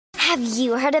Have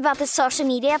you heard about the social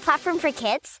media platform for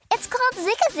kids? It's called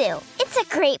Zigazoo. It's a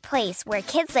great place where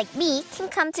kids like me can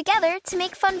come together to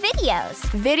make fun videos.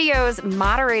 Videos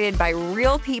moderated by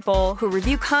real people who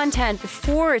review content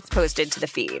before it's posted to the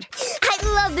feed. I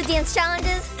love the dance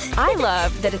challenges. I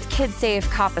love that it's kid-safe,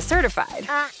 COPPA certified.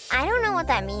 I don't know what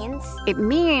that means. It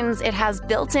means it has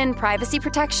built-in privacy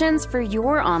protections for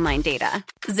your online data.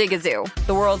 Zigazoo,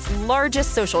 the world's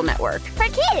largest social network. For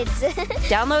kids.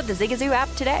 Download the Zigazoo app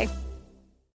today.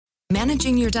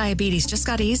 Managing your diabetes just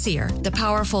got easier. The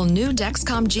powerful new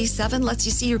Dexcom G7 lets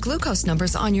you see your glucose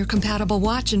numbers on your compatible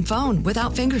watch and phone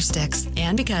without finger sticks.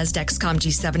 And because Dexcom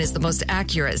G7 is the most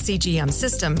accurate CGM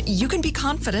system, you can be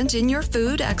confident in your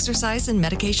food, exercise, and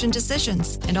medication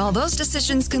decisions. And all those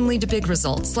decisions can lead to big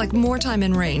results like more time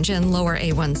in range and lower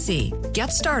A1C.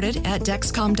 Get started at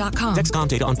Dexcom.com. Dexcom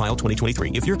data on file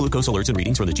 2023. If your glucose alerts and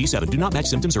readings from the G7 do not match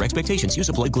symptoms or expectations, use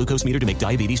a blood glucose meter to make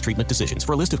diabetes treatment decisions.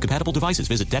 For a list of compatible devices,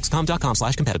 visit Dexcom.com/compatibility.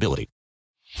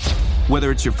 Whether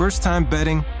it's your first time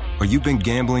betting or you've been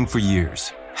gambling for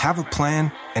years, have a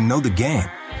plan and know the game.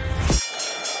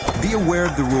 Be aware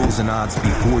of the rules and odds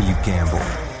before you gamble.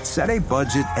 Set a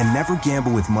budget and never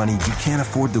gamble with money you can't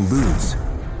afford to lose.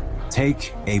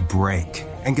 Take a break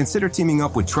and consider teaming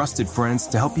up with trusted friends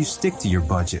to help you stick to your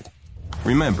budget.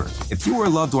 Remember, if you or a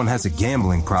loved one has a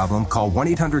gambling problem, call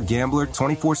 1-800-GAMBLER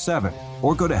 24/7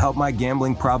 or go to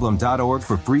helpmygamblingproblem.org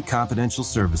for free confidential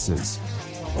services.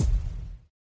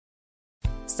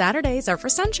 Saturdays are for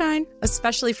sunshine,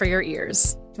 especially for your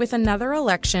ears. With another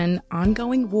election,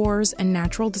 ongoing wars, and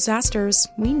natural disasters,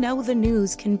 we know the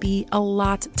news can be a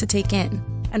lot to take in.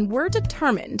 And we're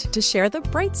determined to share the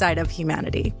bright side of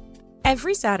humanity.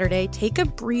 Every Saturday, take a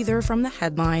breather from the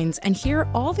headlines and hear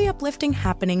all the uplifting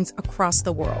happenings across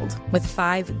the world with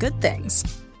 5 Good Things,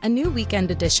 a new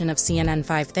weekend edition of CNN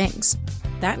 5 Things.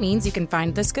 That means you can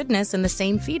find this goodness in the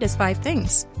same feed as 5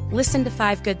 Things. Listen to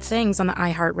 5 Good Things on the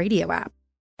iHeartRadio app.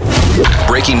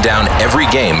 Breaking down every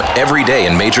game, every day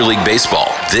in Major League Baseball.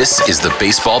 This is the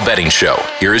Baseball Betting Show.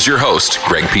 Here is your host,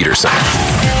 Greg Peterson.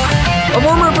 A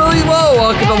warmer Philly hello.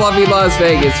 Welcome to lovely Las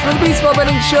Vegas for the Baseball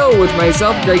Betting Show with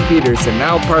myself, Greg Peterson,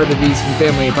 now part of the VSiN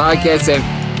Family Podcast, and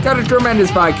got a tremendous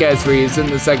podcast for you. In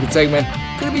the second segment,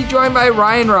 going to be joined by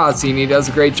Ryan Rossi, and he does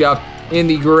a great job in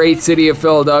the great city of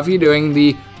Philadelphia doing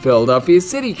the Philadelphia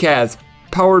City Cast,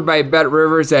 powered by Bet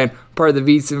Rivers and part of the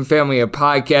VSiN Family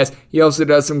Podcast. He also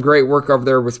does some great work over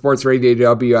there with Sports Radio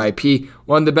WIP,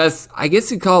 one of the best, I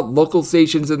guess you'd call it, local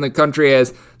stations in the country,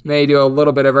 as they do a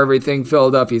little bit of everything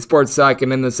Philadelphia sports talk.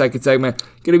 And in the second segment,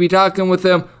 going to be talking with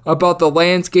him about the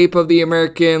landscape of the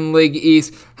American League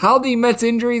East, how the Mets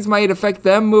injuries might affect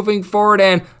them moving forward,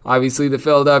 and obviously the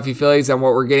Philadelphia Phillies and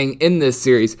what we're getting in this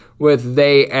series with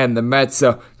they and the Mets.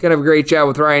 So going to have a great chat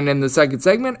with Ryan in the second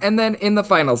segment, and then in the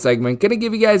final segment, going to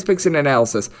give you guys picks and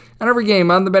analysis on every game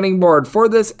on the betting board for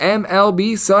this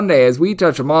MLB Sunday as we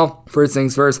touch them all. First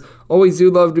things first, always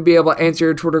do love to be able to answer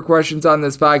your Twitter questions on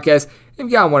this podcast. If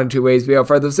you got one of 2 ways to be able to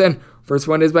fire those in. First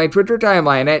one is my Twitter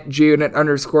timeline at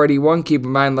 @GUnit_81. Keep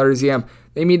in mind, letters EM.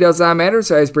 They mean does not matter,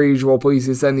 so as per usual, please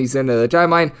do send these into the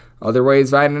timeline. Other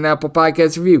ways, find an Apple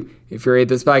Podcast review. If you rate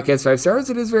this podcast 5 stars,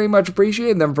 it is very much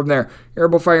appreciated. Then from there, you're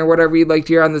able to find whatever you'd like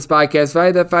to hear on this podcast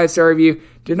via that 5-star review.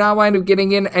 Did not wind up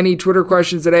getting in any Twitter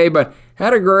questions today, but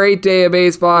had a great day of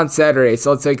baseball on Saturday.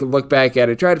 So let's take a look back at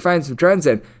it, try to find some trends,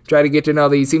 and try to get to know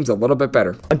these teams a little bit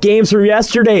better. Games from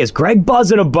yesterday is Greg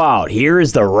buzzing about. Here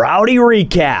is the rowdy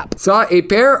recap. Saw a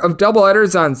pair of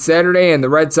doubleheaders on Saturday, and the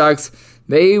Red Sox,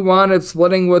 they wound up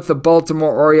splitting with the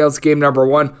Baltimore Orioles. Game number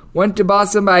 1 went to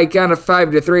Boston by a count of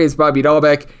 5-3 as Bobby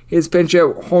Dalbec, his pinch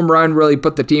hit home run really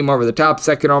put the team over the top.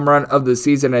 Second home run of the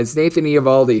season as Nathan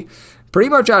Eovaldi, pretty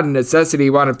much out of necessity,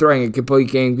 wound up throwing a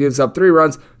complete game, gives up 3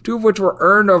 runs, 2 of which were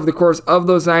earned over the course of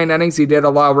those 9 innings. He did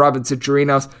allow Robinson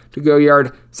Chirinos to go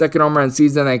yard, second home run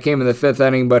season that came in the 5th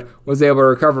inning, but was able to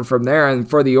recover from there. And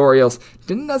for the Orioles,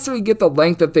 didn't necessarily get the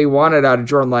length that they wanted out of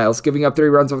Jordan Lyles, giving up 3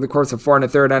 runs over the course of 4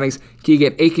 1/3 innings.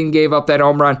 Keegan Aiken gave up that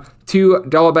home run to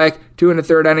Dalbec. 2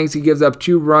 1/3 innings, he gives up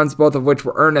 2 runs, both of which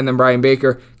were earned, and then Brian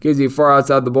Baker gives you 4 outs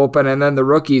out of the bullpen. And then the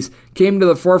rookies came to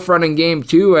the forefront in Game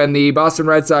 2, and the Boston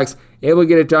Red Sox able to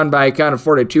get it done by a count of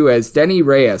 4-2 as Denny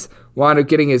Reyes wound up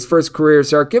getting his first career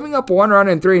start, giving up 1 run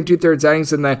in 3 2/3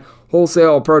 innings, and then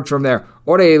wholesale approach from there.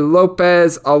 Ore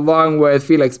Lopez along with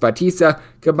Felix Bautista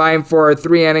combined for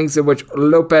 3 innings, in which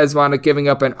Lopez wound up giving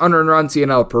up an unearned run.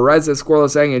 Cionel Perez, a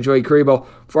scoreless inning, and Joey Kribel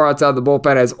 4 outs out of the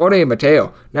bullpen as Ore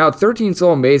Mateo now 13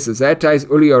 stolen bases. That ties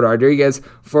Julio Rodriguez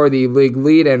for the league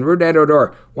lead, and Rougned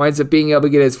Odor winds up being able to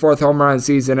get his 4th home run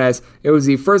season as it was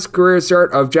the first career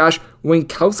start of Josh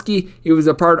Winkowski, he was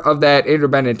a part of that Andrew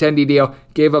Benintendi deal,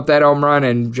 gave up that home run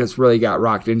and just really got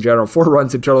rocked in general. 4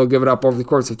 runs in total given up over the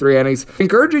course of 3 innings.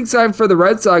 Encouraging sign for the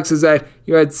Red Sox is that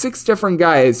you had 6 different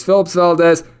guys, Phillips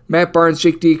Valdez, Matt Barnes,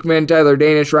 Jake Diekman, Tyler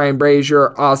Danish, Ryan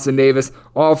Brazier, Austin Davis,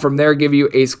 all from there give you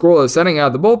a scoreless inning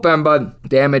out of the bullpen, but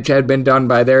damage had been done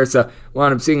by there, so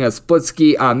wound up seeing a split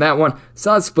ski on that one.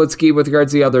 Saw a split ski with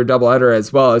regards to the other doubleheader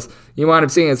as well as you wound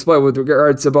up seeing a split with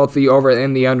regards to both the over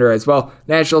and the under as well.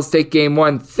 Nationals take game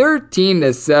 1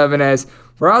 13-7 as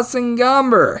for Austin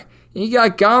Gomber. He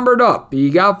got gombered up. He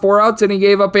got 4 outs and he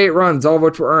gave up 8 runs, all of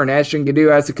which were earned. Ashton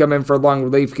Gaddu has to come in for long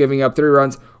relief, giving up 3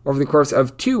 runs over the course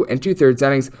of 2 2/3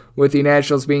 innings, with the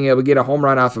Nationals being able to get a home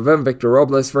run off of him. Victor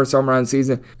Robles, first home run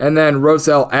season, and then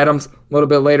Rosell Adams, a little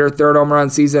bit later, 3rd home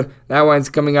run season. That one's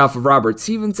coming off of Robert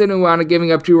Stevenson, who wound up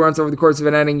giving up 2 runs over the course of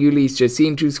an inning. Ulysse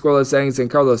Chacin, 2 scoreless innings,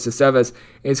 and Carlos Estevez,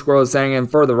 a scoreless inning.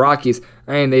 And for the Rockies,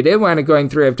 they did wind up going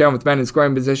 3 of 10 with men in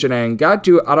scoring position and got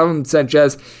to Adam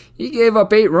Sanchez. He gave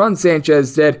up 8 runs,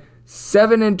 Sanchez did.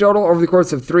 7 in total over the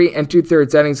course of 3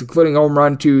 2/3 innings, including home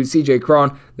run to C.J.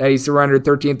 Cron that he surrendered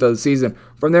 13th of the season.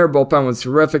 From there, bullpen was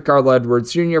terrific. Carl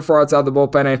Edwards Jr. 4 outs out of the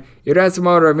bullpen, and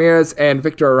Yurasimo Ramirez and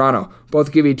Victor Arano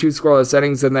both give you 2 scoreless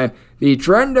innings, and then the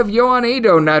trend of Yohan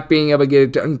Ado not being able to get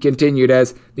it done continued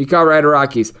as the Colorado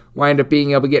Rockies wind up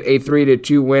being able to get a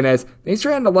 3-2 win as they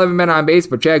stranded 11 men on base,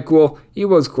 but Chad Kuhl, he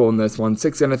was cool in this one.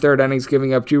 6 1/3 innings,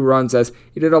 giving up 2 runs as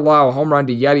he did allow a home run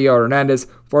to Yadier Hernandez,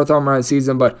 4th home run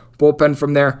season, but bullpen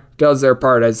from there does their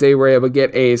part as they were able to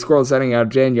get a scoreless inning out of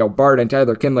Daniel Bard and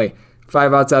Tyler Kinley.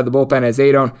 5 outs out of the bullpen as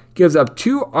Adon gives up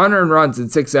 2 unearned runs in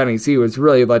 6 innings. He was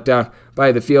really let down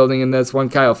by the fielding in this one.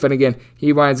 Kyle Finnegan,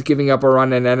 he winds up giving up a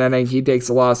run in an inning. He takes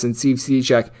a loss, and Steve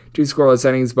Cishek, 2 scoreless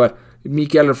innings, but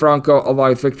Mikel Franco, along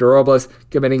with Victor Robles,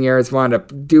 committing errors, wound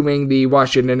up dooming the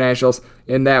Washington Nationals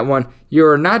in that one.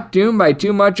 You're not doomed by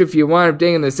too much if you wind up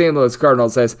dinging the St. Louis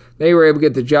Cardinals, as they were able to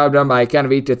get the job done by a count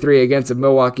of 8-3 against the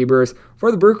Milwaukee Brewers. For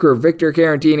the Brew Crew, Victor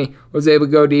Carantini was able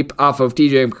to go deep off of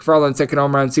TJ McFarland's 2nd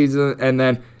home run season, and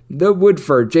then Jake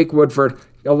Woodford,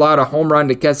 allowed a home run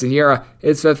to Castanera,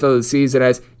 his 5th of the season,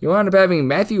 as you wound up having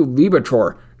Matthew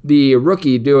Liberatore, the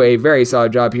rookie, do a very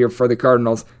solid job here for the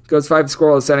Cardinals. Goes 5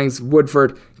 scoreless innings.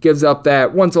 Woodford gives up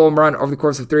that 1 home run over the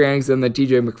course of 3 innings, and then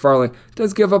TJ McFarland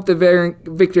does give up the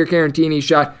Victor Carantini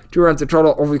shot, 2 runs in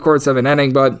total over the course of an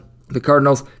inning, but the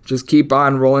Cardinals just keep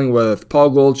on rolling with Paul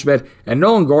Goldschmidt and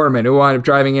Nolan Gorman, who wound up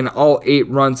driving in all 8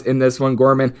 runs in this one.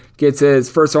 Gorman gets his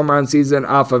 1st home run season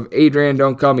off of Adrian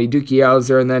Don't Call Me Dookie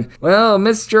Howser, and then,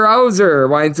 Mr. Howser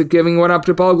winds up giving one up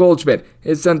to Paul Goldschmidt,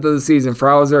 his 10th of the season. For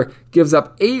Howser, gives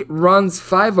up 8 runs,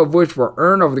 5 of which were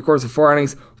earned over the course of 4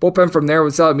 innings. Bullpen from there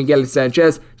was solid. Miguel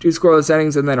Sanchez, 2 scoreless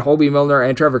innings, and then Hobie Milner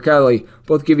and Trevor Kelly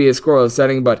both give you a scoreless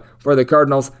inning, but for the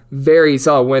Cardinals, very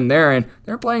solid win there, and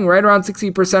they're playing right around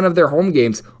 60% of their home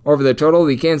games over the total.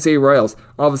 The Kansas City Royals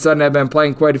all of a sudden have been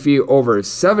playing quite a few overs,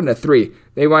 7-3.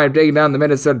 They wind up taking down the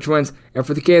Minnesota Twins, and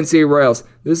for the Kansas City Royals,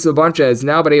 this is a bunch that has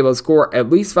now been able to score at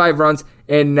least 5 runs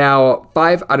in now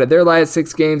 5 out of their last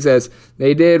 6 games, as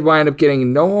they did wind up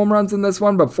getting no home runs in this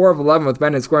one, but 4 of 11 with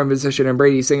men in scoring position, and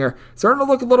Brady Singer starting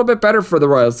to look a little bit better for the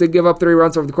Royals. They give up 3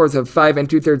 runs over the course of 5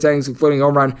 2/3 innings, including a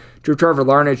home run to Trevor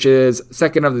Larnach, his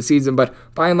 2nd of the season, but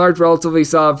by and large, relatively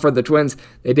solid for the Twins.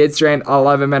 They did strand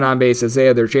 11 men on base as they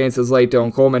had their chances late.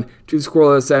 Dylan Coleman, 2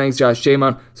 scoreless innings. Josh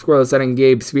Jamon, scoreless inning.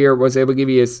 Gabe Spear was able to give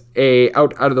you a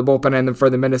out of the bullpen, and then for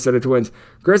the Minnesota Twins,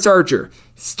 Chris Archer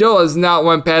still has not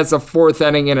went past the 4th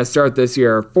inning in a start this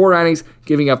year. 4 innings,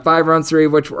 giving up 5 runs, 3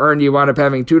 of which were earned. You wound up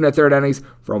having 2 1/3 innings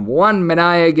from Juan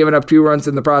Minaya, giving up 2 runs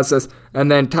in the process, and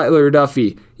then Tyler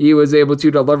Duffy, he was able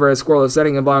to deliver a scoreless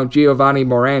inning along with Giovanni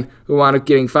Moran, who wound up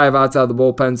getting 5 outs out of the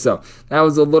bullpen. So that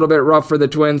was a little bit rough for the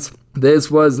Twins.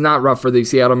 This was not rough for the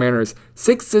Seattle Mariners.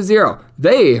 6-0.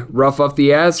 They rough up the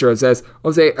Astros as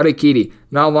Jose Urquidy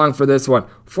not long for this one.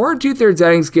 4 2/3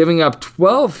 innings, giving up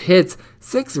 12 hits,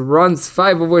 6 runs,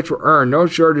 5 of which were earned. No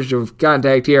shortage of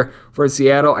contact here for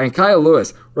Seattle. And Kyle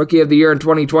Lewis, Rookie of the Year in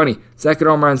 2020, 2nd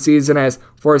home run season as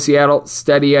for Seattle.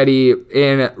 Steady Eddie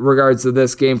in regards to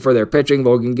this game for their pitching.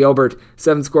 Logan Gilbert,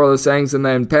 7 scoreless innings, and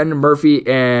then Penn Murphy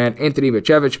and Anthony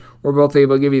Bichevich were both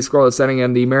able to give you a scoreless inning,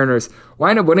 and the Mariners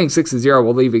wind up winning 6-0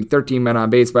 while leaving 13 men on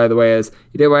base, by the way, as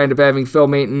you did wind up having Phil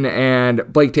Maton and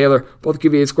Blake Taylor both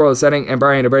give you a scoreless inning, and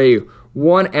Brian Abreu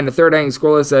 1 1/3 inning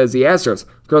scoreless, as the Astros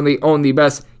currently own the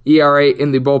best ERA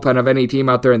in the bullpen of any team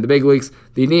out there in the big leagues.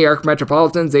 The New York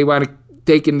Metropolitans, they wind up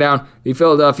taking down the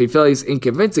Philadelphia Phillies in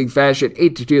convincing fashion,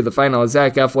 8-2 the final, as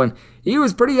Zach Eflin, he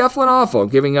was pretty effing awful,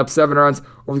 giving up 7 runs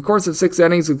over the course of 6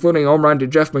 innings, including a home run to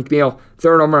Jeff McNeil,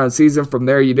 3rd home run season. From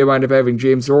there, you did wind up having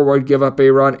James Norwood give up a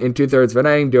run in 2/3 of an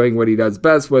inning, doing what he does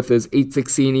best with his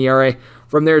 8.16 ERA.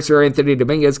 From there, Sir Anthony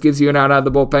Dominguez gives you an out of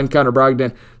the bullpen. Connor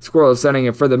Brogdon, scoreless inning,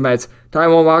 and for the Mets,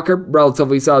 Taijuan Walker,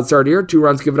 relatively solid start here. 2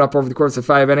 runs given up over the course of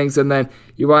 5 innings, and then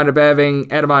you wind up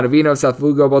having Adam Ottavino, Seth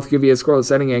Lugo both give you a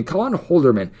scoreless inning, and Colin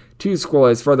Holderman, 2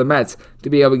 scoreless for the Mets to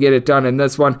be able to get it done in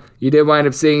this one. You did wind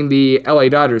up seeing the LA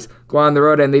Dodgers go on the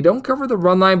road, and they don't cover the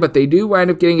run line, but they do wind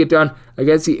up getting it done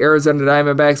against the Arizona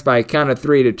Diamondbacks by a count of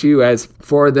 3-2. As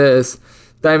for this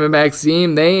Diamondbacks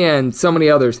team, they and so many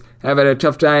others have had a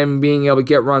tough time being able to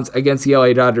get runs against the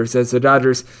LA Dodgers, as the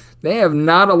Dodgers, they have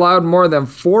not allowed more than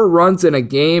 4 runs in a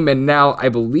game, and now I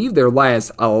believe their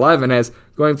last 11. As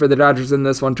going for the Dodgers in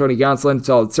this one, Tony Gonsolin,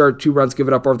 solid start, 2 runs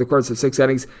given up over the course of 6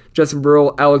 innings. Justin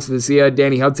Brule, Alex Vesia,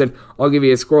 Danny Hudson, I'll give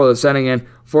you a scoreless inning. And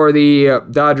for the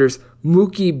Dodgers,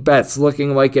 Mookie Betts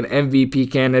looking like an MVP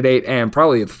candidate and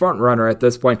probably the front runner at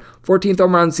this point. 14th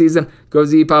home run season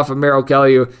goes deep off of Merrill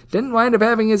Kelly, who didn't wind up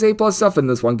having his A+ stuff in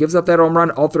this one. Gives up that home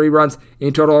run, all 3 runs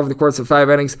in total over the course of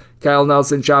 5 innings. Kyle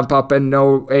Nelson, Sean Pupin,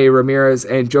 Noe Ramirez,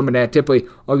 and Joe Manette Tipley,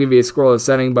 I'll give you a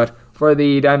scoreless inning. But for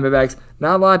the Diamondbacks,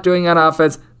 not a lot doing on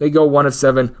offense. They go 1 of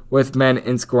 7 with men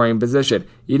in scoring position.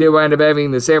 You did wind up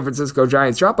having the San Francisco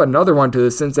Giants drop another one to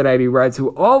the Cincinnati Reds, who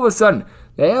all of a sudden,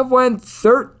 they have went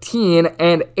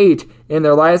 13-8 in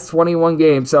their last 21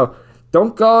 games. So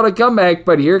don't call it a comeback,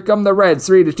 but here come the Reds,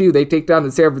 3-2. They take down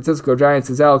the San Francisco Giants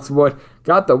as Alex Wood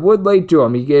got the wood laid to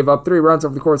him. He gave up 3 runs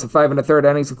over the course of 5 1/3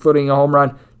 innings, including a home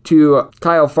run to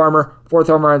Kyle Farmer, 4th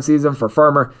home run season for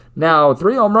Farmer. Now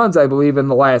 3 home runs, I believe, in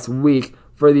the last week.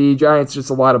 For the Giants, just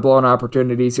a lot of blown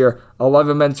opportunities here.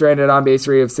 11 men stranded on base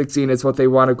rate of 16 is what they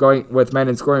want to go with men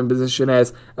in scoring position,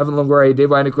 as Evan Longoria did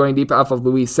wind up going deep off of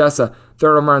Luis Cessa.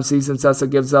 3rd home run season, Cessa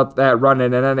gives up that run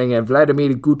in an inning, and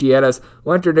Vladimir Gutierrez,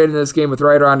 who entered into this game with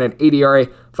right around an 80 ERA.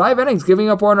 5 innings, giving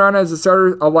up 1 run as a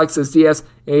starter. Alexis Diaz,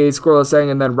 a scoreless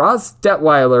inning, and then Ross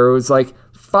Detweiler, who's like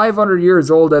 500 years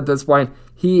old at this point.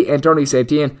 He and Tony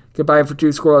Santillan combined for 2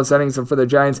 scoreless innings, and for the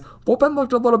Giants, bullpen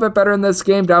looked a little bit better in this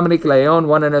game. Dominic Leon,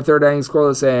 1 1/3 inning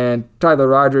scoreless, and Tyler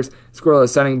Rogers,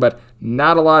 scoreless inning, but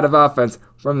not a lot of offense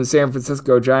from the San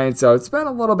Francisco Giants. So it's been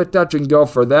a little bit touch and go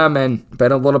for them, and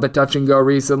been a little bit touch and go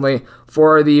recently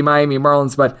for the Miami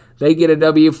Marlins, but they get a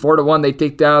W, 4-1. They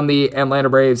take down the Atlanta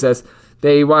Braves as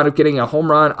they wound up getting a home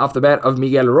run off the bat of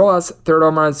Miguel Rojas, 3rd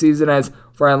home run season. As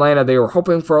for Atlanta, they were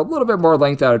hoping for a little bit more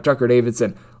length out of Tucker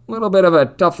Davidson. A little bit of a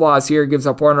tough loss here. Gives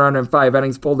up 1 run in 5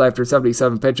 innings, pulled after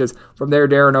 77 pitches. From there,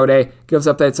 Darren O'Day gives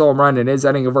up that solo run in his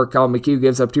inning over Colin McHugh,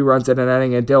 gives up 2 runs in an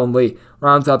inning, and Dylan Lee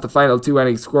rounds out the final 2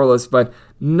 innings scoreless, but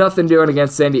nothing doing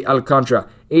against Sandy Alcantara.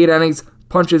 8 innings,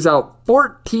 punches out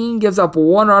 14, gives up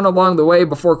 1 run along the way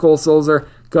before Cole Sulzer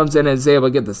comes in and is able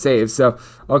to get the save. So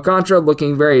Alcantara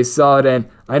looking very solid, and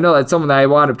I know that's someone that I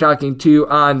wound up talking to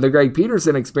on the Greg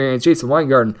Peterson experience, Jason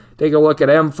Weingarten. Take a look at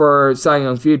him for Cy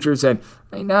Young futures, and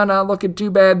right now not looking too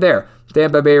bad there.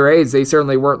 Tampa Bay Rays, they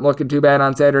certainly weren't looking too bad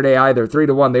on Saturday either.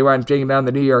 3-1, they wound up taking down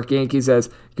the New York Yankees as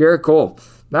Garrett Cole,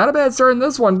 not a bad start in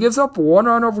this one, gives up 1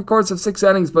 run over the course of 6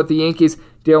 innings, but the Yankees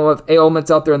dealing with ailments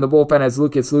out there in the bullpen as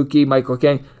Lucas Luque, Michael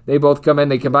King, they both come in,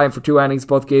 they combined for 2 innings,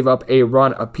 both gave up a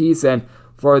run apiece, and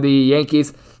for the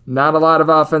Yankees, not a lot of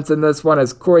offense in this one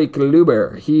as Corey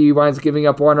Kluber, he winds up giving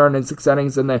up 1 run in 6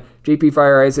 innings, and then JP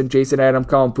Fire Ice and Jason Adam,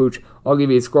 Colin Pooch, I'll give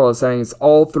you a scoreless innings.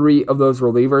 All 3 of those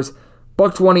relievers,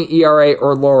 $1.20 ERA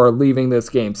or lower leaving this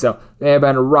game, so they have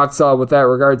been rock solid with that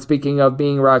regard. Speaking of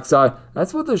being rock solid,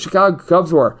 that's what the Chicago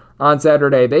Cubs were on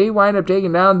Saturday. They wind up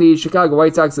taking down the Chicago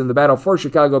White Sox in the battle for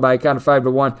Chicago by a count of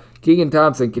 5-1. Keegan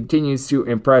Thompson continues to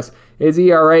impress. His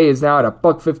ERA is now at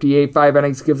 $1.58, 5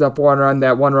 innings, gives up 1 run.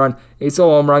 That 1 run, a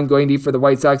solo home run going deep for the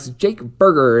White Sox. Jake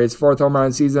Burger, his 4th home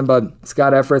run season, but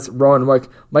Scott Effross, Rowan Wick,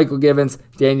 Michael Givens,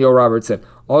 Daniel Robertson.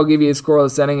 I'll give you a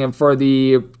scoreless inning, and for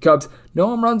the Cubs, no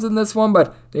home runs in this one,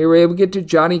 but they were able to get to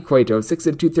Johnny Cueto. 6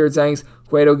 2/3 innings.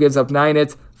 Cueto gives up 9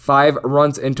 hits, 5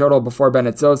 runs in total before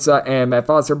Bennett Sosa and Matt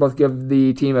Foster both give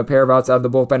the team a pair of outs out of the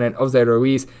bullpen, and Jose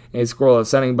Ruiz a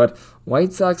scoreless inning. But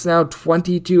White Sox now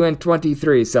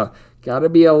 22-23, so gotta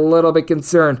be a little bit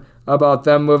concerned about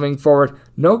them moving forward.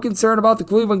 No concern about the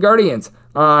Cleveland Guardians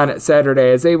on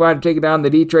Saturday as they wind up taking down the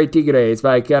Detroit Tigres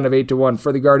by a count of 8-1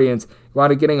 for the Guardians.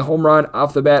 Wound up getting a home run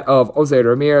off the bat of Jose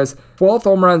Ramirez. 12th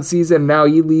home run season. Now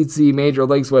he leads the major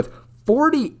leagues with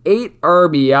 48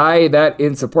 RBI. That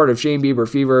in support of Shane Bieber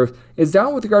Fever is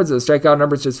down with regards to the strikeout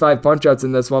numbers, just 5 punch-outs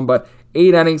in this one, but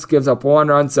 8 innings, gives up 1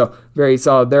 run, so very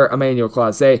solid there. Emmanuel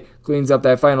Clase cleans up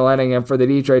that final inning, and for the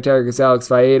Detroit Tigers, Alex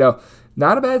Faedo,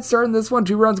 Not a bad start in this one.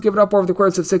 2 runs given up over the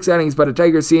course of 6 innings, but a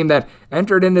Tigers team that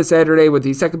entered into Saturday with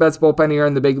the second best bullpen here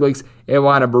in the big leagues. It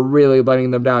wound up really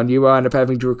letting them down. You wound up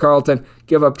having Drew Carlton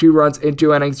give up 2 runs in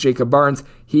 2 innings. Jacob Barnes,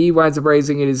 he winds up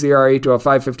raising his ERA to a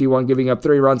 5.51, giving up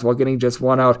 3 runs while getting just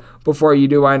 1 out before you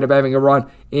do wind up having a run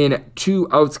in 2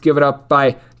 outs given up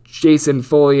by Jason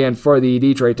Foley and for the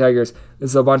Detroit Tigers.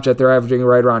 This is a bunch that they're averaging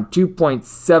right around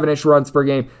 2.7-ish runs per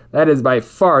game. That is by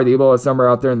far the lowest number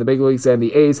out there in the big leagues. And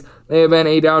the A's, they have been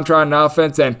a downtrodden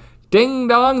offense, and ding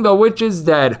dong, the witch is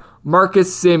dead.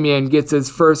 Marcus Semien gets his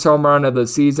first home run of the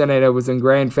season, and it was in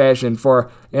grand fashion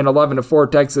for an 11-4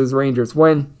 Texas Rangers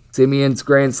win. Semien's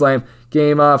grand slam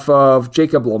came off of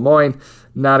Jacob Lemoyne.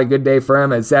 Not a good day for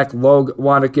him as Zach Logue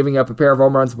wound up giving up a pair of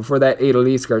home runs before that.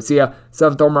 Adolis Garcia,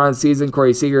 7th home run of the season.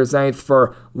 Corey Seager's 9th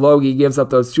for Logue. He gives up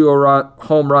those 2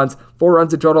 home runs. 4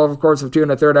 runs in total over the course of 2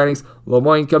 1/3 innings.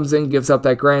 Lemoyne comes in, gives up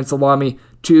that grand salami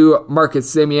to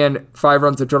Marcus Semien. 5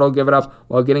 runs in total given up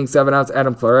while getting 7 outs.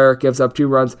 Adam Claret gives up 2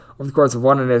 runs over the course of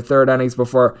 1 1/3 innings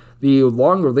before the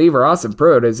long reliever Austin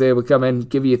Pruitt is able to come in,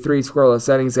 give you 3 scoreless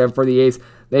innings. And for the A's,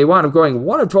 they wound up going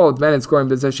 1 of 12 with men in scoring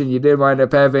position. You did wind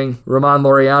up having Ramon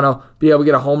Laureano be able to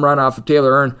get a home run off of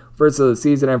Taylor Hearn first of the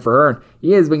season, and for Hearn,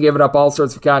 he has been giving up all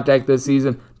sorts of contact this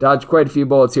season. Dodged quite a few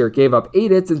bullets here. Gave up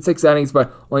 8 hits in 6 innings,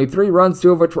 but only 3 runs,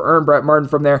 2 of which were earned. Brett Martin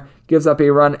from there gives up a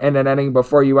run and an inning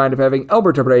before you wind up having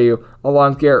Albert Abreu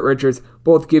along with Garrett Richards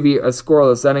both give you a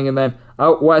scoreless inning. And then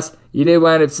out west, you did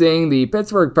wind up seeing the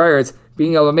Pittsburgh Pirates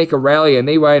being able to make a rally, and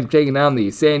they wind up taking down the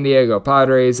San Diego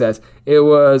Padres as it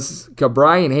was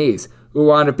Brian Hayes who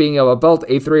wound up being able to belt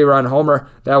a 3-run homer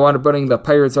that wound up putting the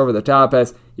Pirates over the top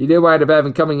as you did wind up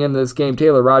having coming into this game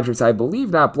Taylor Rogers, I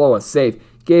believe, not blow a save.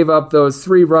 Gave up those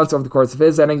 3 runs over the course of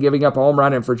his inning, giving up a home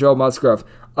run, and for Joe Musgrove,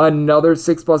 another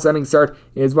 6+ inning start.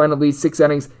 He has won at least 6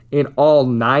 innings in all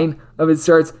 9 of his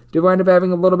starts. Did wind up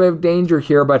having a little bit of danger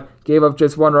here, but gave up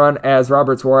just 1 run as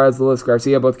Robert Suarez, Luis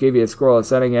Garcia both gave you a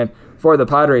scoreless inning. And for the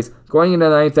Padres, going into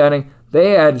the 9th inning,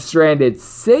 they had stranded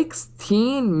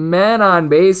 16 men on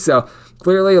base, so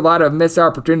clearly a lot of missed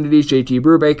opportunities. JT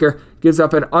Brubaker gives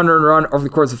up an unearned run over the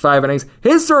course of 5 innings.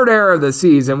 His 3rd error of the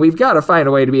season. We've got to find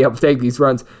a way to be able to take these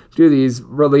runs to these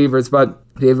relievers, but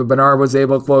David Bernard was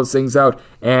able to close things out.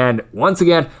 And once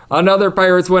again, another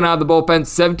Pirates win out of the bullpen.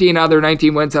 17 out of their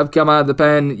 19 wins have come out of the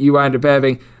pen. You wind up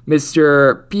having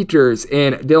Mr. Peters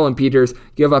and Dylan Peters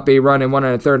give up a run in 1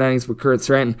 1/3 innings with Kurt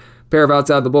Stratton. Pair of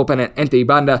outs out of the bullpen at Ente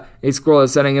Banda, a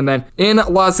scoreless inning. And then in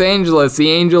Los Angeles, the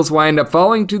Angels wind up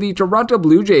falling to the Toronto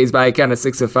Blue Jays by a count of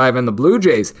 6-5. And the Blue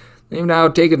Jays, they've now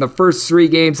taken the first 3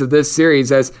 games of this series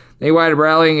as they wind up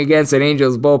rallying against an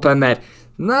Angels bullpen that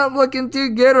not looking too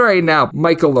good right now.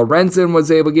 Michael Lorenzen was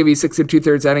able to give you 6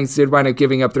 2/3 innings, did wind up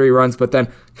giving up 3 runs, but then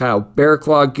Kyle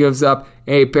Bearclaw gives up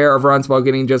a pair of runs while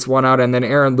getting just 1 out, and then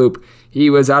Aaron Loop, he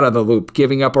was out of the loop,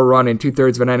 giving up a run in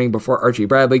 2/3 of an inning before Archie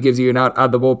Bradley gives you an out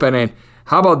of the bullpen. And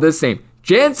how about this name?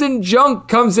 Jansen Junk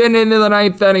comes in into the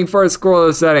 9th inning for a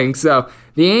scoreless inning. So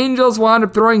the Angels wound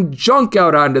up throwing Junk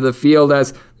out onto the field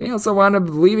as they also wound up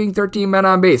leaving 13 men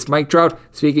on base. Mike Trout,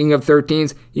 speaking of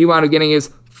 13s, he wound up getting his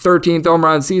 13th home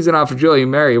run season off of Julian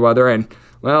Merriweather. And,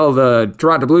 well, the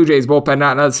Toronto Blue Jays bullpen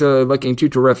not necessarily looking too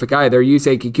terrific either.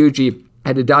 Yusei Kikuchi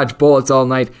had to dodge bullets all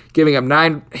night, giving up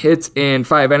 9 hits in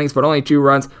 5 innings, but only 2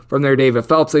 runs from their David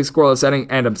Phelps, a scoreless inning.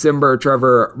 Adam Simber,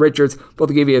 Trevor Richards,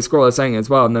 both give you a scoreless inning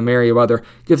as well. And then Merriweather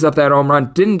gives up that home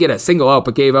run, didn't get a single out,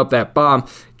 but gave up that bomb.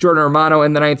 Jordan Romano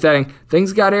in the 9th inning,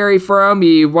 things got airy for him.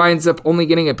 He winds up only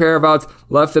getting a pair of outs,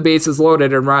 left the bases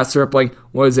loaded, and Ross Stripling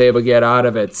was able to get out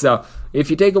of it. So if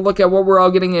you take a look at what we're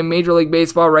all getting in Major League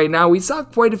Baseball right now, we saw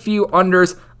quite a few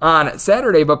unders on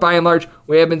Saturday, but by and large,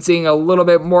 we have been seeing a little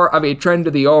bit more of a trend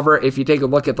to the over. If you take a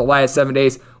look at the last 7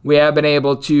 days, we have been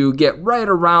able to get right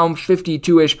around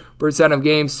 52-ish% of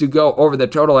games to go over the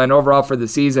total, and overall for the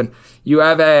season, you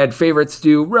have had favorites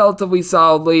do relatively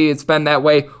solidly. It's been that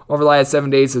way over the last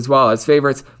 7 days as well, as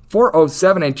favorites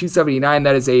 407 and 279.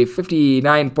 That is a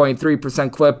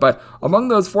 59.3% clip, but among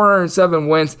those 407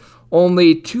 wins,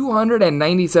 only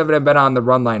 297 have been on the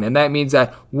run line, and that means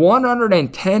that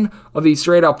 110 of these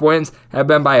straight-up wins have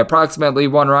been by approximately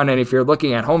 1 run, and if you're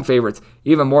looking at home favorites,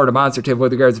 even more demonstrative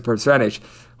with regards to percentage.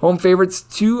 Home favorites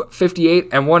 258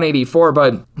 and 184,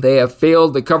 but they have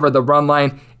failed to cover the run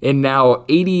line in now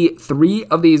 83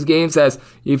 of these games, as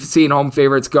you've seen home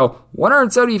favorites go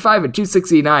 175 and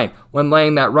 269 when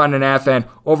laying that run and a half, and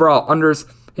overall unders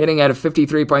hitting at a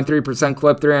 53.3%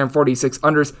 clip, 346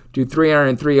 unders to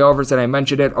 303 overs, and I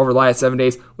mentioned it over the last 7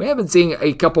 days. We have been seeing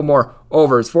a couple more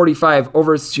overs, 45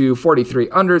 overs to 43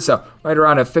 unders, so right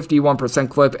around a 51%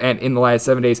 clip. And in the last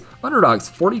 7 days, underdogs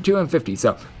 42-50,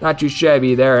 so not too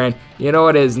shabby there. And you know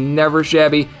what is never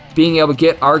shabby? Being able to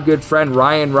get our good friend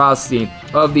Ryan Rothstein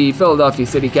of the Philadelphia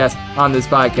CityCast on this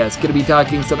podcast. Going to be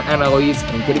talking some NLEs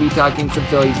and going to be talking some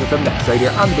Phillies with them next right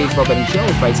here on the Baseball Betting Show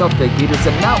with myself, Greg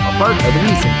Peterson, now a part of the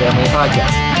VSiN Family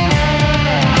Podcast.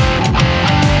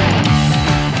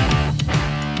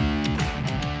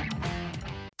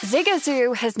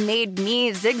 Zigazoo has made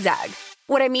me zigzag.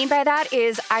 What I mean by that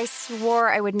is I swore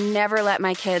I would never let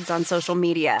my kids on social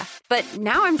media, but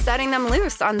now I'm setting them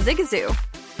loose on Zigazoo.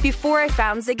 Before I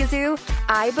found Zigazoo,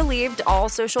 I believed all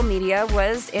social media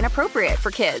was inappropriate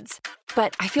for kids.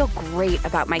 But I feel great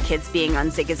about my kids being on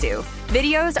Zigazoo.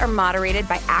 Videos are moderated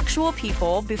by actual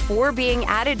people before being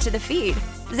added to the feed.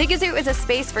 Zigazoo is a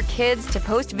space for kids to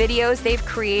post videos they've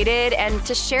created and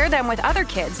to share them with other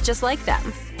kids just like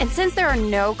them. And since there are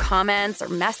no comments or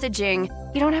messaging,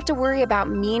 you don't have to worry about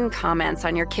mean comments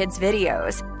on your kids'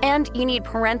 videos. And you need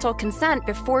parental consent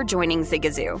before joining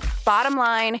Zigazoo. Bottom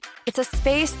line, it's a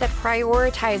space that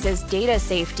prioritizes data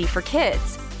safety for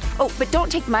kids. Oh, but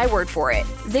don't take my word for it.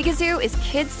 Zigazoo is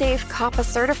kid-safe COPPA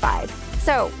certified.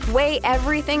 So weigh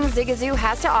everything Zigazoo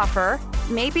has to offer.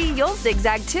 Maybe you'll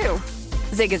zigzag too.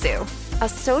 Zigazoo, a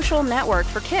social network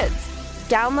for kids.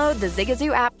 Download the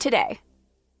Zigazoo app today.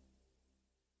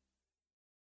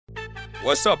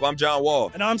 What's up? I'm John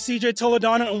Wall. And I'm CJ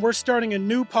Toledano, and we're starting a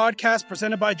new podcast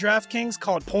presented by DraftKings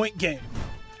called Point Game.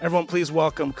 Everyone, please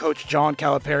welcome Coach John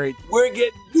Calipari. We're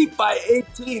getting beat by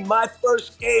 18. My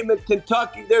first game in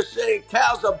Kentucky, they're saying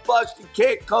Cal's a bust. He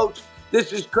can't coach.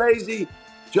 This is crazy.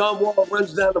 John Wall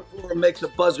runs down the floor and makes a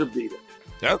buzzer beater.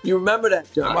 Yep. You remember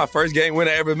that, John? That's my first game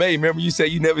winner I ever made. Remember you said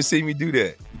you never see me do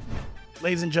that.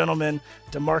 Ladies and gentlemen,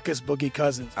 DeMarcus Boogie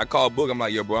Cousins. I called Boog. I'm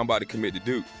like, yo, bro, I'm about to commit to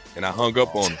Duke. And I hung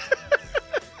up on him.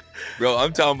 Bro,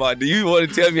 I'm talking about, do you want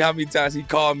to tell me how many times he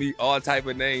called me all type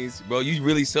of names? Bro, you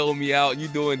really sold me out. You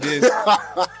doing this.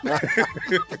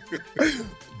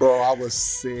 Bro, I was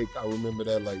sick. I remember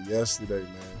that like yesterday,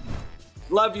 man.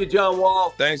 Love you, John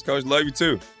Wall. Thanks, Coach. Love you,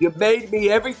 too. You made me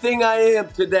everything I am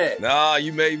today. Nah,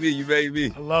 you made me. You made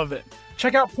me. I love it.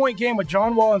 Check out Point Game with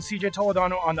John Wall and CJ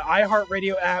Toledano on the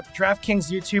iHeartRadio app, DraftKings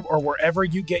YouTube, or wherever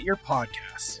you get your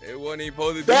podcasts. It wasn't even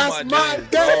supposed to be That's my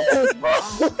dance,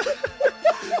 bro.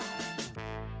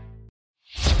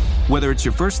 Whether it's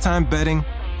your first time betting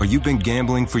or you've been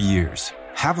gambling for years,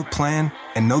 have a plan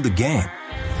and know the game.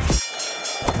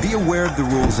 Be aware of the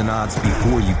rules and odds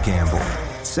before you gamble.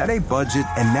 Set a budget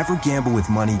and never gamble with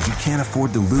money you can't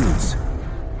afford to lose.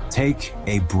 Take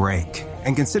a break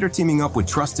and consider teaming up with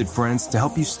trusted friends to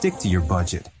help you stick to your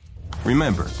budget.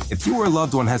 Remember, if you or a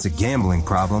loved one has a gambling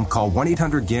problem, call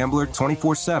 1-800-GAMBLER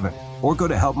 24/7 or go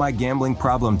to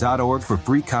helpmygamblingproblem.org for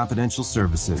free confidential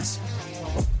services.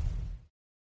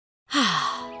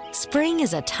 Spring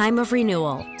is a time of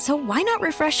renewal, so why not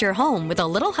refresh your home with a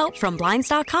little help from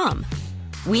Blinds.com?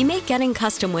 We make getting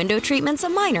custom window treatments a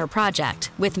minor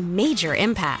project with major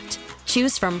impact.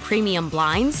 Choose from premium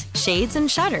blinds, shades,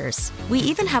 and shutters. We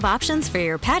even have options for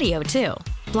your patio, too.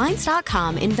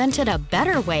 Blinds.com invented a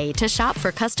better way to shop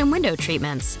for custom window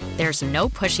treatments. There's no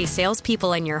pushy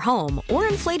salespeople in your home or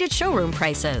inflated showroom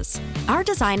prices. Our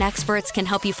design experts can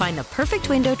help you find the perfect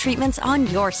window treatments on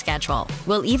your schedule.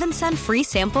 We'll even send free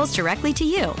samples directly to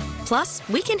you. Plus,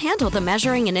 we can handle the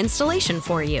measuring and installation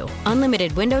for you.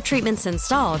 Unlimited window treatments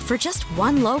installed for just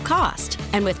one low cost.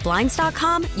 And with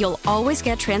Blinds.com, you'll always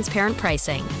get transparent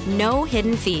pricing. No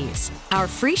hidden fees. Our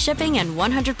free shipping and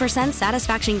 100%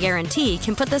 satisfaction guarantee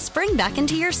can put the spring back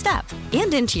into your step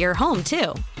and into your home,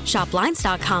 too. Shop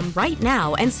Blinds.com right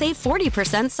now and save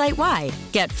 40% site-wide.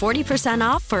 Get 40%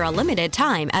 off for a limited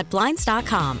time at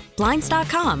Blinds.com.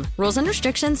 Blinds.com. Rules and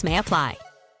restrictions may apply.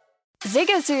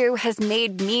 Zigazoo has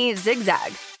made me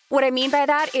zigzag. What I mean by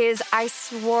that is I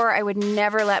swore I would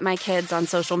never let my kids on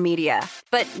social media,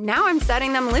 but now I'm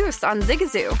setting them loose on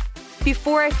Zigazoo.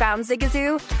 Before I found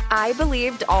Zigazoo, I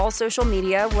believed all social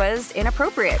media was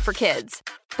inappropriate for kids.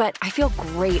 But I feel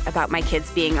great about my kids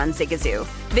being on Zigazoo.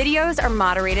 Videos are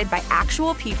moderated by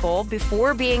actual people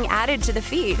before being added to the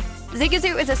feed.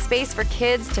 Zigazoo is a space for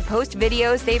kids to post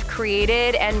videos they've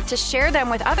created and to share them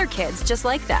with other kids just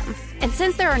like them. And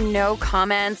since there are no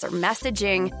comments or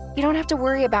messaging, you don't have to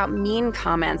worry about mean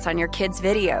comments on your kids'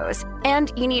 videos.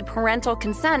 And you need parental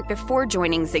consent before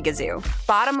joining Zigazoo.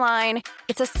 Bottom line,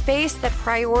 it's a space that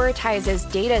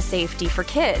prioritizes data safety for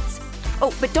kids.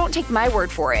 Oh, but don't take my word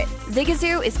for it.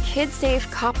 Zigazoo is kid-safe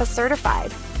COPPA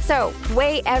certified. So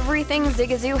weigh everything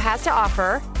Zigazoo has to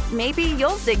offer. Maybe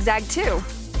you'll zigzag too.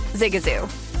 Zigazoo,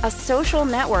 a social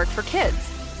network for kids.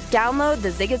 Download the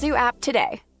Zigazoo app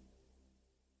today.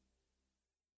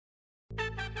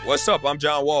 What's up? I'm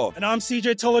John Wall. And I'm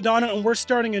CJ Toledano, and we're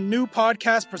starting a new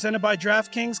podcast presented by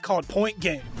DraftKings called Point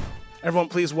Game. Everyone,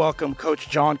 please welcome Coach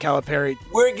John Calipari.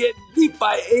 We're getting beat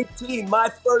by 18. My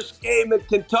first game in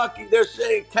Kentucky, they're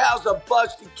saying Cal's a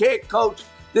bust. He can't coach.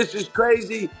 This is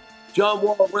crazy. John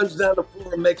Wall runs down the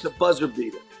floor and makes a buzzer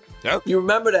beater. Yep. You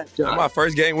remember that, John? That's my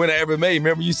first game winner I ever made.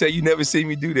 Remember you said you never see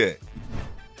me do that.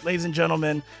 Ladies and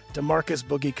gentlemen, DeMarcus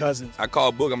Boogie Cousins. I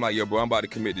called Boog. I'm like, yo, bro, I'm about to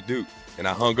commit to Duke. And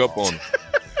I hung up on him.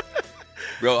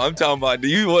 Bro, I'm talking about, do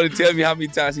you want to tell me how many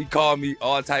times he called me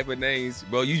all type of names?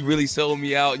 Bro, you really sold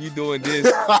me out. You doing this.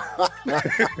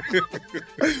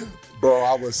 Bro,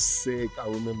 I was sick. I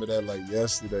remember that like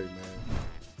yesterday, man.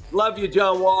 Love you,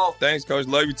 John Wall. Thanks, Coach.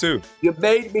 Love you, too. You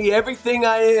made me everything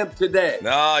I am today.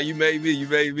 Nah, you made me. You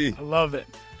made me. I love it.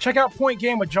 Check out Point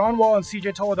Game with John Wall and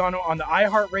CJ Toledano on the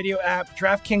iHeartRadio app,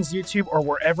 DraftKings YouTube, or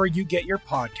wherever you get your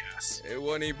podcasts. It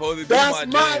wasn't even supposed to be That's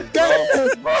my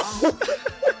game, bro.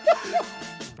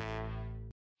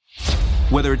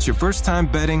 Whether it's your first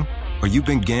time betting or you've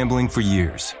been gambling for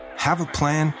years, have a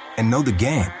plan and know the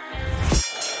game.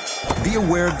 Be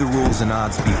aware of the rules and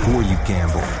odds before you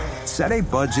gamble. Set a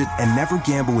budget and never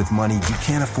gamble with money you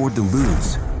can't afford to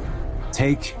lose.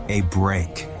 Take a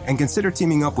break and consider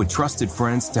teaming up with trusted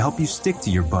friends to help you stick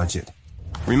to your budget.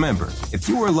 Remember, if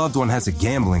you or a loved one has a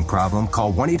gambling problem,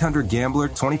 call 1-800-GAMBLER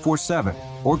 24/7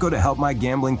 or go to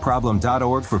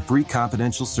helpmygamblingproblem.org for free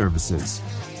confidential services.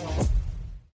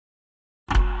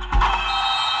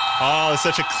 Oh,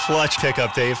 such a clutch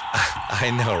pickup, Dave. I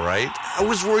know, right? I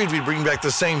was worried we'd bring back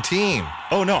the same team.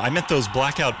 Oh, no, I meant those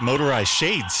blackout motorized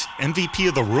shades. MVP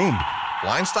of the room.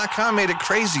 Blinds.com made it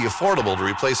crazy affordable to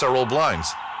replace our old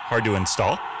blinds. Hard to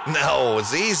install? No,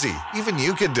 it's easy. Even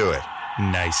you could do it.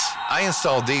 Nice. I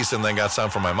installed these and then got some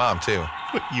for my mom, too.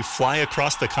 What, you fly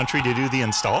across the country to do the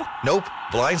install? Nope.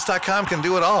 Blinds.com can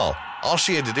do it all. All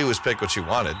she had to do was pick what she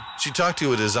wanted. She talked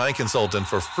to a design consultant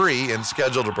for free and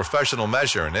scheduled a professional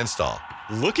measure and install.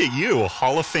 Look at you,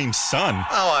 Hall of Fame son.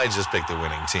 Oh, I just picked the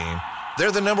winning team.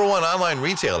 They're the #1 online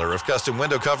retailer of custom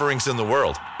window coverings in the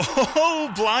world.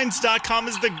 Oh, Blinds.com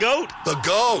is the GOAT. The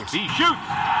GOAT. He shoots.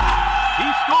 He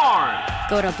scores.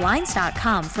 Go to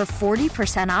Blinds.com for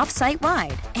 40% off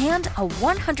site-wide and a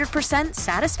 100%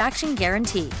 satisfaction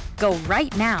guarantee. Go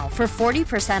right now for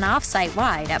 40% off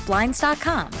site-wide at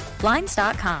Blinds.com.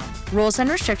 Blinds.com. Rules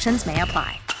and restrictions may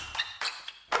apply.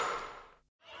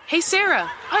 Hey,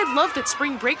 Sarah, I love that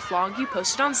spring break vlog you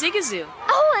posted on Zigazoo.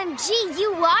 OMG,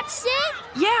 you watched it?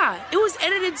 Yeah, it was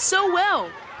edited so well.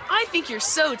 I think you're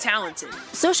so talented.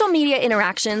 Social media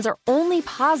interactions are only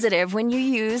positive when you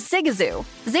use Zigazoo.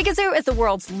 Zigazoo is the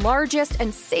world's largest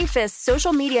and safest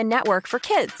social media network for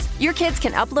kids. Your kids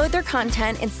can upload their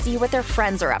content and see what their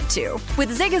friends are up to. With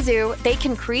Zigazoo, they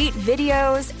can create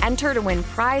videos, enter to win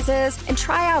prizes, and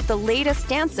try out the latest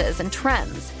dances and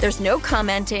trends. There's no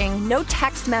commenting, no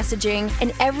text messaging,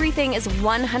 and everything is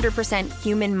 100%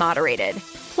 human moderated.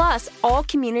 Plus, all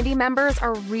community members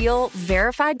are real,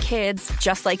 verified kids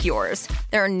just like yours.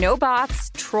 There are no bots,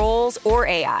 trolls, or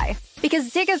AI. Because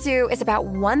Zigazoo is about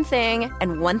one thing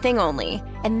and one thing only,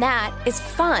 and that is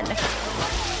fun.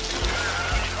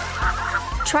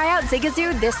 Try out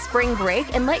Zigazoo this spring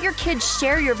break and let your kids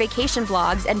share your vacation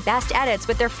vlogs and best edits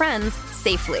with their friends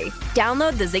safely.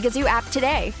 Download the Zigazoo app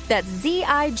today. That's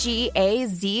Zigazoo.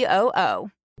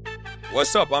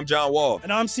 What's up? I'm John Wall.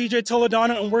 And I'm CJ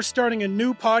Toledano, and we're starting a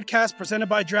new podcast presented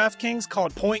by DraftKings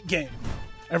called Point Game.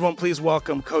 Everyone, please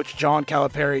welcome Coach John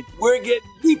Calipari. We're getting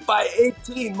beat by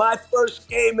 18. My first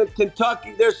game in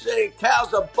Kentucky, they're saying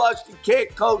Cal's a bust. He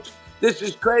can't coach. This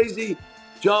is crazy.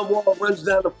 John Wall runs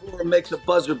down the floor and makes a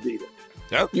buzzer beater.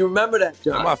 Yep. You remember that,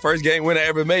 John? That's my first game winner I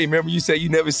ever made. Remember you said you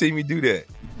never see me do that.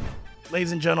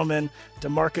 Ladies and gentlemen,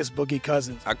 DeMarcus Boogie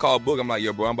Cousins. I called Boog. I'm like,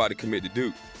 yo, bro, I'm about to commit to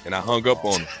Duke. And I hung up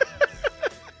on him.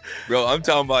 Bro, I'm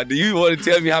talking about, do you want to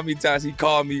tell me how many times he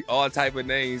called me all type of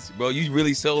names? Bro, you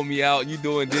really sold me out. You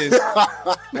doing this.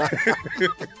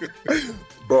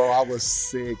 Bro, I was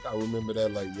sick. I remember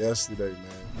that like yesterday,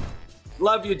 man.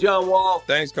 Love you, John Wall.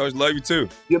 Thanks, Coach. Love you, too.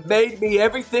 You made me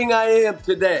everything I am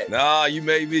today. Nah, you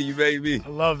made me. You made me. I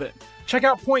love it. Check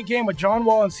out Point Game with John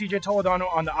Wall and CJ Toledano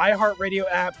on the iHeartRadio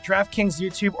app, DraftKings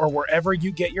YouTube, or wherever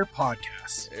you get your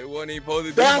podcasts. It wasn't even supposed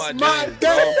to be That's my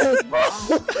game,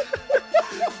 bro.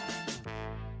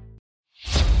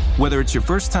 Whether it's your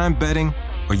first time betting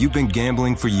or you've been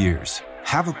gambling for years,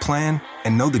 have a plan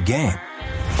and know the game.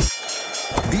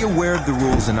 Be aware of the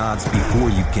rules and odds before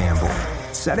you gamble.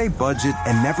 Set a budget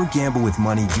and never gamble with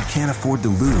money you can't afford to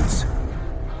lose.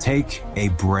 Take a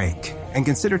break and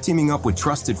consider teaming up with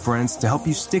trusted friends to help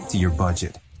you stick to your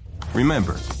budget.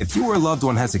 Remember, if you or a loved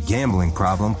one has a gambling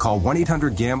problem, call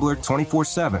 1-800-GAMBLER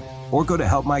 24/7 or go to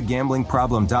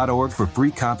helpmygamblingproblem.org for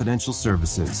free confidential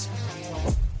services.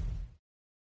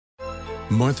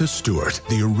 Martha Stewart,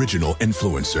 the original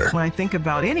influencer. When I think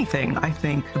about anything, I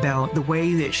think about the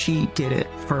way that she did it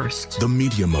first. The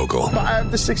media mogul.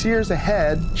 5 to 6 years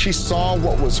ahead, she saw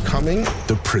what was coming.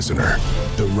 The prisoner.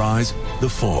 The rise, the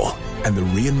fall, and the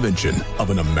reinvention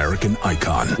of an American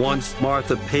icon. Once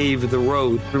Martha paved the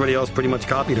road, everybody else pretty much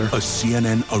copied her. A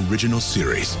CNN original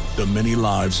series, The Many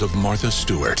Lives of Martha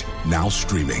Stewart, now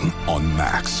streaming on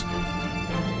Max.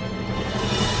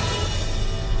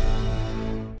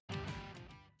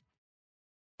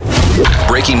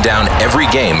 Breaking down every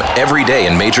game, every day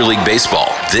in Major League Baseball.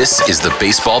 This is the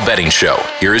Baseball Betting Show.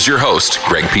 Here is your host,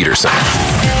 Greg Peterson.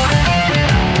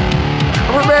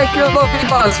 We're back here locally in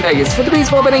Las Vegas for the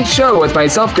Baseball Betting Show with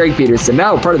myself, Greg Peterson,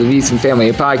 now part of the VSiN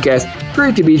Family Podcast.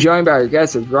 Great to be joined by our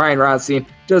guest, Ryan Rothstein.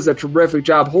 Does a terrific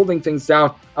job holding things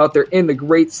down out there in the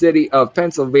great city of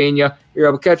Pennsylvania. You're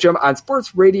able to catch him on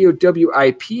Sports Radio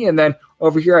WIP, and then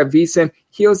over here at VSiN,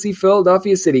 HOC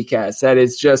Philadelphia CityCast. That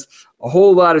is just a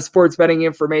whole lot of sports betting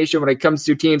information when it comes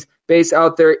to teams based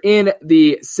out there in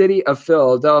the city of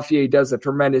Philadelphia. He does a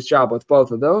tremendous job with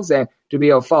both of those. And to be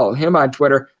able to follow him on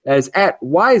Twitter, that is at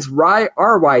WiseRye,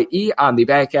 RYE, on the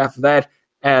back half of that,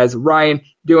 as Ryan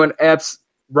doing EPS.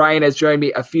 Ryan has joined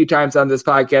me a few times on this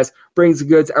podcast, brings the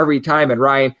goods every time. And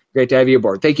Ryan, great to have you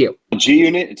aboard. Thank you.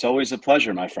 G-Unit, it's always a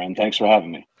pleasure, my friend. Thanks for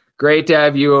having me. Great to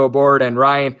have you aboard. And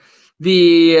Ryan,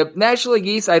 the National League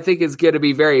East, I think, is going to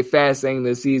be very fascinating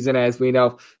this season. As we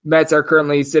know, Mets are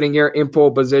currently sitting here in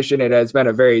pole position. It has been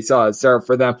a very solid start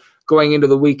for them going into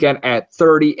the weekend at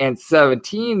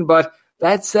 30-17. But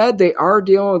that said, they are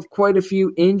dealing with quite a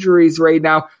few injuries right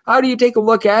now. How do you take a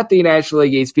look at the National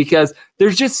League East? Because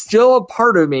there's just still a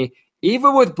part of me,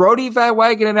 even with Brodie Van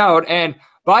Wagenen out, and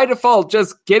by default,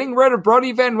 just getting rid of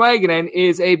Brodie Van Wagenen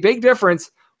is a big difference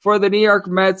for the New York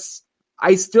Mets.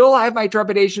 I still have my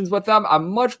trepidations with them. I'm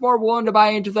much more willing to buy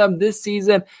into them this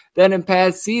season than in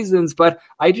past seasons, but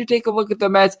I do take a look at the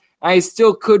Mets. I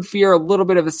still could fear a little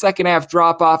bit of a second half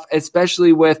drop-off,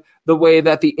 especially with the way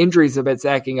that the injuries have been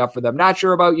stacking up for them. Not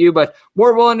sure about you, but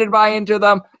more willing to buy into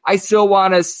them. I still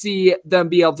want to see them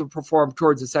be able to perform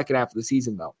towards the second half of the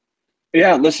season, though.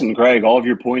 Yeah, listen, Greg, all of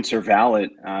your points are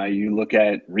valid. You look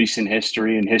at recent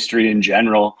history and history in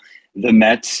general, the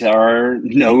Mets are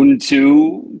known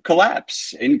to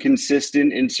collapse.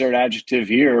 Inconsistent, insert adjective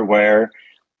here, where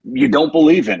you don't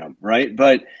believe in them, right?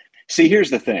 But see, here's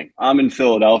the thing. I'm in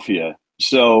Philadelphia,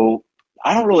 so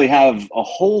I don't really have a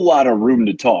whole lot of room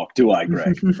to talk, do I,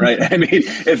 Greg? Right? I mean,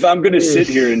 if I'm going to sit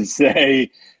here and say,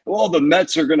 well, the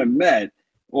Mets are going to Met,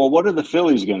 well, what are the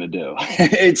Phillies going to do?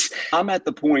 I'm at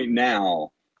the point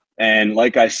now, and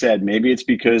like I said, maybe it's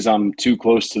because I'm too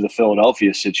close to the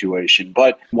Philadelphia situation,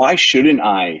 but why shouldn't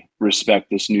I respect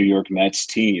this New York Mets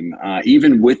team?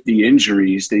 Even with the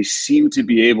injuries, they seem to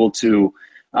be able to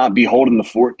be holding the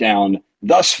fort down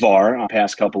thus far. The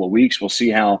past couple of weeks, we'll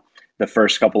see how the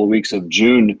first couple of weeks of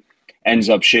June ends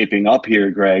up shaping up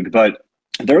here, Greg, but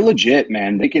they're legit,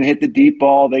 man. They can hit the deep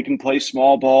ball. They can play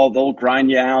small ball. They'll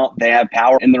grind you out. They have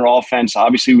power in their offense.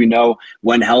 Obviously, we know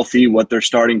when healthy what their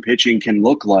starting pitching can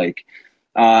look like.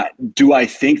 Do I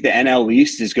think the NL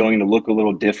East is going to look a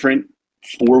little different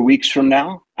 4 weeks from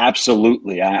now?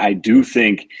 Absolutely. I do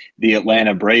think the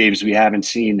Atlanta Braves, we haven't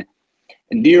seen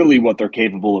nearly what they're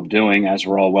capable of doing, as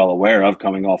we're all well aware of,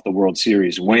 coming off the World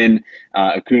Series win.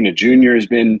 Acuna Jr. has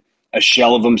been a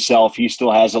shell of himself. He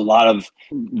still has a lot of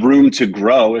room to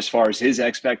grow as far as his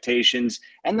expectations.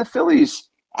 And the Phillies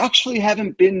actually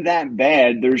haven't been that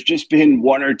bad. There's just been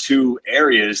one or two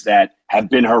areas that have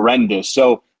been horrendous.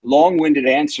 So long-winded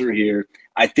answer here.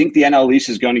 I think the NL East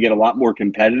is going to get a lot more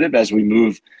competitive as we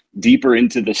move deeper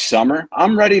into the summer.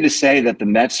 I'm ready to say that the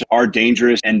Mets are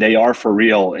dangerous and they are for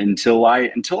real until I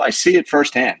see it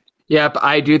firsthand. Yep,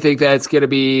 I do think that it's going to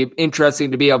be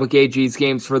interesting to be able to gauge these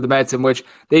games for the Mets in which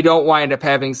they don't wind up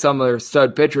having some of their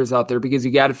stud pitchers out there, because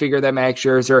you got to figure that Max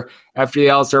Scherzer, after the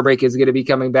All-Star break, is going to be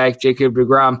coming back. Jacob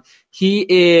deGrom, he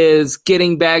is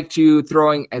getting back to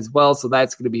throwing as well, so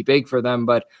that's going to be big for them.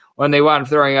 But when they wound up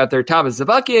throwing out their Thomas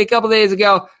Zabucky a couple days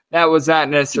ago, that was not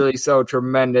necessarily so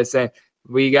tremendous. And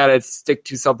we got to stick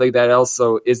to something that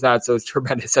also is not so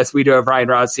tremendous, as we do have Ryan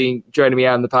Rothstein joining me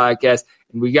on the podcast.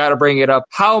 And we got to bring it up.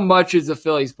 How much is the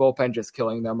Phillies bullpen just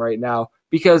killing them right now?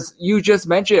 Because you just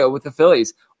mentioned it with the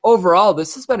Phillies. overall,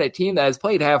 this has been a team that has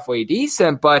played halfway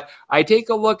decent, but I take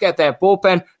a look at that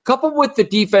bullpen coupled with the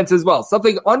defense as well.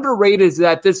 Something underrated is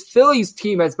that this Phillies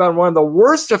team has been one of the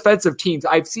worst defensive teams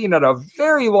I've seen in a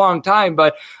very long time,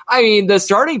 but I mean, the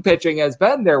starting pitching has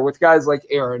been there with guys like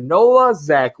Aaron Nola,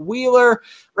 Zach Wheeler,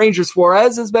 Ranger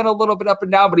Suarez has been a little bit up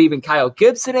and down, but even Kyle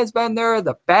Gibson has been there.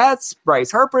 The bats,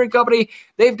 Bryce Harper and company,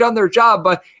 they've done their job,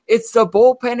 but it's the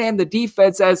bullpen and the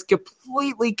defense that's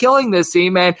completely killing this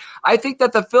team. And I think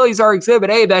that the Phillies are Exhibit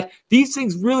A, that these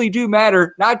things really do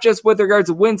matter, not just with regards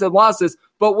to wins and losses,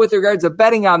 but with regards to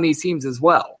betting on these teams as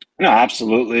well. No,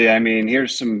 absolutely. I mean,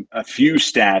 here's a few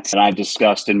stats that I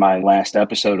discussed in my last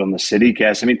episode on the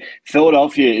CityCast. I mean,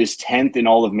 Philadelphia is 10th in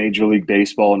all of Major League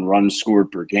Baseball in runs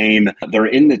scored per game. They're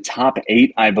in the top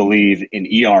 8, I believe, in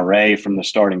ERA from the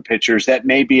starting pitchers. That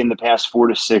may be in the past 4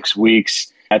 to 6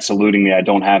 weeks. That's eluding me. I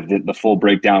don't have the full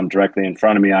breakdown directly in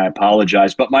front of me. I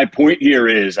apologize. But my point here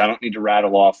is, I don't need to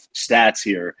rattle off stats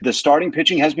here. The starting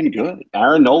pitching has been good.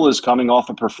 Aaron Nola is coming off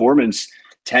a performance,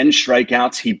 10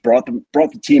 strikeouts. He brought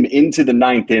the team into the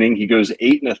 9th inning. He goes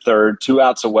 8 1/3, 2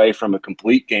 outs away from a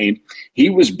complete game. He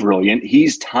was brilliant.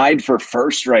 He's tied for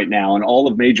first right now in all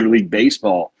of Major League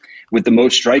Baseball with the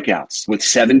most strikeouts, with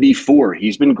 74.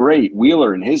 He's been great.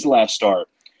 Wheeler, in his last start,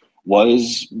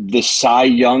 was the Cy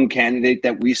Young candidate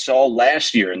that we saw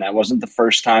last year, and that wasn't the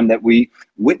first time that we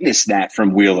witnessed that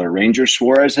from Wheeler. Ranger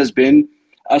Suarez has been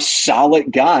a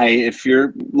solid guy if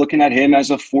you're looking at him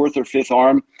as a 4th or 5th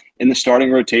arm in the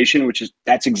starting rotation,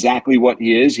 that's exactly what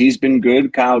he is. He's been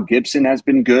good. Kyle Gibson has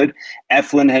been good.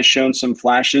 Eflin has shown some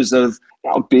flashes of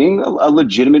being a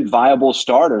legitimate, viable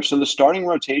starter. So the starting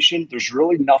rotation, there's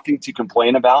really nothing to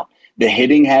complain about. The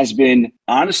hitting has been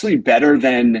honestly better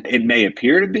than it may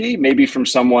appear to be, maybe from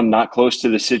someone not close to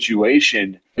the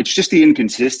situation. It's just the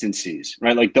inconsistencies,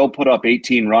 right? Like they'll put up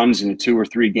 18 runs in a 2 or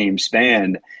 3 game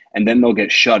span, and then they'll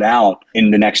get shut out in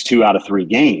the next 2 out of 3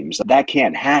 games. That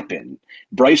can't happen.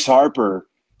 Bryce Harper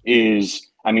is,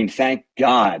 thank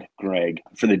God, Greg,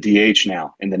 for the DH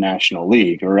now in the National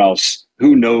League, or else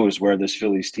who knows where this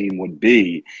Phillies team would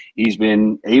be. He's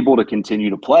been able to continue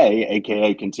to play,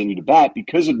 a.k.a. continue to bat,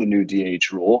 because of the new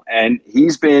DH rule, and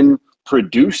he's been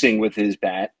producing with his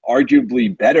bat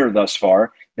arguably better thus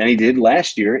far than he did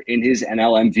last year in his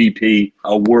NL MVP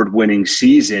award-winning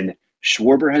season.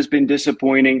 Schwarber has been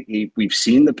disappointing. We've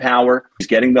seen the power. He's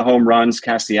getting the home runs.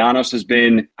 Castellanos has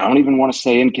been, I don't even want to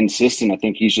say inconsistent. I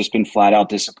think he's just been flat out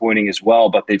disappointing as well,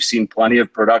 but they've seen plenty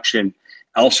of production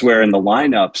elsewhere in the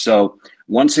lineup. So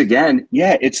once again,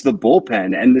 it's the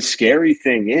bullpen. And the scary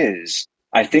thing is,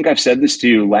 I think I've said this to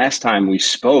you last time we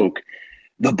spoke,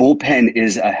 the bullpen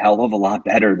is a hell of a lot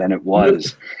better than it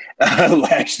was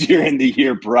last year and the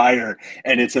year prior.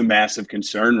 And it's a massive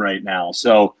concern right now.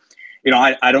 So,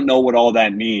 I don't know what all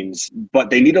that means,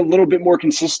 but they need a little bit more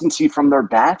consistency from their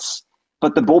bats,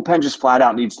 but the bullpen just flat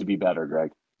out needs to be better, Greg.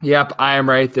 Yep, I am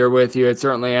right there with you. It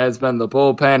certainly has been the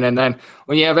bullpen. And then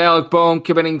when you have Alec Bohm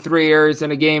committing 3 errors in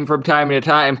a game from time to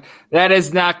time, that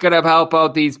is not going to help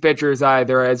out these pitchers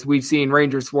either, as we've seen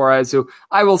Ranger Suarez, who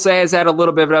I will say has had a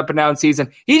little bit of an up-and-down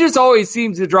season. He just always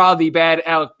seems to draw the bad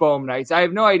Alec Bohm nights. I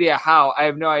have no idea how. I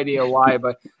have no idea why,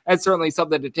 but that's certainly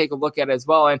something to take a look at as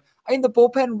well. And I think the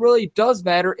bullpen really does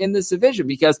matter in this division,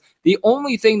 because the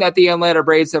only thing that the Atlanta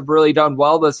Braves have really done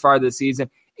well thus far this season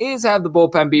is have the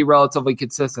bullpen be relatively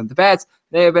consistent. The bats,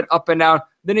 they have been up and down.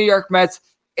 The New York Mets,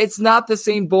 it's not the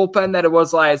same bullpen that it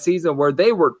was last season, where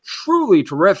they were truly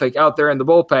terrific out there in the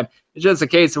bullpen. It's just a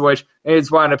case in which they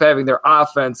just wound up having their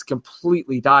offense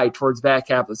completely die towards the back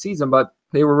half of the season, but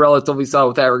they were relatively solid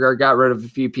with that regard, got rid of a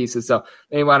few pieces, so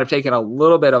they wound up taking a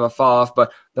little bit of a fall off.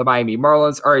 But the Miami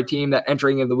Marlins are a team that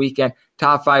entering in the weekend,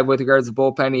 top 5 with regards to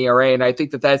bullpen ERA, and I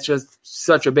think that that's just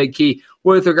such a big key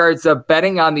with regards to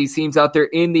betting on these teams out there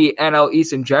in the NL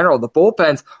East in general. The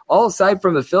bullpens, all aside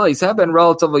from the Phillies, have been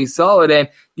relatively solid, and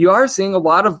you are seeing a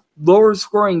lot of lower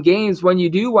scoring games when you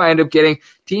do wind up getting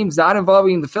teams not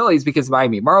involving the Phillies, because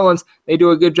Miami Marlins, they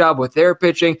do a good job with their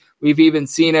pitching. We've even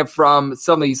seen it from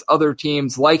some of these other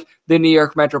teams like the New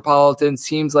York Metropolitans,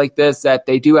 teams like this, that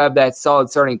they do have that solid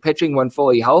starting pitching when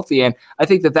fully healthy. And I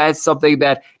think that that's something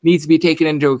that needs to be taken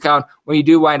into account when you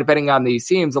do wind up betting on these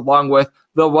teams, along with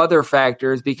the weather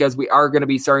factors, because we are going to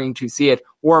be starting to see it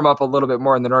warm up a little bit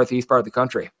more in the northeast part of the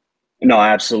country. No,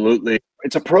 absolutely.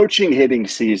 It's approaching hitting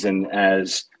season,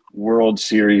 as World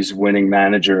Series winning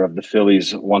manager of the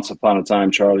Phillies once upon a time,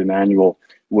 Charlie Manuel,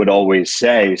 would always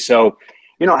say. So,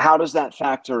 how does that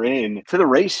factor in to the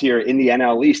race here in the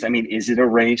NL East? Is it a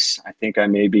race? I think I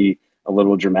may be a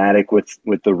little dramatic with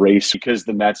the race, because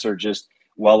the Mets are just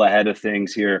well ahead of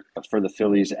things here for the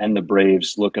Phillies and the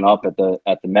Braves, looking up at the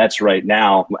Mets right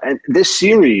now. And this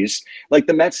series, like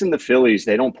the Mets and the Phillies,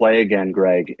 they don't play again,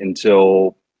 Greg,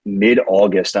 until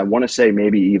mid-August. I want to say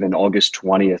maybe even August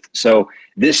 20th. So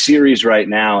this series right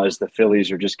now, as the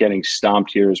Phillies are just getting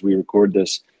stomped here as we record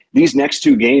this, these next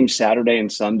two games, Saturday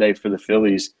and Sunday for the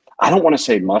Phillies, I don't want to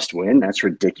say must win. That's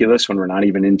ridiculous when we're not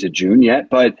even into June yet,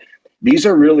 but these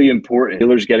are really important.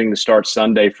 Steelers getting the start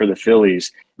Sunday for the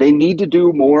Phillies. They need to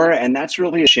do more, and that's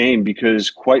really a shame because,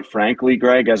 quite frankly,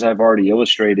 Greg, as I've already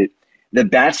illustrated, the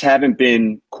bats haven't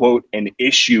been, quote, an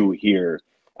issue here.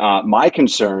 My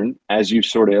concern, as you've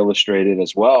sort of illustrated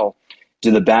as well,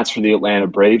 do the bats for the Atlanta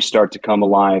Braves start to come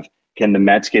alive? Can the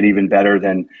Mets get even better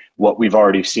than what we've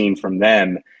already seen from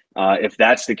them? If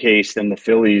that's the case, then the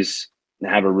Phillies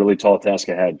have a really tall task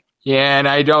ahead. Yeah, and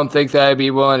I don't think that I'd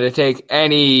be willing to take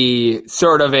any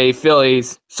sort of a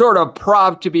Phillies sort of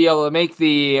prop to be able to make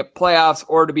the playoffs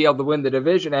or to be able to win the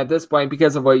division at this point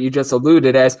because of what you just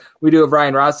alluded, as we do have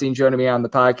Ryan Rothstein joining me on the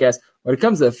podcast. When it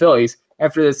comes to the Phillies,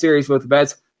 after the series with the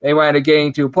Mets, they wind up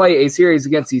getting to play a series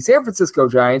against the San Francisco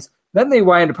Giants. Then they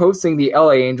wind up hosting the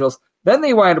LA Angels. Then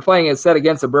they wind up playing a set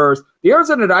against the Brewers. The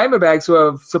Arizona Diamondbacks, who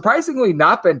have surprisingly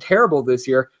not been terrible this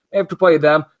year, they have to play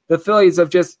them. The Phillies have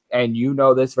just, and you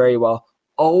know this very well,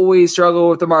 always struggle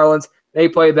with the Marlins. They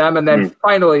play them, and then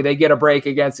finally they get a break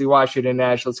against the Washington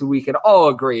Nationals, who we can all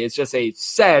agree is just a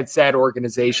sad, sad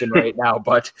organization right now.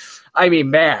 But, I mean,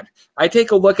 man, I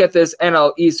take a look at this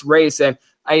NL East race, and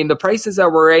I mean, the prices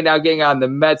that we're right now getting on the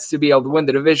Mets to be able to win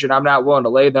the division, I'm not willing to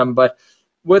lay them, but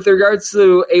with regards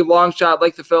to a long shot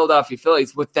like the Philadelphia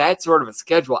Phillies, with that sort of a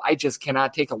schedule, I just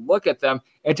cannot take a look at them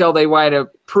until they wind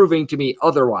up proving to me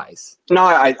otherwise. No,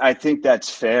 I think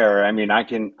that's fair. I mean, I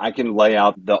can lay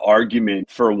out the argument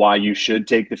for why you should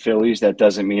take the Phillies. That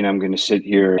doesn't mean I'm going to sit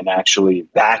here and actually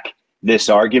back this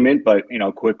argument, but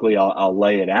quickly I'll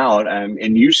lay it out.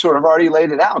 And you sort of already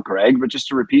laid it out, Greg. But just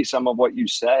to repeat some of what you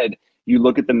said, you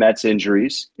look at the Mets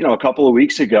injuries. A couple of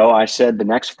weeks ago, I said the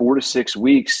next 4 to 6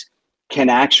 weeks can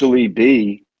actually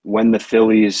be when the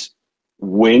Phillies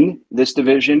win this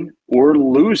division or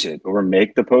lose it, or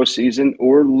make the postseason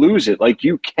or lose it. Like,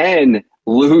 you can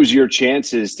lose your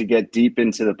chances to get deep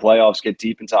into the playoffs, get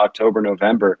deep into October,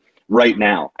 November right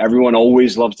now. Everyone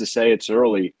always loves to say it's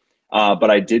early,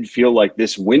 but I did feel like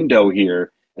this window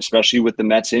here, especially with the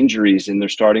Mets injuries in their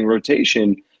starting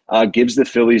rotation, gives the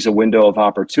Phillies a window of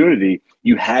opportunity.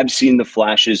 You have seen the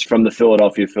flashes from the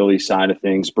Philadelphia Phillies side of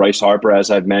things. Bryce Harper,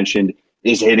 as I've mentioned,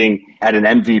 is hitting at an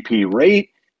MVP rate.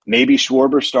 Maybe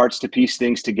Schwarber starts to piece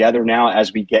things together now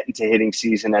as we get into hitting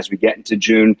season, as we get into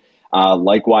June.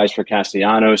 Likewise for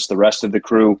Castellanos, the rest of the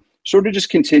crew sort of just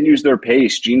continues their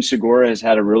pace. Gene Segura has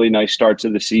had a really nice start to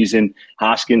the season.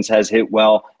 Hoskins has hit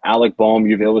well. Alec Boehm,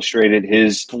 you've illustrated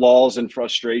his flaws and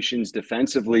frustrations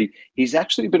defensively. He's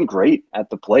actually been great at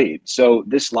the plate. So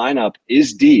this lineup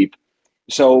is deep.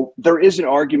 So there is an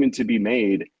argument to be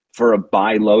made for a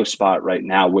buy low spot right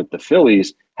now with the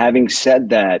Phillies. Having said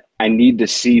that, I need to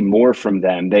see more from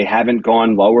them. They haven't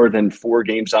gone lower than 4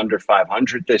 games under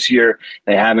 500 this year.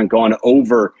 They haven't gone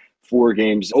over 4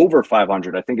 games over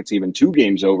 500. I think it's even 2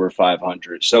 games over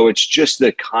 500. So it's just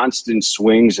the constant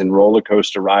swings and roller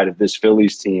coaster ride of this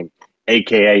Phillies team,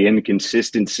 aka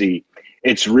inconsistency.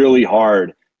 It's really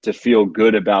hard to feel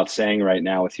good about saying right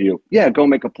now with you, yeah, go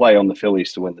make a play on the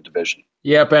Phillies to win the division.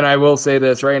 Yep, and I will say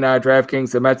this right now,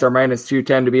 DraftKings, the Mets are minus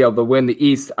 210 to be able to win the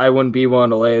East. I wouldn't be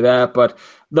willing to lay that, but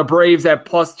the Braves at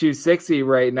plus 260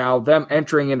 right now, them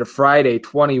entering into Friday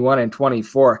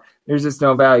 21-24. There's just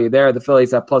no value there. The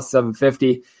Phillies at plus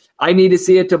 750. I need to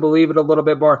see it to believe it a little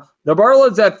bit more. The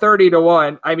Marlins at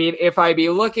 30-1. I mean, if I be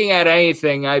looking at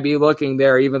anything, I'd be looking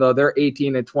there, even though they're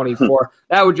 18-24.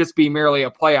 That would just be merely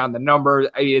a play on the number.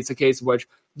 I mean, it's a case in which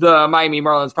the Miami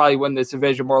Marlins probably win this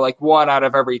division more like 1 out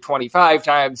of every 25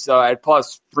 times. So at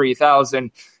plus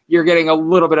 3,000, you're getting a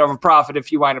little bit of a profit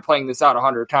if you wind up playing this out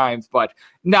 100 times, but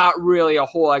not really a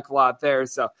whole heck of a lot there.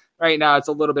 So right now it's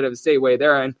a little bit of a stay away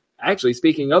there. And actually,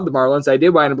 speaking of the Marlins, I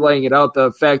did wind up laying it out,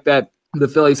 the fact that the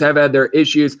Phillies have had their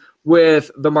issues with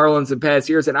the Marlins in past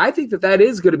years. And I think that that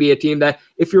is going to be a team that,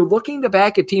 if you're looking to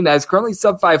back a team that is currently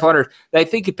sub 500, that I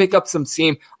think could pick up some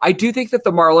steam. I do think that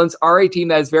the Marlins are a team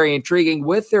that is very intriguing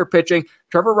with their pitching.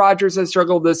 Trevor Rogers has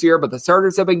struggled this year, but the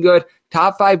starters have been good.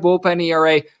 Top 5 bullpen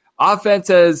ERA. Offense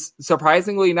has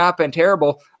surprisingly not been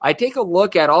terrible. I take a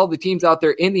look at all the teams out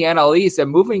there in the NL East,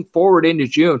 and moving forward into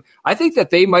June, I think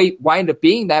that they might wind up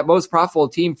being that most profitable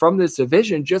team from this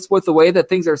division, just with the way that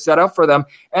things are set up for them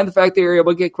and the fact that you're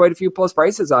able to get quite a few plus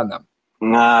prices on them.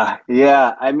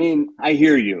 Yeah, I mean, I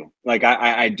hear you. Like,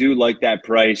 I do like that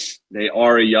price. They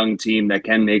are a young team that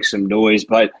can make some noise,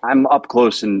 but I'm up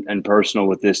close and personal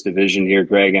with this division here,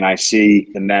 Greg, and I see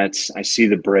the Mets, I see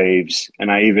the Braves,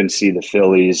 and I even see the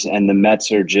Phillies, and the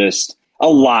Mets are just, a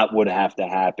lot would have to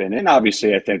happen. And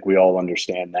obviously, I think we all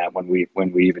understand that when we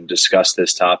even discuss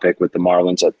this topic with the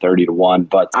Marlins at 30-1.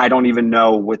 But I don't even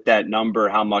know with that number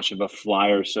how much of a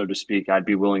flyer, so to speak, I'd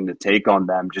be willing to take on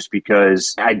them, just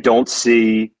because I don't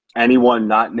see anyone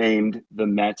not named the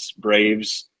Mets,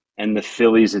 Braves, and the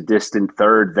Phillies a distant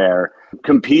third there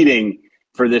competing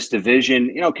for this division.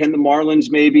 You know, can the Marlins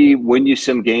maybe win you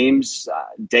some games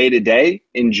day to day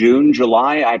in June,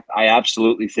 July? I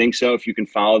absolutely think so, if you can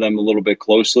follow them a little bit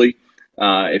closely,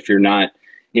 if you're not,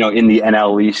 you know, in the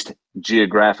NL East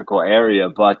geographical area.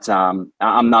 But I'm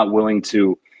not willing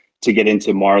to get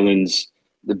into Marlins,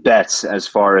 the bets as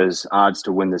far as odds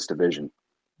to win this division.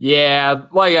 Yeah,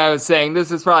 like I was saying, this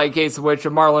is probably a case in which the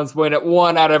Marlins win it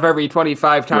 1 out of every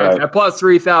 25 times at plus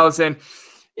 3,000.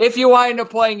 If you wind up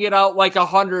playing it out like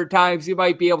 100 times, you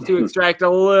might be able to extract a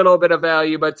little bit of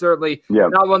value, but certainly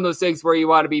not one of those things where you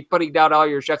want to be putting down all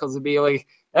your shekels and be like,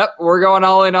 yep, we're going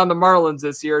all in on the Marlins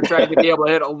this year, trying to be able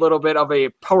to hit a little bit of a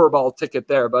Powerball ticket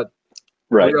there. But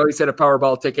we always hit a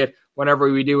Powerball ticket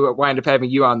whenever we do wind up having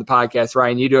you on the podcast,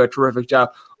 Ryan. You do a terrific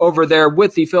job over there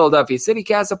with the Philadelphia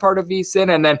CityCast, a part of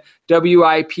VSiN, and then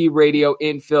WIP Radio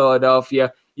in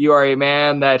Philadelphia. You are a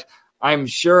man that I'm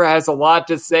sure has a lot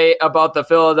to say about the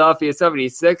Philadelphia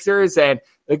 76ers, and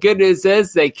the good news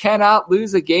is they cannot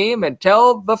lose a game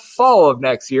until the fall of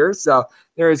next year, so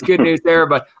there is good news there.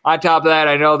 But on top of that,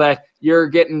 I know that you're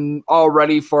getting all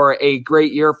ready for a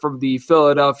great year from the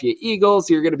Philadelphia Eagles.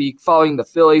 You're going to be following the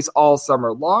Phillies all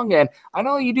summer long, and I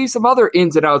know you do some other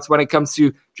ins and outs when it comes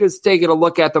to just taking a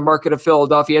look at the market of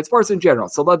Philadelphia and sports in general.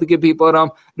 So let the good people at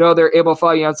home know they're able to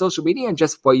follow you on social media and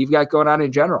just what you've got going on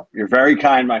in general. You're very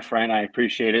kind, my friend. I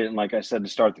appreciate it. And like I said to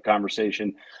start the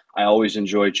conversation, I always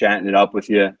enjoy chatting it up with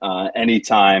you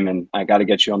anytime, and I got to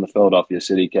get you on the Philadelphia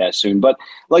CityCast soon. But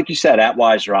like you said, at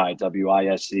WiseRye,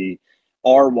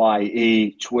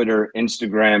 WISE-RYE, Twitter,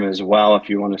 Instagram as well, if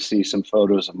you want to see some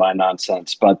photos of my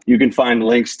nonsense. But you can find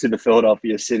links to the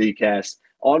Philadelphia CityCast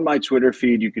on my Twitter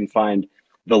feed. You can find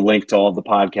the link to all of the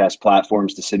podcast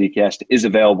platforms. The CityCast is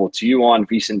available to you on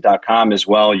VSiN.com as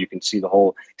well. You can see the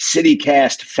whole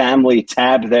CityCast family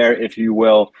tab there, if you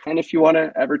will. And if you want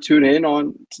to ever tune in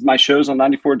on my shows on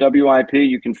 94 WIP,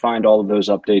 you can find all of those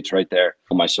updates right there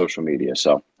on my social media.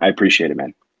 So I appreciate it,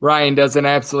 man. Ryan does an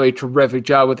absolutely terrific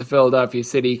job with the Philadelphia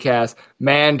CityCast.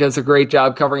 Man does a great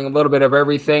job covering a little bit of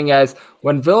everything, as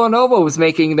when Villanova was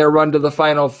making their run to the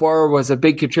Final Four, was a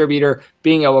big contributor,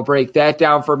 being able to break that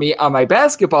down for me on my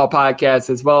basketball podcast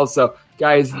as well. So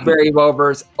guys, very well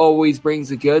versed, always brings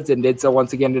the goods, and did so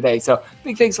once again today. So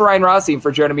big thanks to Ryan Rossi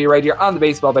for joining me right here on the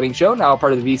Baseball Betting Show, now a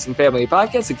part of the VSiN Family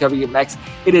Podcast. And coming up next,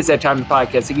 it is that time of the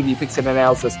podcast to give you picks and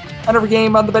analysis on every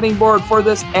game on the betting board for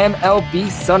this MLB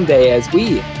Sunday as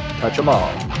we touch them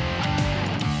all.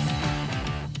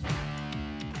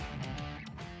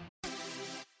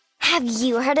 Have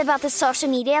you heard about the social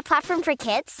media platform for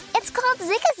kids? It's called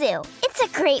Zigazoo. It's a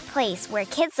great place where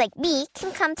kids like me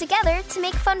can come together to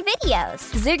make fun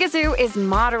videos. Zigazoo is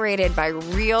moderated by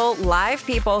real, live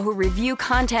people who review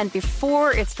content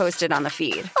before it's posted on the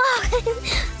feed. Oh,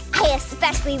 I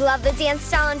especially love the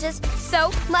dance challenges.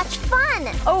 So much fun.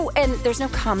 Oh, and there's no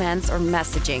comments or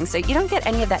messaging, so you don't get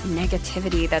any of that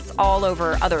negativity that's all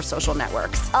over other social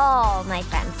networks. Oh, my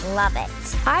friends love it.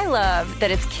 I love that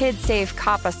it's kid-safe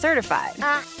COPPA certified.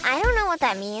 I don't know what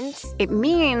that means. It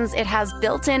means it has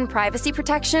built-in privacy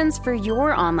protections for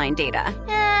your online data.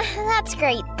 That's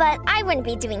great, but I wouldn't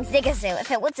be doing Zigazoo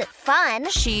if it wasn't fun.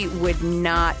 She would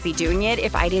not be doing it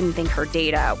if I didn't think her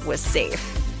data was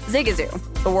safe.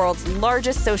 Zigazoo, the world's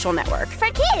largest social network. For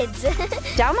kids.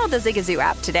 Download the Zigazoo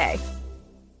app today.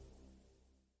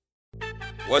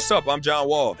 What's up? I'm John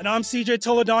Wall. And I'm CJ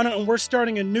Toledano, and we're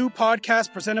starting a new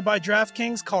podcast presented by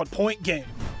DraftKings called Point Game.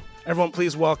 Everyone,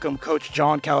 please welcome Coach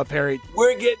John Calipari.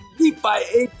 We're getting beat by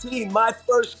 18. My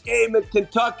first game in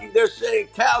Kentucky, they're saying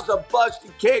Cal's a bust. He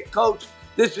can't coach.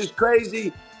 This is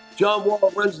crazy. John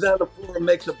Wall runs down the floor and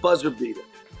makes a buzzer beater.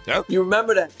 Yep. You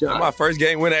remember that, John? That's my first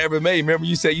game win I ever made. Remember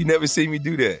you said you never seen me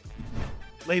do that.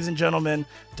 Ladies and gentlemen,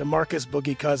 DeMarcus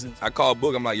Boogie Cousins. I called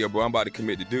Boog. I'm like, yo, bro, I'm about to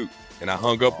commit to Duke. And I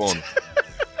hung up on him.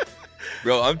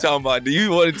 Bro, I'm talking about, do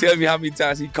you want to tell me how many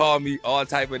times he called me all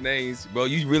type of names? Bro,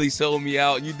 you really sold me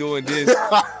out. You doing this.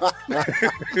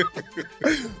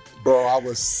 Bro, I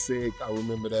was sick. I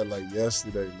remember that like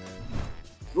yesterday, man.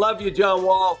 Love you, John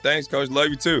Wall. Thanks, Coach. Love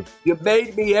you too. You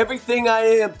made me everything I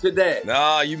am today.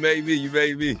 Nah, you made me. You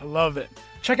made me. I love it.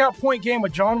 Check out Point Game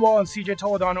with John Wall and CJ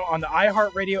Toledano on the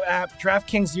iHeartRadio app,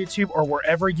 DraftKings YouTube, or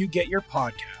wherever you get your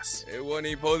podcasts. It wasn't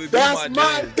even supposed to be That's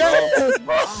my game,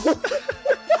 bro.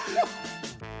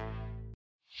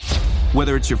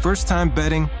 Whether it's your first time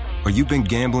betting or you've been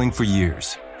gambling for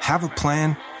years, have a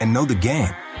plan and know the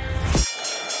game.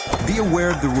 Be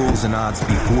aware of the rules and odds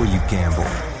before you gamble.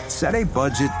 Set a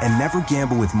budget and never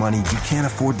gamble with money you can't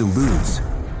afford to lose.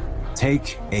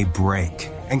 Take a break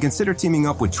and consider teaming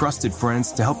up with trusted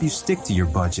friends to help you stick to your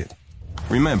budget.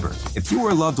 Remember, if you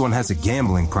or a loved one has a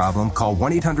gambling problem, call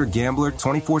 1-800-GAMBLER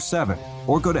 24/7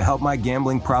 or go to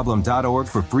helpmygamblingproblem.org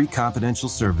for free confidential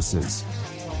services.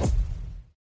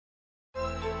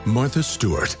 Martha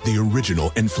Stewart, the original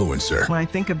influencer. When I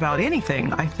think about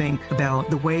anything, I think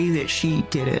about the way that she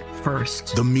did it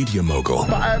first. The media mogul.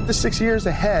 5 to 6 years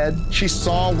ahead, she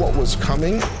saw what was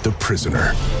coming. The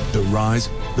prisoner. The rise,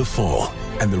 the fall,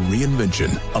 and the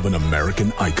reinvention of an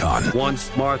American icon.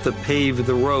 Once Martha paved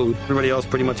the road, everybody else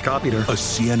pretty much copied her. A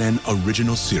CNN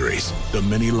original series, The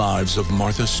Many Lives of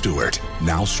Martha Stewart,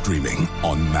 now streaming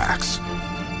on Max.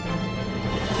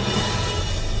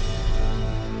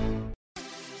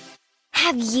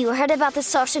 Have you heard about the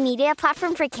social media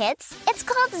platform for kids? It's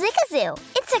called Zigazoo.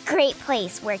 It's a great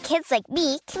place where kids like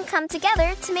me can come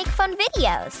together to make fun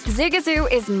videos. Zigazoo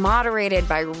is moderated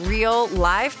by real,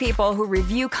 live people who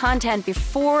review content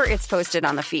before it's posted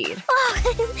on the feed. Oh,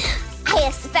 I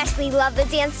especially love the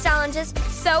dance challenges.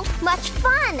 So much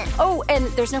fun. Oh, and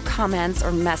there's no comments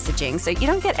or messaging, so you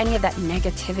don't get any of that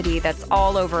negativity that's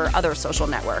all over other social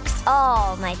networks.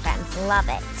 Oh, my friends love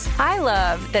it. I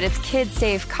love that it's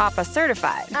kid-safe COPPA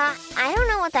certified. I don't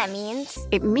know what that means.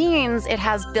 It means it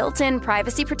has built-in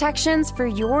privacy protections for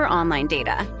your online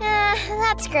data.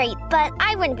 That's great, but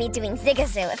I wouldn't be doing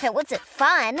Zigazoo if it wasn't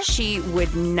fun. She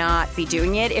would not be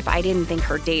doing it if I didn't think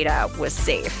her data was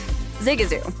safe.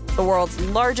 Zigazoo, the world's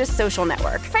largest social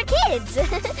network. For kids.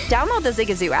 Download the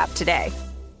Zigazoo app today.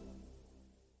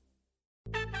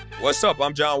 What's up?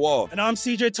 I'm John Wall. And I'm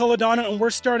CJ Toledano, and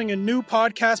we're starting a new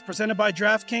podcast presented by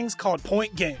DraftKings called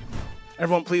Point Game.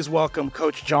 Everyone, please welcome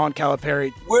Coach John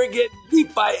Calipari. We're getting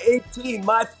beat by 18.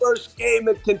 My first game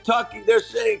in Kentucky, they're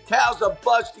saying Cal's a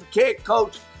bust. He can't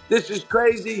coach. This is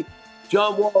crazy.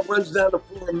 John Wall runs down the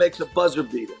floor and makes a buzzer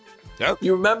beater. Yep.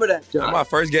 You remember that, John? That's my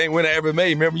first game winner I ever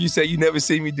made. Remember you said you never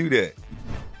seen me do that.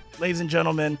 Ladies and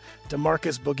gentlemen,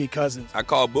 DeMarcus Boogie Cousins. I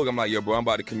called Boog. I'm like, yo, bro, I'm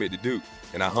about to commit to Duke.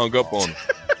 And I hung up on him.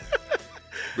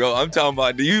 Bro, I'm talking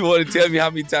about, do you want to tell me how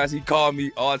many times he called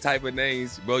me all type of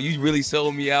names? Bro, you really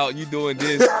sold me out. You doing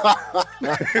this.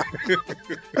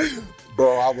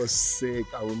 Bro, I was sick.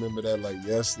 I remember that like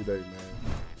yesterday, man.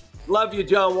 Love you,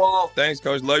 John Wall. Thanks,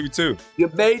 Coach. Love you too. You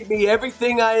made me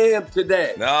everything I am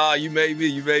today. Nah, you made me.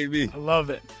 You made me. I love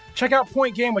it. Check out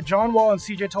Point Game with John Wall and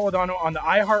CJ Toledano on the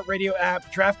iHeartRadio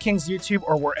app, DraftKings YouTube,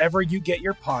 or wherever you get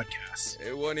your podcasts.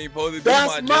 It wasn't even supposed to be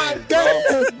That's my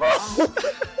game, bro.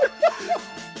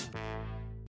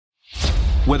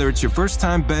 Whether it's your first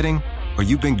time betting or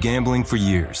you've been gambling for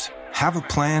years, have a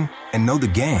plan and know the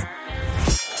game.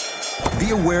 Be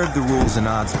aware of the rules and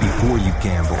odds before you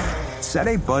gamble. Set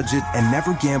a budget and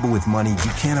never gamble with money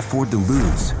you can't afford to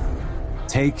lose.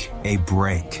 Take a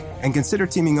break and consider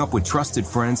teaming up with trusted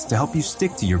friends to help you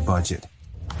stick to your budget.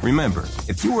 Remember,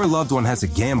 if you or a loved one has a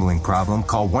gambling problem,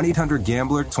 call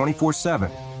 1-800-GAMBLER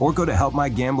 24/7 or go to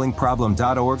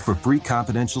helpmygamblingproblem.org for free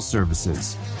confidential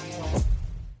services.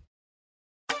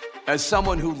 As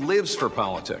someone who lives for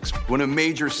politics, when a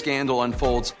major scandal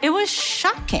unfolds, it was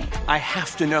shocking. I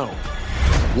have to know,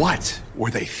 what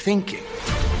were they thinking?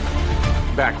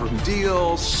 Backroom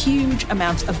deals, huge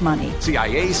amounts of money,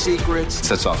 CIA secrets,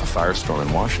 sets off a firestorm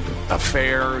in Washington,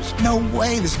 affairs. No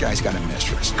way this guy's got a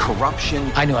mistress. Corruption.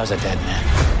 I knew I was a dead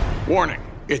man. Warning,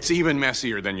 it's even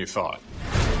messier than you thought.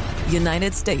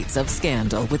 United States of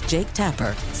Scandal with Jake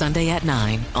Tapper, Sunday at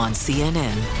 9 on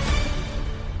CNN.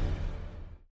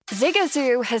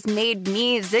 Zigazoo has made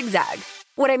me zigzag.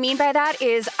 What I mean by that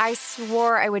is I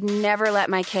swore I would never let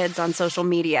my kids on social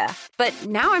media, but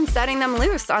now I'm setting them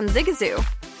loose on Zigazoo.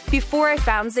 Before I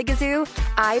found Zigazoo,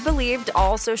 I believed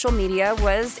all social media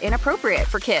was inappropriate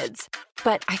for kids.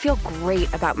 But I feel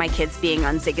great about my kids being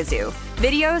on Zigazoo.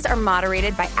 Videos are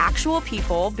moderated by actual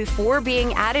people before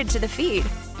being added to the feed.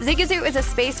 Zigazoo is a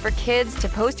space for kids to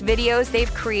post videos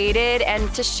they've created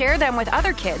and to share them with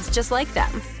other kids just like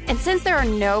them. And since there are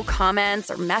no comments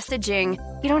or messaging,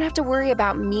 you don't have to worry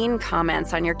about mean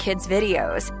comments on your kids'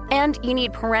 videos. And you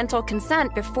need parental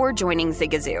consent before joining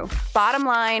Zigazoo. Bottom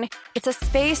line, it's a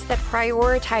space that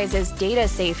prioritizes data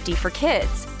safety for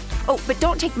kids. Oh, but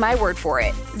don't take my word for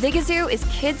it. Zigazoo is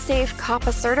kid-safe,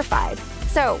 COPPA certified.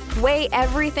 So, weigh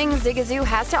everything Zigazoo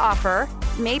has to offer.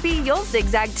 Maybe you'll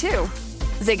zigzag too.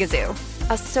 Zigazoo,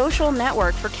 a social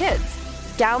network for kids.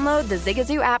 Download the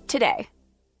Zigazoo app today.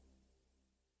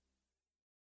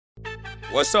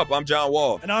 What's up? I'm John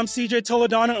Wall. And I'm CJ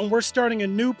Toledano, and we're starting a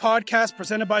new podcast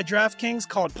presented by DraftKings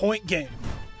called Point Game.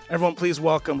 Everyone, please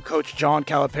welcome Coach John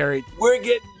Calipari. We're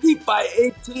getting beat by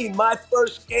 18. My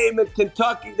first game in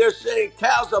Kentucky, they're saying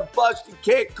Cal's a bust. He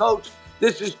can't coach.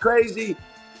 This is crazy.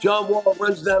 John Wall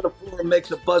runs down the floor and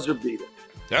makes a buzzer beater.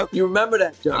 Yep. You remember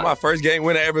that, John? That's my first game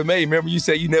winner I ever made. Remember you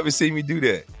said you never seen me do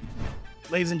that.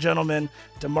 Ladies and gentlemen,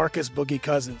 DeMarcus Boogie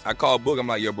Cousins. I called Boog. I'm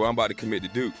like, yo, bro, I'm about to commit to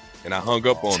Duke. And I hung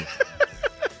up on him.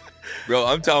 Bro,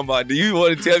 I'm talking about, do you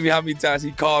want to tell me how many times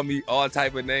he called me all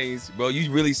type of names? Bro,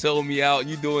 you really sold me out.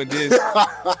 You doing this.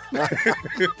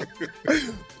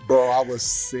 Bro, I was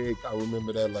sick. I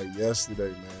remember that like yesterday,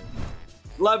 man.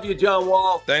 Love you, John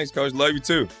Wall. Thanks, Coach. Love you,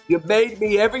 too. You made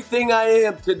me everything I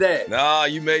am today. Nah,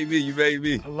 you made me. You made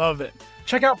me. I love it.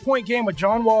 Check out Point Game with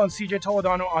John Wall and CJ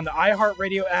Toledano on the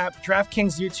iHeartRadio app,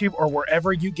 DraftKings YouTube, or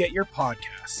wherever you get your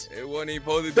podcasts. It wasn't even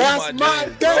supposed to be That's my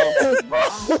game,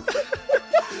 bro.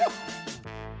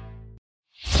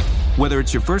 Whether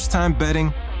it's your first time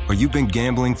betting or you've been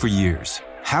gambling for years,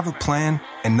 have a plan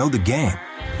and know the game.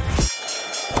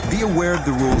 Be aware of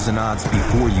the rules and odds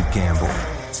before you gamble.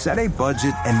 Set a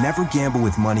budget and never gamble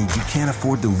with money you can't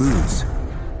afford to lose.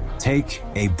 Take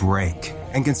a break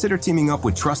and consider teaming up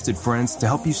with trusted friends to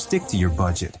help you stick to your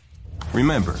budget.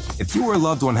 Remember, if you or a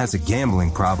loved one has a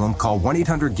gambling problem, call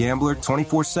 1-800-GAMBLER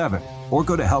 24/7 or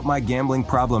go to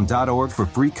helpmygamblingproblem.org for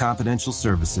free confidential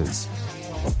services.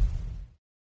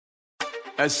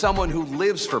 As someone who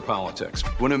lives for politics,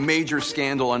 when a major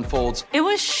scandal unfolds, It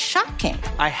was shocking.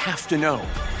 I have to know,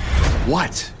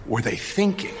 what were they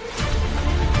thinking?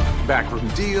 Backroom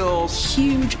deals,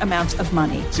 Huge amounts of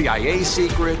money. CIA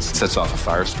secrets, Sets off a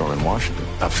firestorm in Washington.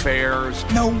 affairs,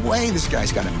 No way this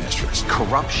guy's got a mistress.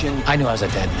 corruption. I knew I was a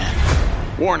dead man.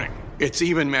 Warning, it's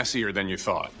even messier than you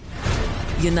thought.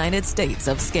 United States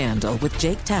of Scandal with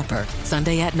Jake Tapper,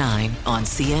 Sunday at 9 on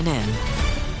CNN.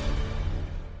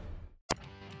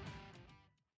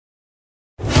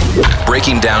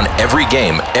 Breaking down every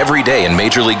game, every day in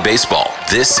Major League Baseball.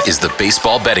 This is the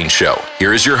Baseball Betting Show.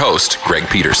 Here is your host, Greg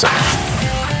Peterson.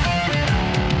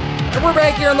 And we're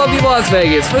back here in lovely Las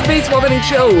Vegas for the Baseball Betting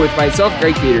Show with myself,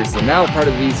 Greg Peterson, now part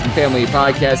of the Easton Family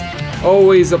Podcast.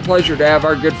 Always a pleasure to have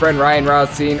our good friend Ryan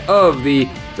Rothstein of the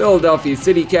Philadelphia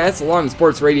CityCast, along with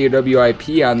Sports Radio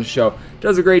WIP on the show.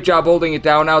 Does a great job holding it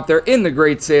down out there in the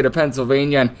great state of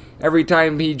Pennsylvania. And every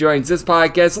time he joins this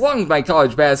podcast, along with my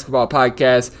college basketball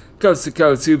podcast, Coast to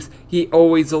Coast Hoops, he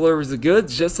always delivers the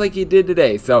goods just like he did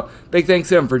today. So big thanks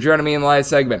to him for joining me in the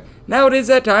last segment. Now it is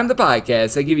that time of the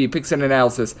podcast. I give you picks and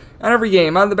analysis on every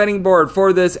game on the betting board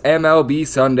for this MLB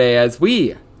Sunday as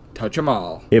we touch them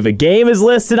all. If a game is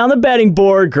listed on the betting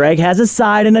board, Greg has a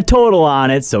side and a total on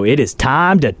it, so it is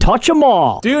time to touch them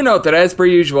all. Do note that as per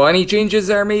usual, any changes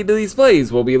that are made to these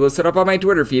plays will be listed up on my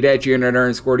Twitter feed at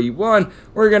 @GNR_D1.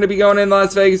 We're going to be going in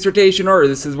Las Vegas rotation order.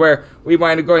 This is where we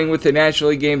wind up going with the National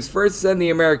League games first, then the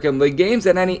American League games,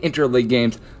 and any interleague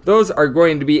games. Those are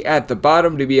going to be at the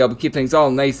bottom to be able to keep things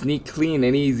all nice, neat, clean,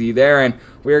 and easy there. And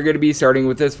we are going to be starting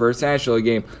with this first National League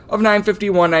game of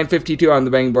 9:51, 9:52 on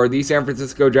the betting board. The San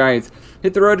Francisco Giants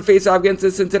hit the road to face off against the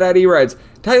Cincinnati Reds.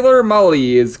 Tyler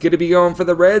Mahle is going to be going for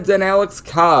the Reds, and Alex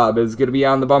Cobb is going to be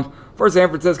on the bump for San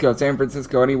Francisco. San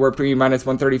Francisco anywhere between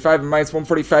 -135 and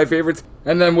 -145 favorites.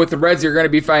 And then with the Reds, you're going to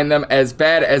be finding them as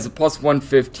bad as a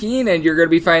 +115, and you're going to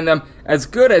be finding them as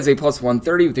good as a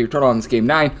 +130 with your total on this game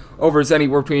 9. Over is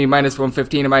anywhere between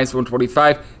 -115 and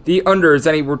 -125. The under is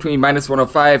anywhere between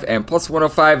 -105 and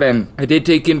 +105. And I did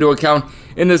take into account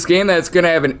in this game that it's going to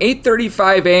have an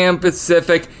 8:35 a.m.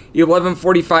 Pacific,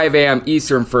 11:45 a.m.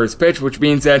 Eastern first pitch, which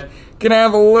means that going to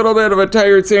have a little bit of a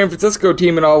tired San Francisco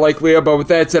team in all likelihood. But with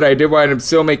that said, I did wind up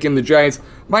still making the Giants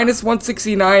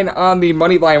 -169 on the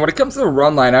money line. When it comes to the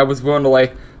run line, I was willing to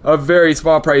lay a very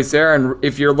small price there. And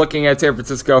if you're looking at San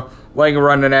Francisco laying a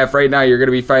run and a half right now, you're going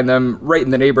to be finding them right in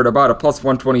the neighborhood about a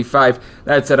 +125.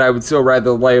 That said, I would still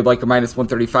rather lay like a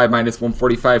 -135,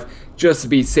 -145 just to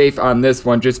be safe on this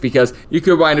one, just because you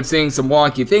could wind up seeing some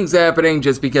wonky things happening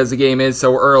just because the game is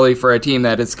so early for a team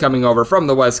that is coming over from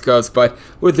the West Coast. But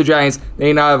with the Giants,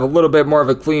 they now have a little bit more of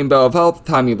a clean bill of health.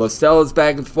 Tommy La Stella is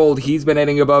back in the fold. He's been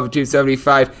hitting above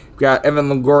 275. Got Evan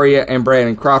Longoria and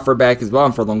Brandon Crawford back as well.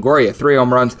 And for Longoria, 3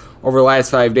 home runs runs over the last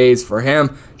 5 days for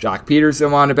him. Jock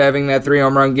Peterson wound up having that 3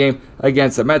 home run game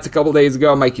against the Mets a couple days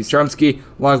ago. Mike Yastrzemski,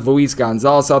 along with Luis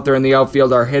Gonzalez out there in the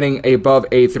outfield, are hitting above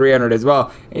a 300 as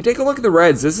well. And take a look at the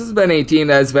Reds. This has been a team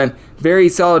that has been very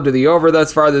solid to the over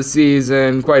thus far this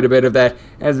season. Quite a bit of that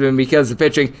has been because the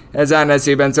pitching has not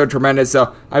necessarily been so tremendous.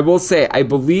 So I will say, I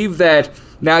believe that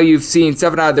now you've seen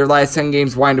 7 out of their last 10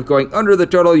 games wind up going under the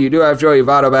total. You do have Joey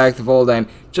Votto back to fold, and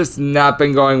just not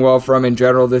been going well for him in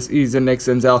general this season. Nick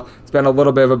Senzel has been a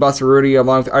little bit of a buster Rudy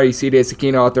along with Aristides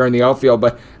Aquino out there in the outfield,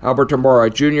 but Alberto Mora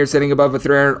Jr. sitting above a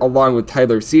 300 along with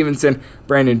Tyler Stevenson.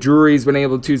 Brandon Drury's been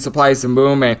able to supply some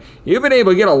boom, and you've been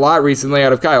able to get a lot recently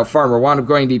out of Kyle Farmer. Wound up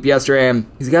going deep yesterday, and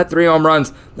he's got 3 home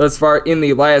runs thus far in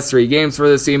the last 3 games for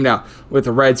this team. Now, with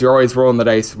the Reds, you're always rolling the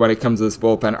dice when it comes to this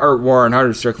bullpen. Art Warren,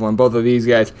 Hunter Strickland, both of these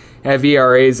guys have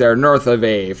ERAs that are north of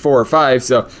a 4 or 5,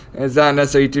 so it's not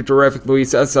necessarily too terrific.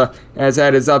 Luis Essa has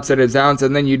had his ups and his downs,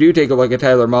 and then you do take a look at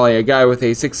Tyler Mahle, a guy with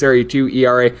a 6.32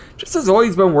 ERA, just has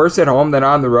always been worse at home than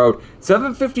on the road.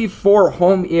 7.54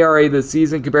 home ERA this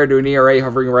season compared to an ERA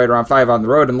hovering right around 5 on the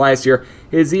road, and last year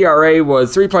his ERA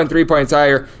was 3.3 points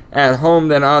higher at home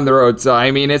than on the road. So,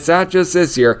 I mean, it's not just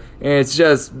this year, it's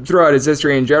just throughout his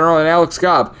history in general, and Alex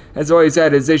Cobb has always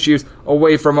had his issues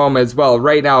away from home as well.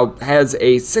 Right now has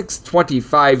a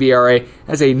 6.25 ERA,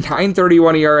 has a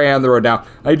 9.31 ERA on the road. Now,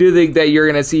 I do think that you're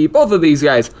going to see both of these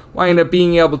guys wind up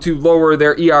being able to lower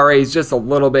their ERAs just a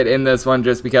little bit in this one,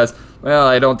 just because, well,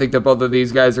 I don't think that both of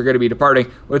these guys are going to be departing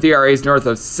with ERAs north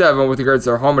of 7 with regards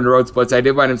to their home and road splits. I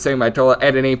did wind up saying my total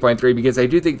at an 8.3 because I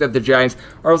do think that the Giants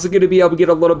are also going to be able to get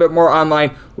a little bit more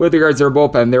online with regards to their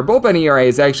bullpen. Their bullpen ERA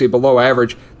is actually below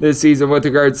average this season with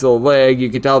regards to the leg. You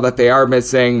can tell that they are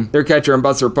missing their catcher and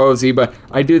Buster Posey, but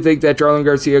I do think that Jarlin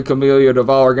Garcia, Camilo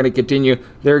Doval are going to continue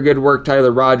their good work.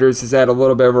 Tyler Rogers has had a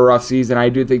little bit of a rough season. I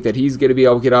do think that he's going to be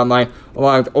able to get online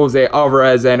along with Jose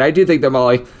Alvarez, and I do think that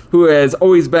Mahle, who has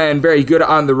always been very good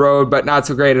on the road but not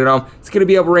so great at home, is going to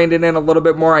be able to rein it in a little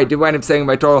bit more. I did wind up saying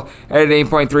my total at an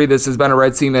 8.3. This has been a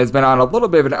Reds team that has been on a little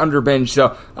bit of an under binge,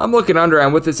 so I'm looking under.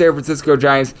 And with the San Francisco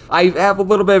Giants, I have a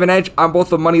little bit of an edge on both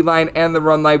the money line and the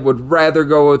run line. Would rather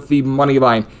go with the money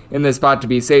line in this spot to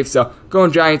be safe, so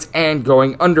going Giants and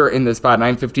going under in this spot.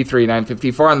 953,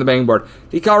 954 on the betting board.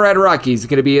 The Colorado Rockies are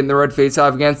going to be in the road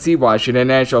face-off against the Washington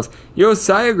Nationals.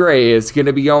 Josiah Gray is going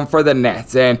to be going for the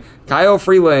Nats, and Kyle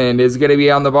Freeland is going to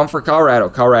be on the bump for Colorado.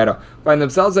 Colorado find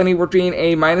themselves anywhere between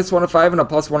a -105 and a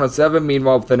 +107.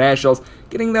 Meanwhile, with the Nationals,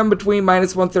 getting them between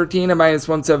 -113 and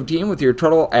 -117 with your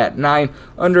total at 9.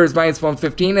 Under is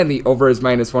 -115 and the over is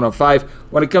 -105.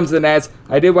 When it comes to the Nats,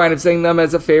 I did wind up saying them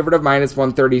as a favorite of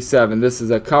 -137. This is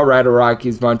a Colorado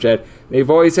Rockies bunch that they've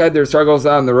always had their struggles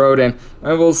on the road, and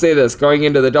I will say this, going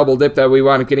into the double dip that we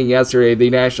wound up getting yesterday, the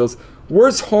Nationals'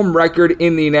 worst home record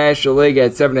in the National League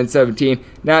at 7-17.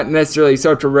 Not necessarily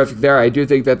so terrific there. I do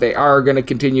think that they are going to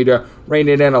continue to rein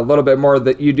it in a little bit more.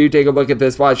 That you do take a look at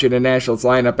this Washington Nationals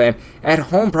lineup, and at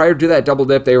home prior to that double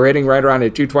dip, they were hitting right around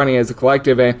at 220 as a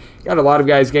collective, and got a lot of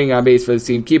guys getting on base for this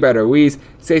team. Keibert Ruiz,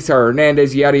 Cesar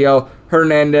Hernandez, Yadiel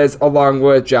Hernandez, along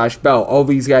with Josh Bell. All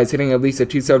these guys hitting at least a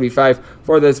 275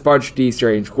 for this bunch. D.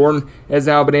 Strange Gordon has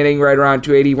now been hitting right around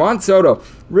 280. Juan Soto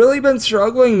really been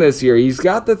struggling this year. He's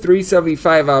got the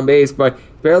 375 on base, but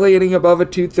barely hitting above a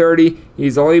 230.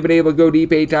 He's only been able to go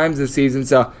deep 8 times this season,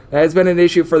 so that has been an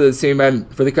issue for this team. And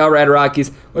for the Colorado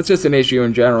Rockies, what's just an issue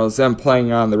in general is them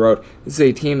playing on the road. This is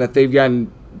a team that they've gotten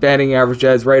batting average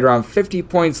as right around 50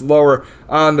 points lower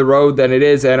on the road than it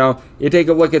is at home. You take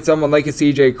a look at someone like a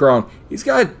CJ Cron. He's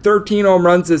got 13 home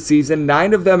runs this season.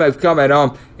 9 of them have come at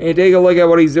home. And you take a look at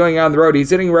what he's doing on the road. He's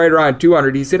hitting right around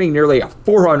 200. He's hitting nearly a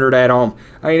 400 at home.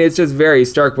 I mean, it's just very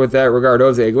stark with that regard.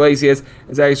 Jose Iglesias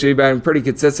has actually been pretty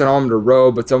consistent home to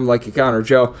road, but someone like Connor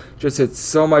Joe just hits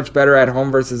so much better at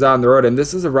home versus on the road. And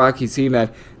this is a Rockies team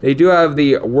that they do have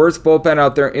the worst bullpen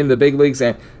out there in the big leagues,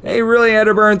 and they really had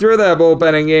to burn through that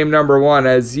bullpen in game number 1,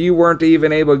 as you weren't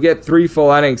even able to get 3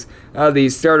 full innings out of the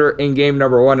starter in game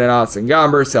number 1 in Austin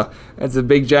Gomber. So that's a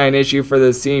big giant issue for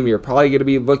this team. You're probably going to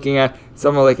be looking at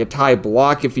someone like a Ty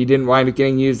Block if he didn't wind up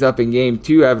getting used up in game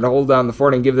 2, having to hold down the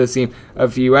fort and give this team a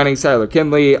few innings. Tyler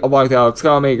Kinley along with Alex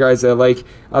Colomé, guys that I like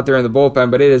out there in the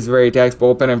bullpen, but it is a very taxed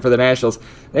bullpen. And for the Nationals,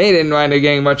 they didn't wind up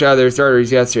getting much out of their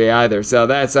starters yesterday either, so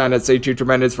that's not necessarily too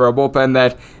tremendous for a bullpen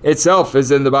that itself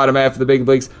is in the bottom half of the big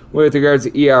leagues with regards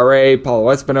to ERA.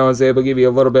 Paulo Espino is able to give you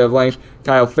a little bit of length.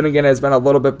 Kyle Finnegan has been a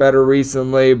little bit better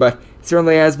recently, but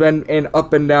certainly has been an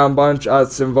up and down bunch.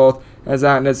 Austin Voth has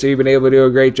not necessarily been able to do a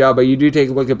great job, but you do take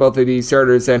a look at both of these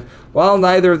starters, and while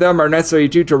neither of them are necessarily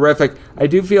too terrific, I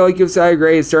do feel like Josiah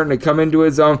Gray is starting to come into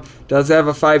his own, does have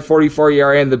a 5.44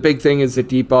 ERA, and the big thing is the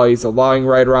deep ball. He's allowing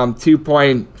right around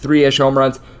 2.3-ish home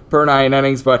runs per 9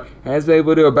 innings, but has been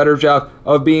able to do a better job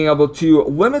of being able to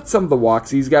limit some of the walks.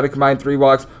 He's got a combined 3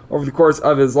 walks over the course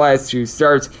of his last 2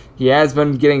 starts. He has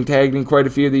been getting tagged in quite a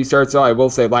few of these starts, so I will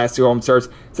say last 2 home starts,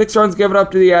 6 runs given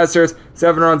up to the Astros,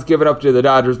 7 runs given up to the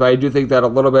Dodgers, but I do think that a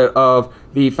little bit of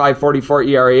the 5.44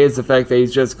 ERA is the fact that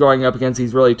he's just going up against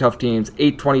these really tough teams.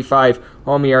 8.25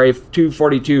 home ERA,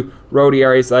 2.42 road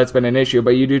ERA, so that's been an issue,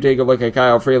 but you do take a look at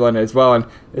Kyle Freeland as well, and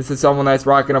this is someone that's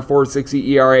rocking a 4.60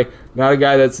 ERA, not a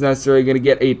guy that's necessarily going to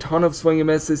get a ton of swing and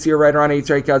miss this year, right around 8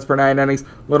 strikeouts per 9 innings,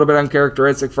 a little bit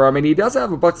uncharacteristic for him, and he does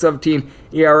have a $1.17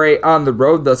 ERA on the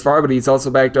road thus far, but he's also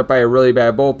backed up by a really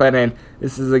bad bullpen, and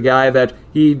this is a guy that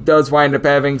he does wind up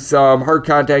having some hard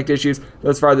contact issues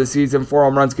thus far this season. 4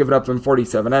 home runs given up in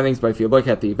 47 innings, but if you look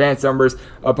at the advanced numbers,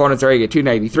 opponents are going to get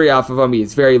 293 off of him. He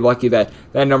is very lucky that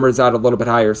that number is out a little bit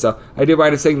higher, so I did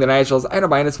wind up saying the Nationals at a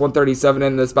minus 137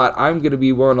 in this spot. I'm going to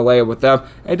be willing to lay it with them.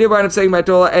 I did wind up saying my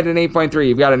total at an 8.3.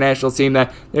 You've got a Nationals team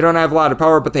that they don't have a lot of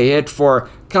power, but they hit for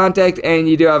contact, and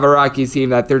you do have a Rockies team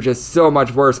that they're just so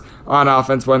much worse on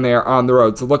offense when they are on the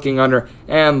road. So looking under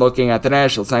and looking at the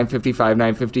Nationals, 955,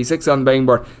 956 on the betting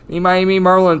board. The Miami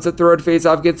Marlins at the road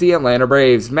face-off against the Atlanta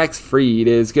Braves. Max Fried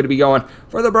is going to be going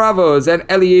for the Bravos, and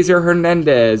Eliezer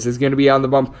Hernandez is going to be on the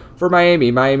bump for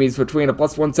Miami. Miami's between a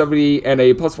plus 170 and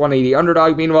a plus 180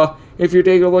 underdog. Meanwhile, if you're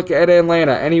taking a look at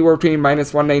Atlanta, anywhere between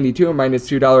minus 192 and minus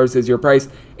 $2 is your price.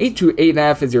 8 to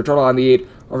 8.5 is your total on the 8.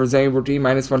 Over is anywhere between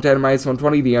minus 110 and minus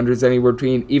 120. The under is anywhere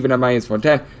between even and minus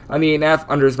 110. On the 8.5,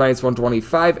 under is minus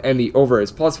 125, and the over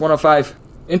is plus 105.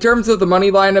 In terms of the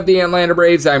money line of the Atlanta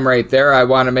Braves, I'm right there. I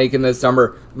want to make in this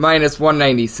number minus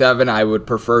 197. I would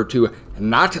prefer to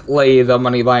not lay the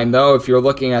money line, though. If you're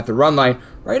looking at the run line,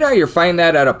 right now you're finding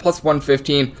that at a plus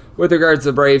 115 with regards to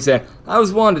the Braves, and I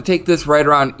was willing to take this right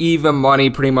around even money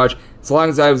pretty much. As long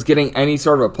as I was getting any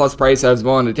sort of a plus price, I was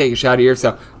willing to take a shot here.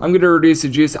 So I'm going to reduce the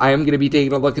juice. I am going to be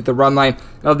taking a look at the run line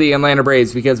of the Atlanta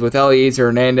Braves, because with Eliezer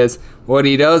Hernandez, what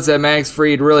he does that Max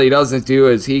Fried really doesn't do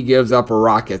is he gives up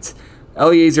rockets.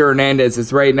 Eliezer Hernandez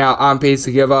is right now on pace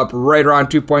to give up right around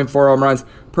 2.4 home runs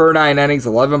per 9 innings,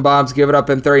 11 bombs given up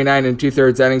in 39 and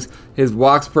 2/3 innings. His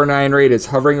walks per 9 rate is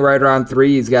hovering right around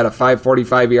 3. He's got a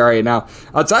 5.45 ERA now.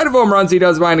 Outside of home runs, he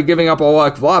does wind up giving up a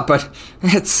lot, but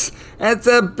it's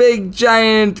a big,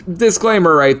 giant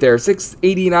disclaimer right there.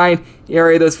 6.89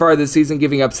 ERA thus far this season,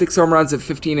 giving up 6 home runs at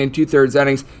 15 and 2/3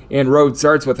 innings in road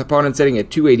starts, with opponents sitting at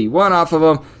 281 off of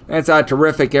him. That's not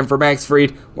terrific. And for Max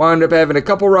Fried, wound up having a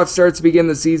couple rough starts to begin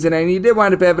the season, and he did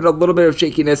wind up having a little bit of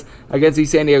shakiness against the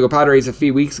San Diego Padres a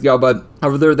few weeks ago, but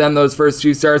other than those first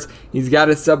 2 starts, he's got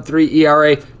a sub-3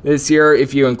 ERA this year.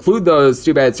 If you include those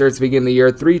 2 bad starts to begin the year,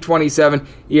 3.27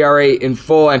 ERA in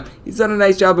full, and he's done a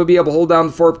nice job of being able to hold down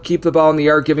the fort, keep the ball in the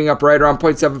air, giving up right around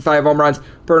 0.75 home runs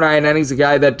per 9 innings, a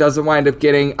guy that doesn't wind up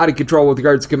getting out of control with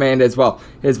regards to command as well.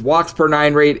 His walks per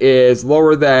 9 rate is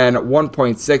lower than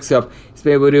 1.6, so he's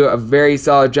been able to do a very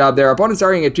solid job there. Opponents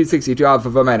are getting at 262 off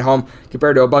of him at home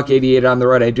compared to a $188 on the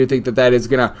road. I do think that is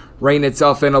going to rein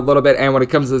itself in a little bit, and when it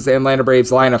comes to this Atlanta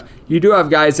Braves lineup, you do have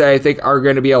guys that I think are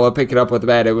going to be able to pick it up with the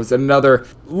bat. It was another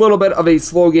little bit of a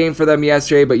slow game for them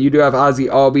yesterday, but you do have Ozzie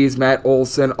Albies, Matt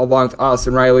Olson, along with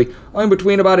Austin Riley, all in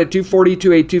between about a 240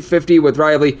 to a 250 with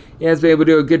Riley. He has been able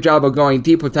to do a good job of going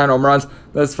deep with 10 home runs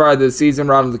thus far this season.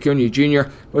 Ronald Acuna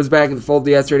Jr. was back in the fold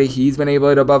yesterday. He's been able to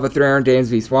hit above a 300.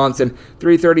 Dansby Swanson,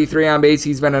 333 on base.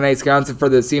 He's been a nice constant for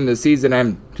this team this season,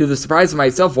 and to the surprise of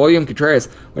myself, William Contreras,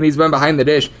 when he's been behind the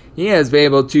dish, he has been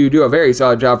able to do a very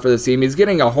solid job for this team. He's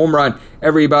getting a home run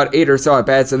every about 8 or so at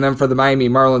bats, and then for the Miami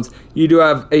Marlins, you do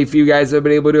have a few guys that have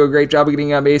been able to do a great job of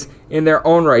getting on base in their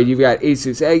own right. You've got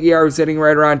Jesus Aguilar, who's sitting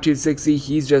right around 260.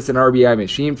 He's just an RBI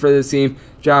machine for this team.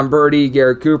 John Birdie,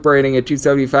 Garrett Cooper hitting at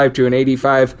 275 to an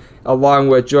 85, along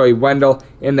with Joey Wendell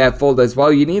in that fold as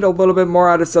well. You need a little bit more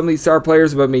out of some of these star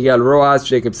players, but Miguel Rojas,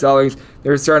 Jacob Sellings,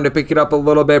 they're starting to pick it up a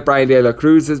little bit. Brian De La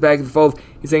Cruz is back in the fold.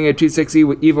 He's hitting at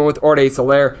 260, even with Orde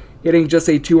Soler hitting just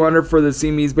a 200 for the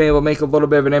team. He's been able to make a little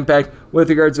bit of an impact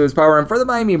with regards to his power. And for the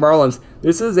Miami Marlins,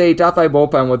 this is a top 5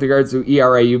 bullpen with regards to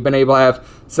ERA. You've been able to have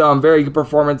some very good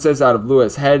performances out of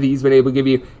Lewis Head. He's been able to give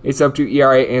you a sub-2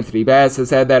 ERA. Anthony Bass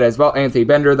has had that as well. Anthony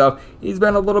Bender, though, he's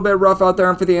been a little bit rough out there,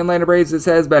 and for the Atlanta Braves, this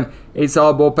has been a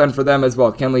solid bullpen for them as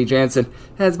well. Kenley Jansen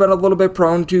has been a little bit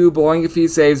prone to blowing a few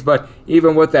saves, but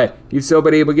even with that, you've still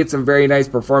been able to get some very nice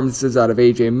performances out of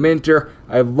AJ Minter.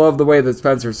 I love the way that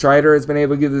Spencer Strider has been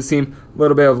able to give this team a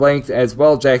little bit of length as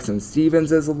well. Jackson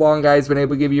Stevens as a long guy has been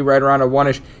able to give you right around a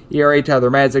 1-ish ERA. Tyler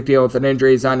Madzik dealing with an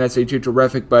injury is not necessarily too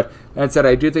terrific, but that said,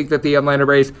 I do think that the Atlanta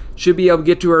Braves should be able to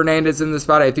get to Hernandez in the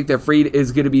spot. I think that Fried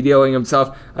is going to be dealing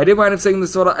himself. I did wind up saying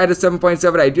this total at a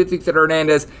 7.7. I do think that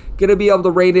Hernandez going to be able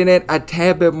to rate in it a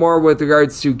tad bit more with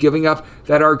regards to giving up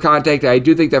that hard contact. I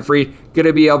do think that Fried going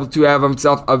to be able to have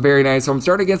himself a very nice home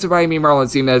start against the Miami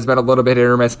Marlins team that has been a little bit hit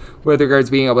or miss with regards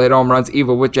to being able to hit home runs,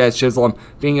 even with Jazz Chisholm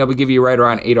being able to give you right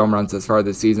around 8 home runs as far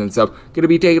this season. So going to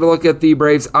be taking a look at the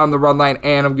Braves on the run line,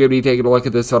 and I'm going to be taking a look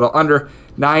at this total under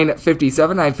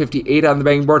 957, 958 on the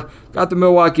betting board. Got the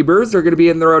Milwaukee Brewers. They're going to be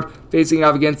in the road facing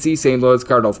off against the St. Louis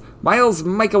Cardinals. Miles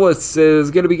Michaelis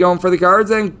is going to be going for the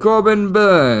Cards, and Corbin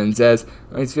Burns, as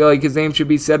I always feel like his name should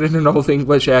be said in an old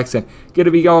English accent, going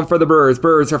to be going for the Brewers.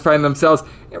 Brewers are finding themselves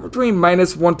in between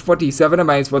minus 127 and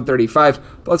minus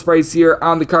 135. Plus price here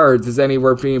on the Cards is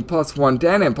anywhere between plus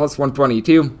 110 and plus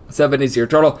 122. 7 is your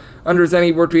total. Under is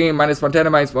anywhere between minus 110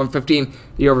 and minus 115.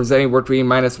 The over is anywhere between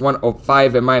minus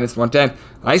 105 and minus 110.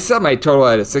 I set my total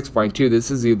at a 6.2.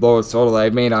 This is the lowest total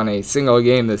I've made on a single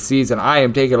game this season. I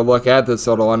am taking a look at this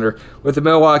total under with the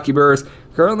Milwaukee Brewers.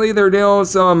 Currently, they're dealing with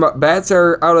some bats that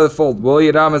are out of the fold. Willy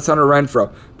Adames, Hunter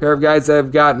Renfroe, pair of guys that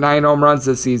have got 9 home runs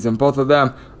this season. Both of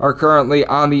them are currently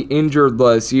on the injured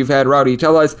list. You've had Rowdy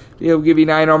Tellez be able to give you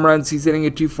 9 home runs. He's hitting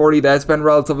at 240. That's been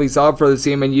relatively solid for the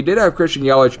team. And you did have Christian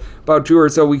Yelich about 2 or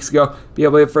so weeks ago be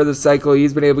able to hit for the cycle.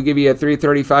 He's been able to give you a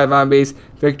 335 on base.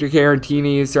 Victor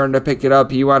Caratini is starting to pick it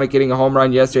up. He wound up getting a home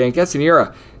run yesterday. And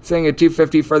Castanera sitting at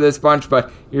 250 for this bunch,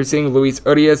 but you're seeing Luis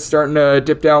Urias starting to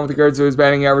dip down with regards to his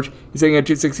batting average. He's sitting at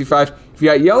 265. If you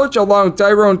got Yelich along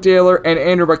Tyrone Taylor and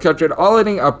Andrew McCutcheon all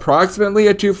hitting approximately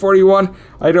at 241,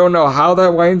 I don't know how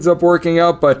that winds up working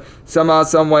out, but somehow,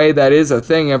 some way, that is a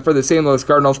thing. And for the St. Louis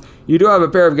Cardinals, you do have a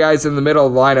pair of guys in the middle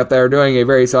of the lineup that are doing a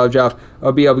very solid job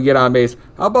of being able to get on base.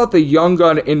 How about the young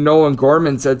gun in Nolan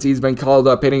Gorman since he's been called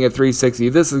up hitting at 360?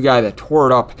 This is a guy that tore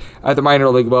it up at the minor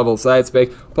league level, so that's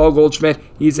big. Paul Goldschmidt,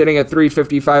 he's hitting at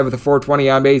 355 with a 420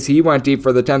 on base. He went deep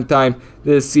for the 10th time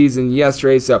this season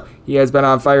yesterday, so he has been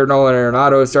on fire. Nolan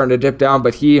Arenado is starting to dip down,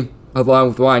 but he, along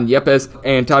with Juan Yepes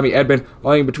and Tommy Edman,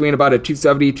 only between about a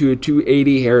 270 to a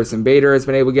 280. Harrison Bader has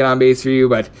been able to get on base for you,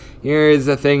 but here's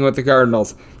the thing with the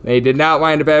Cardinals. They did not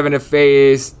wind up having to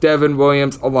face Devin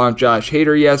Williams along Josh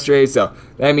Hader yesterday, so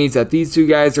that means that these two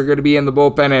guys are going to be in the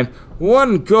bullpen, and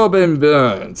one Corbin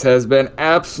Burns has been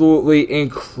absolutely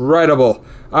incredible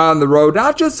on the road,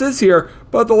 not just this year,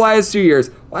 but the last 2 years.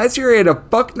 Last year he had a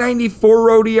 .94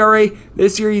 road ERA.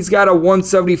 This year he's got a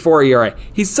 1.74 ERA.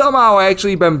 He's somehow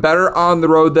actually been better on the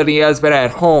road than he has been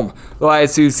at home the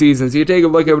last 2 seasons. You take a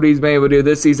look at what he's been able to do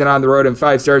this season on the road in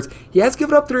 5 starts. He has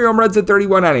given up 3 home runs in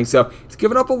 31 innings, so he's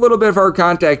given up a little bit of hard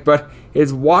contact, but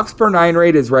his walks per 9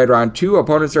 rate is right around 2.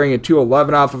 Opponents are getting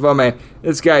 211 off of him, and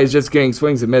this guy is just getting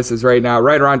swings and misses right now,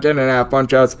 right around 10.5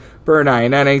 punch-outs per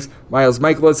 9 innings. Miles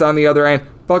Michaelis on the other end,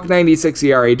 .96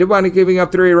 ERA. He did wind up giving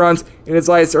up 3 runs in his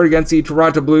last start against the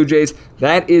Toronto Blue Jays.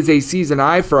 That is a season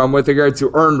high for him with regards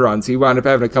to earned runs. He wound up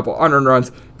having a couple unearned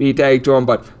runs be tagged to him,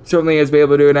 but certainly has been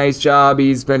able to do a nice job.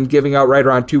 He's been giving out right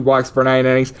around 2 walks per 9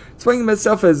 innings. Swing and miss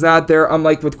stuff is not there,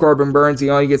 unlike with Corbin Burns. He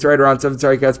only gets right around 7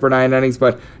 strikeouts per 9 innings,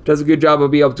 but does a good job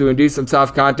of being able to induce some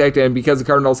soft contact, and because the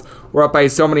Cardinals were up by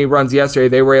so many runs yesterday,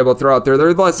 they were able to throw out their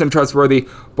less than trustworthy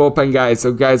bullpen guys.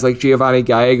 So guys like Giovanni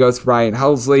Gallegos, Brian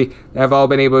Helsley have all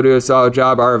been able to do a solid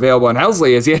job, are available, and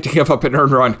Helsley has yet to give up an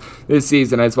earned run this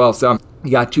season as well. So you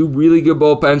got 2 really good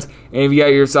bullpens, and you got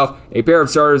yourself a pair of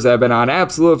starters that have been on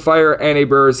absolute fire, and a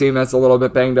Brewers team that's a little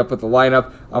bit banged up with the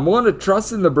lineup. I'm willing to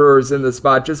trust in the Brewers in this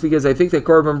spot just because I think that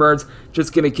Corbin Burns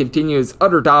just going to continue his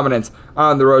utter dominance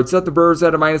on the road. Set the Brewers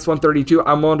at a minus 132.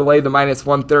 I'm willing to lay the minus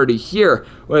 130 here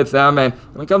with them, and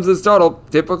when it comes to this total,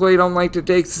 typically I don't like to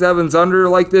take 7s under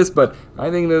like this, but I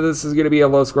think that this is going to be a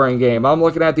low-scoring game. I'm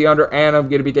looking at the under, and I'm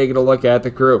going to be taking a look at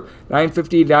the Crew.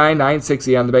 959,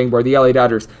 960 on the betting board. The LA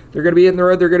Dodgers, they're going to be in the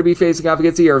road. They're going to be facing off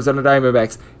against the Arizona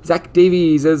Diamondbacks. Zach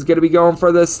Davies is going to be going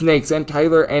for the Snakes, and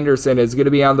Tyler Anderson is going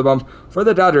to be on the bump for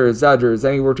the Dodgers. Dodgers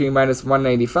anywhere between minus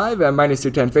 195 and minus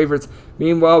 210 favorites.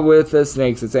 Meanwhile, with the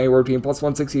Snakes, it's anywhere between plus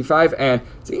 165 and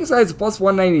seeing sides plus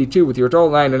 192 with your total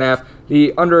 9.5.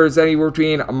 The under is anywhere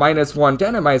between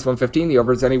 -110 and -115. The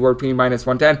over is anywhere between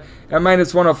 -110 and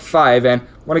 -105. And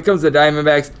when it comes to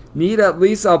Diamondbacks, need at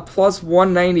least a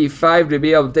 +195 to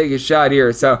be able to take a shot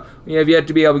here. So we have yet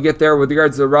to be able to get there with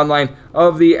regards to the run line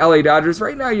of the LA Dodgers.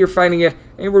 Right now you're finding it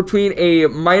anywhere between a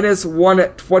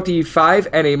 -125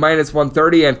 and a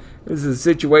 -130. And this is a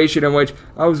situation in which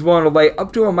I was willing to lay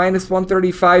up to a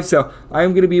 -135, so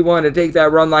I'm going to be willing to take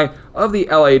that run line of the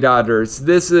LA Dodgers.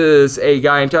 This is a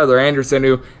guy in Tyler Anderson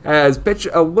who has pitched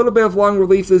a little bit of long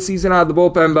relief this season out of the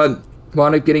bullpen, but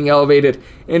wound up getting elevated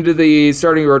into the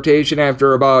starting rotation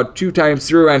after about 2 times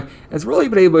through and has really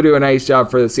been able to do a nice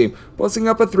job for this team. Posting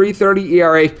up a 3.30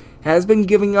 ERA, has been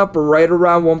giving up right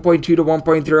around 1.2 to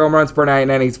 1.3 home runs per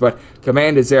 9 innings, but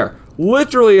command is there.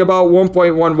 Literally about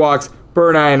 1.1 walks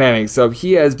per 9 innings. So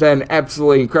he has been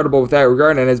absolutely incredible with that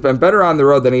regard and has been better on the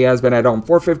road than he has been at home.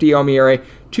 450 home ERA,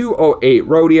 208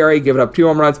 road ERA, giving up 2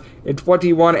 home runs in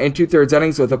 21 2/3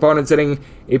 innings with opponents hitting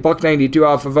a $192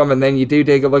 off of him. And then you do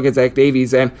take a look at Zach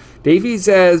Davies, and Davies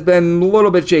has been a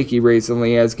little bit shaky recently.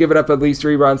 He has given up at least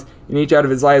 3 runs in each out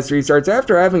of his last 3 starts.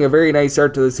 After having a very nice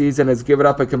start to the season, has given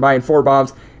up a combined 4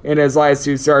 bombs in his last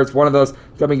 2 starts, one of those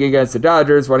coming against the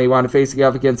Dodgers when he wound up facing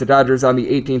off against the Dodgers on the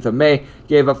 18th of May.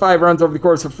 Gave up 5 runs over the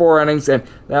course of 4 innings, and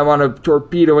that wound up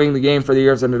torpedoing the game for the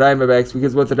Arizona Diamondbacks,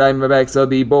 because with the Diamondbacks, so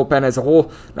the bullpen as a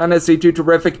whole, not necessarily too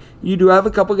terrific. You do have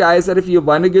a couple guys that if you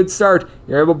lend a good start,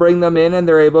 you're able to bring them in and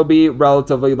they're able to be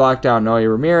relatively locked down. Noe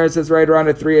Ramirez is right around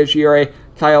a 3-ish ERA.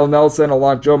 Kyle Nelson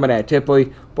along Joe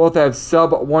Manette-Tipley both have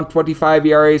sub-125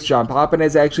 ERAs. Sean Poppin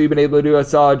has actually been able to do a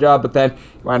solid job, but then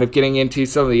you wind up getting into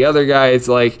some of the other guys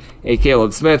like a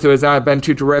Caleb Smith, who has not been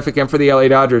too terrific, and for the LA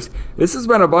Dodgers, this has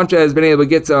been a bunch that has been able to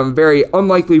get some very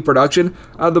unlikely production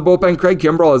out of the bullpen. Craig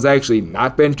Kimbrell has actually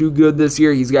not been too good this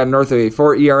year. He's got north of a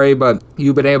 4 ERA, but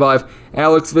you've been able to have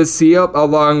Alex Vesia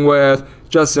along with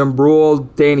Justin Brule,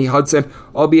 Danny Hudson,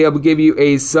 I'll be able to give you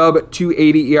a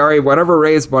sub-280 ERA. Whenever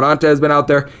Reyes Bonanta has been out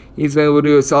there, he's been able to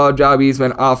do a solid job. He's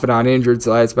been off and on injured,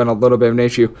 so that's been a little bit of an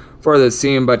issue for this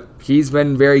team, but he's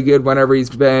been very good whenever he's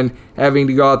been having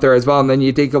to go out there as well. And then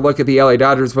you take a look at the LA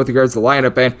Dodgers with regards to the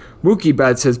lineup, and Mookie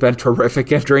Betts has been terrific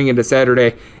entering into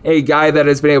Saturday. A guy that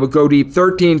has been able to go deep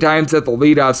 13 times at the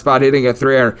leadoff spot, hitting at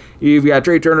 300. You've got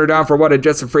Trey Turner down for what, and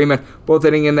Justin Freeman, both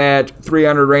hitting in that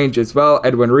 300 range as well.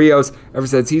 Edwin Rios, ever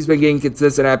since he's been getting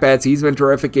consistent at-bats, he's been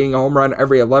terrific, getting a home run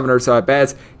every 11 or so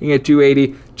at-bats, hitting at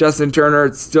 280. Justin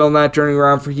Turner, still not turning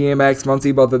around for he and Max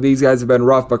Muncy. Both of these guys have been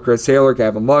rough, but Chris Taylor,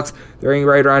 Gavin Lux, they're hitting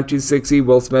right around 260.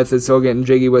 Will Smith is still getting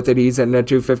jiggy with it. He's hitting at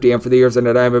 250, and for the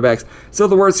Arizona Diamondbacks, still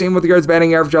the worst team with regards to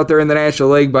batting average out there in the National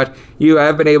League, but you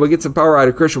have been able to get some power out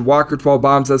of Christian Walker, 12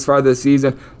 bombs thus far this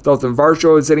season. Dalton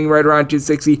Varsho is hitting right around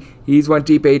 260. He's went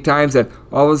deep 8 times, and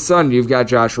all of a sudden, you've got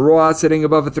Josh Rojas hitting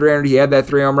above a 300. He had that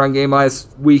 3-home run game last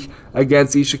week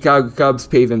against the Chicago Cubs.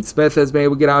 Pavin Smith has been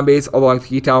able to get on base, along with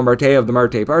Ketel Marte of the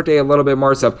Marte Parte a little bit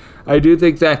more. So I do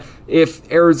think that if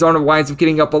Arizona winds up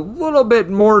getting up a little bit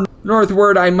more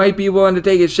northward, I might be willing to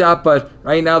take a shot, but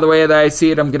right now, the way that I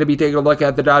see it, I'm going to be taking a look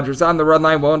at the Dodgers on the run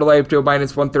line, willing to lay up to a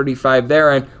 -135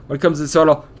 there, and when it comes to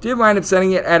total, did wind up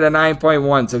setting it at a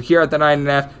 9.1, so here at the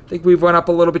 9.5, I think we've went up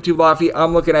a little bit too lofty.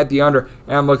 I'm looking at the under,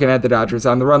 and I'm looking at the Dodgers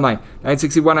on the run line.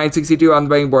 961, 962 on the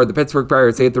betting board. The Pittsburgh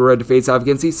Pirates hit the road to face off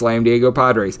against the Slam Diego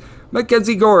Padres.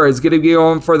 Mackenzie Gore is going to be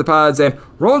home for the Pods, and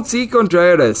Ronci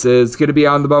Contreras is going to be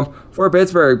on the bump for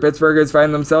Pittsburgh. Pittsburgh is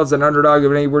finding themselves an underdog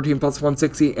of an anywhere team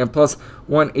 +160 and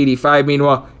 +185.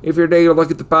 Meanwhile, if you're taking a look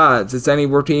at the Pods, it's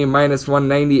anywhere team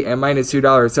 -190 and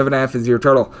 -$2. 7.5 is your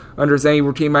total. Under is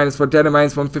anywhere team -110 and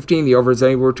 -115. The over is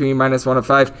anywhere team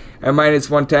 -105 and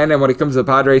 -110. And when it comes to the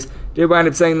Padres, they wind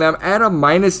up setting them at a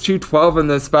 -212 in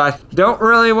this spot. Don't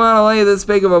really want to lay this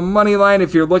big of a money line.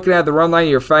 If you're looking at the run line,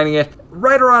 you're finding it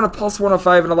right around a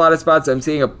 +105 in a lot of spots. I'm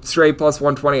seeing a straight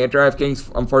 +120 at DraftKings.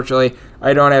 Unfortunately,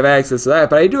 I don't have access to that,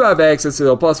 but I do have access to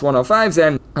the +105s,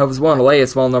 and I was willing to lay a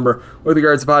small number with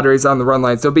regards to Padres on the run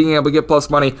line. So being able to get plus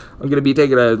money, I'm going to be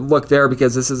taking a look there,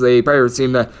 because this is a Pirates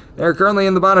team that they're currently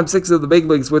in the bottom 6 of the big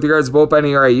leagues with regards to bullpen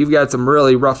ERA. You've got some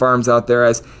really rough arms out there,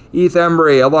 as Heath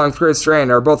Embry along with Chris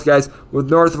Stratton are both guys with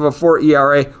north of a 4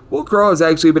 ERA. Will Crowe has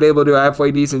actually been able to do a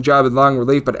halfway decent job in long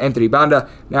relief, but Anthony Banda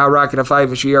now rocking a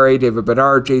 5-ish ERA. David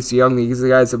Bedard, J.C. Young, these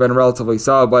guys have been relatively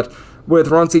solid, but with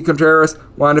Ronci Contreras,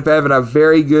 wound up having a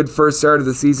very good first start of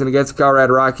the season against the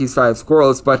Colorado Rockies, 5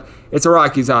 scoreless, but it's a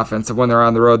Rockies offense, and when they're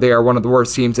on the road, they are one of the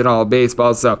worst teams in all of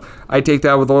baseball, so I take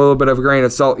that with a little bit of a grain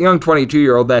of salt. Young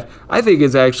 22-year-old that I think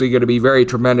is actually going to be very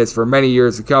tremendous for many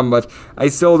years to come, but I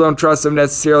still don't trust him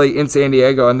necessarily in San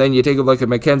Diego. And then you take a look at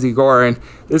Mackenzie Gore, and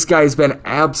this guy's been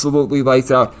absolutely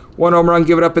lights out 1 home run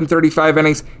given up in 35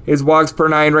 innings. His walks per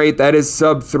 9 rate, that is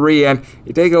sub 3. And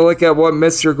you take a look at what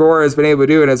Mr. Gore has been able to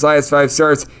do in his last 5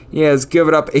 starts. He has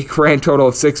given up a grand total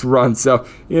of 6 runs. So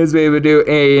he has been able to do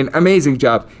an amazing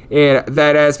job in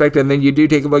that aspect. And then you do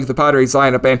take a look at the Padres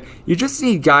lineup, and you just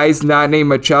need guys not named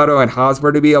Machado and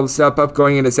Hosmer to be able to step up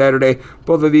going into Saturday.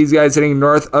 Both of these guys hitting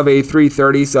north of a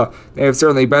 330, so they have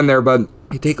certainly been there. But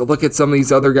you take a look at some of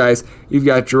these other guys. You've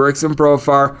got Jurickson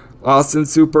Profar, Austin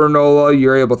Supernola,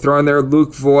 you're able to throw in there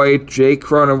Luke Voigt, Jake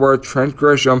Cronenworth, Trent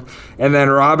Grisham, and then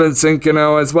Robinson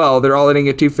Cano as well. They're all hitting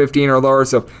at 215 or lower,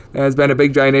 so that has been a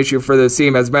big giant issue for this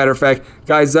team. As a matter of fact,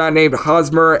 guys not named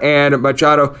Hosmer and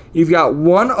Machado, you've got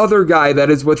one other guy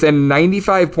that is within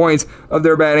 95 points of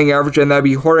their batting average, and that'd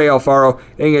be Jorge Alfaro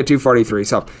hitting at 243.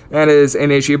 So that is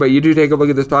an issue, but you do take a look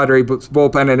at this Padre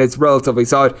bullpen, and it's relatively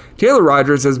solid. Taylor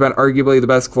Rogers has been arguably the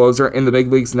best closer in the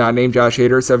big leagues, not named Josh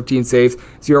Hader, 17 saves,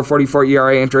 0.44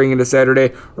 ERA entering into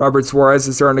Saturday. Robert Suarez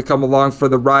is starting to come along for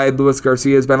the ride. Luis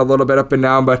Garcia has been a little bit up and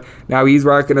down, but now he's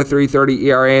rocking a 3.30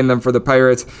 ERA, and then for the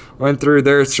Pirates, went through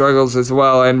their struggles as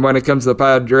well. And when it comes to the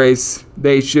Padres,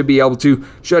 they should be able to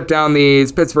shut down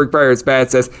these Pittsburgh Pirates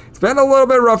bats, as it's been a little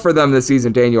bit rough for them this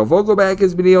season. Daniel Vogelbach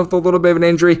has been dealing with a little bit of an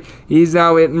injury. He's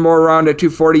now hitting more around at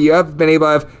 240. You have been able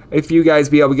to have a few guys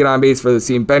be able to get on base for the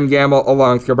team. Ben Gamble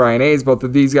along with Brian Hayes, both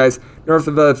of these guys north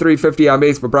of the 350 on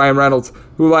base, but Brian Reynolds,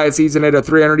 who last season hit a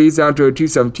 300, he's down to a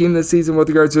 217 this season with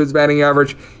regards to his batting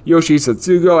average. Yoshi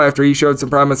Satsugo, after he showed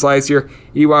some promise last year,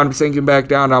 he wound up sinking back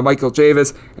down. Now Michael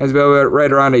Chavis has been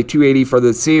right around a 280 for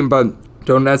this team, but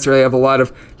don't necessarily have a lot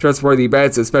of trustworthy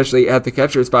bats, especially at the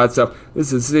catcher spot. So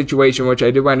this is a situation which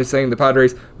I did wind up saying the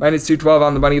Padres minus 212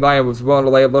 on the money line, was willing to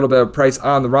lay a little bit of price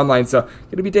on the run line. So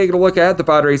going to be taking a look at the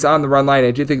Padres on the run line. I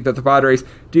do think that the Padres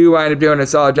do wind up doing a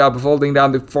solid job of holding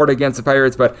down the fort against the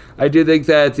Pirates, but I do think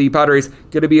that the Padres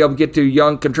going to be able to get to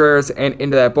Young, Contreras, and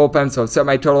into that bullpen. So set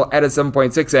my total at a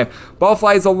 7.6, and ball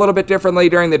flies a little bit differently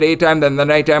during the daytime than the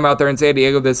nighttime out there in San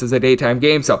Diego. This is a daytime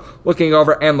game, so looking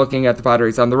over and looking at the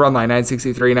Padres on the run line,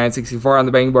 963, 964 on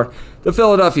the betting board. The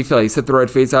Philadelphia Phillies hit the road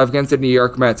face-off against the New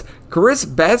York Mets. Chris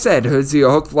Bassett, who's the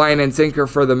hook, line, and sinker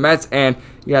for the Mets, and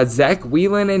you got Zach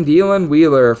Whelan and Dylan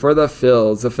Wheeler for the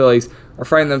Phils. The Phillies are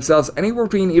finding themselves anywhere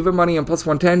between even money and plus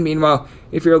 110. Meanwhile,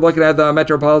 if you're looking at the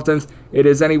Metropolitans, it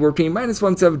is anywhere between minus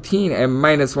 117 and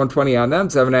minus 120 on them.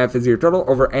 7.5 is your total,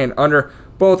 over and under.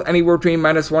 Both anywhere between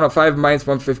minus 105 and minus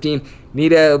 115.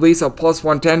 Need at least a plus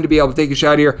 110 to be able to take a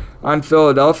shot here on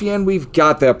Philadelphia, and we've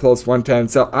got that plus 110.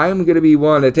 So I'm going to be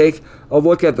willing to take a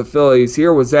look at the Phillies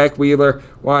here with Zach Wheeler.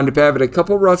 Wound up having a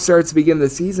couple rough starts to begin the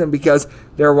season because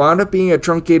there wound up being a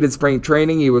truncated spring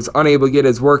training. He was unable to get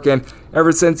his work in.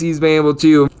 Ever since he's been able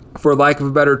to, for lack of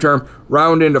a better term,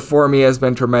 round into form, he has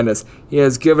been tremendous. He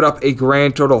has given up a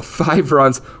grand total of 5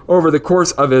 runs over the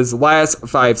course of his last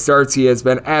 5 starts. He has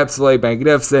been absolutely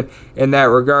magnificent in that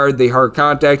regard. The hard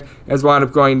contact has wound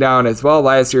up going down as well.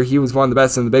 Last year, he was one of the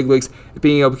best in the big leagues at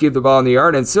being able to keep the ball in the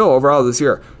yard, and still overall this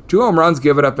year, 2 home runs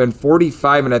given up in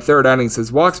 45 and a third innings. His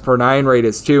walks per 9 rate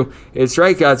is 2. His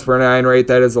strikeouts per 9 rate,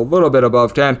 that is a little bit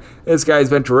above 10. This guy's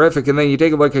been terrific. And then you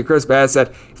take a look at Chris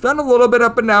Bassett. He's been a little bit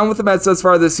up and down with the Mets thus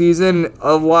far this season.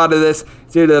 A lot of this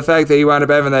due to the fact that he wound up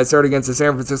having that start against the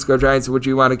San Francisco Giants, which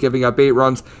he wound up giving up 8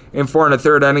 runs in 4 and a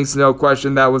third innings. No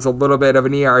question that was a little bit of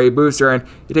an ERA booster. And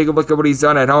you take a look at what he's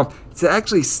done at home. It's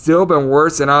actually still been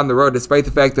worse than on the road, despite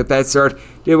the fact that that start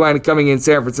did wind up coming in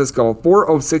San Francisco.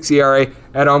 4.06 ERA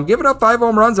at home, giving up 5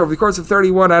 home runs over the course of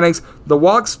 31 innings. The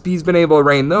walks, he's been able to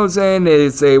rein those in.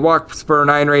 It's a walks per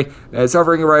 9 rate. It's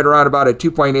hovering right around about a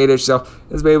 2.8-ish, so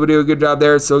he's been able to do a good job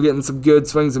there. Still getting some good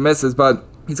swings and misses, but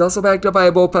he's also backed up by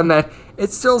a bullpen that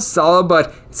it's still solid,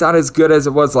 but it's not as good as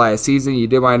it was last season. You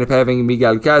did wind up having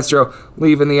Miguel Castro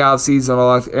leaving the offseason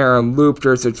along with Aaron Loop,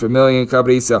 Jurcic Familia and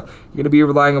company, so you're going to be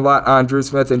relying a lot on Drew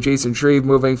Smith and Jason Shreve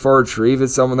moving forward. Shreve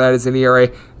is someone that is an ERA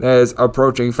that is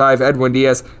approaching 5. Edwin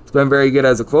Diaz has been very good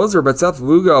as a closer, but Seth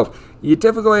Lugo, you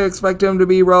typically expect him to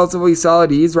be relatively solid.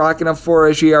 He's rocking a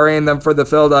 4-ish ERA, and then for the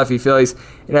Philadelphia Phillies,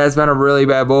 it has been a really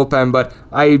bad bullpen, but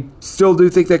I still do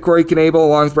think that Corey Knebel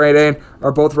along with Brandon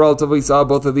are both relatively solid.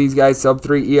 Both of these guys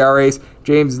sub-3 ERAs.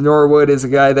 James Norwood is a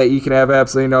guy that you can have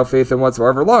absolutely no faith in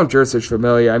whatsoever. Long Jurcic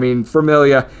Familia. I mean,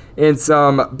 Familia in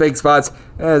some big spots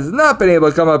has not been able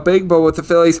to come up big, but with the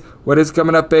Phillies, what is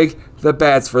coming up big? The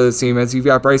bats for this team, as you've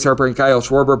got Bryce Harper and Kyle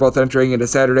Schwarber both entering into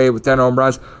Saturday with 10 home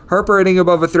runs. Harper hitting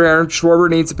above a 300. Schwarber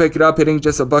needs to pick it up, hitting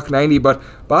just a $190. But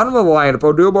bottom of the lineup,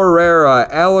 Odubel Herrera,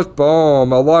 Alec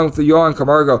Bohm, along with the Yohan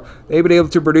Camargo, they've been able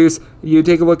to produce. You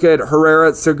take a look at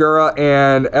Herrera, Segura,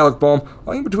 and Alec Bohm,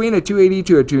 only between a 280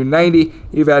 to a 290.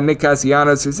 250. You've got Nick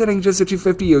Castellanos, who's hitting just a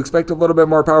 250. You expect a little bit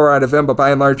more power out of him, but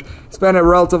by and large, it's been a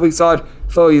relatively solid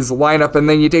Phillies lineup. And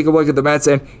then you take a look at the Mets,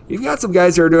 and you've got some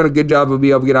guys who are doing a good job of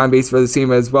being able to get on base for the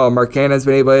team as well. Mark Canha has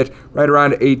been able to hit right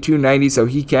around a 290, so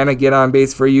he can get on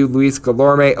base for you. Luis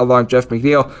Guillorme along Jeff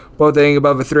McNeil, both hitting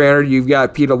above a 300. You've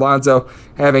got Pete Alonso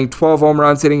having 12 home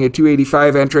runs, hitting at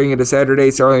 285 entering into Saturday.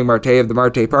 Starling Marte of the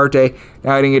Marte Parte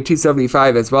now hitting at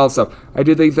 275 as well. So I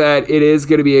do think that it is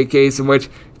going to be a case in which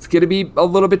it's going to be a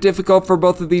little bit difficult for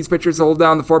both of these pitchers to hold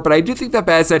down the fort, but I do think that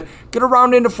Bassett going to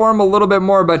round into form a little bit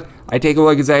more. But I take a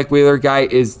look at Zach Wheeler. Guy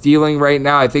is dealing right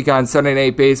now. I think on Sunday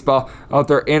Night Baseball out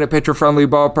there in a pitcher-friendly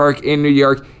ballpark in New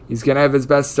York, he's going to have his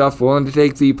best stuff, willing to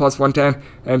take the plus 110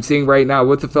 I'm seeing right now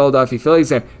with the Philadelphia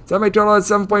Phillies. And it's on my total at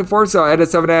 7.4, so I had a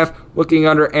 7.5, looking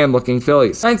under and looking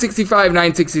Phillies. 965,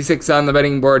 966 on the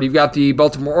betting board. You've got the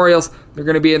Baltimore Orioles. They're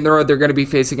going to be in the road. They're going to be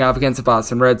facing off against the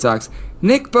Boston Red Sox.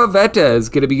 Nick Pivetta is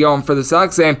going to be going for the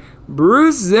Sox, and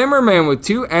Bruce Zimmerman with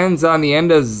 2 N's on the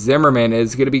end of Zimmerman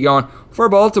is going to be going for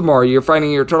Baltimore. You're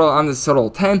finding your total on this total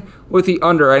 10, with the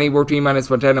under anywhere between minus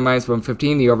 110 and minus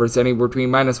 115. The over is anywhere between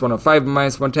minus 105 and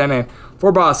minus 110. And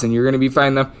for Boston, you're going to be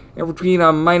finding them in between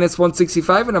a minus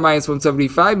 165 and a minus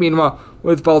 175. Meanwhile,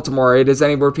 with Baltimore, it is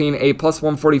anywhere between a plus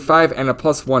 145 and a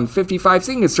plus 155,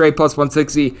 seeing a straight plus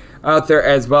 160 out there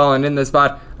as well. And in this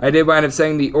spot, I did wind up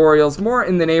saying the Orioles more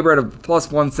in the neighborhood of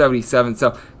plus 177.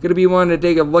 So going to be willing to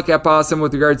take a look at Boston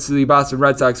with regards to the Boston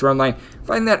Red Sox run line.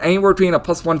 Find that anywhere between a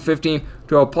plus 115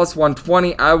 to a plus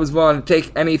 120. I was willing to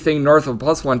take anything north of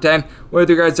plus 110. With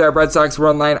regards to our Red Sox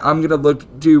run line, I'm going to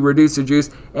look to reduce the juice,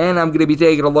 and I'm going to be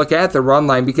taking a look at the run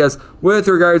line, because with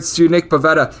regards to Nick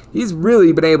Pivetta, he's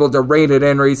really been able to rein it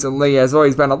in recently. Has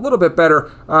always been a little bit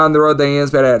better on the road than he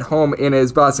has been at home in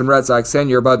his Boston Red Sox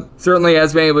tenure, but certainly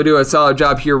has been able to do a solid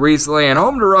job here recently. And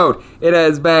home to road, it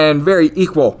has been very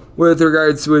equal with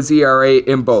regards to his ERA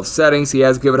in both settings. He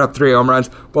has given up 3 home runs,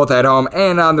 both at home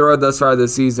and on the road thus far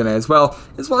this season as well.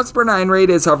 His walks per 9 rate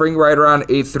is hovering right around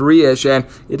a 3-ish, and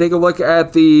you take a look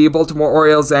at the Baltimore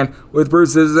Orioles, and with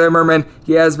Bruce Zimmerman,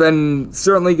 he has been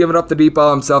certainly giving up the deep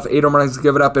ball himself. 8 home runs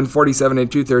given up in 47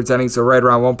 2/3 innings, so right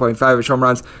around 1.5-ish home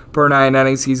runs per 9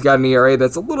 innings. He's got an ERA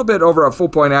that's a little bit over a full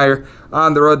point higher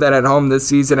on the road than at home this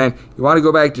season, and you want to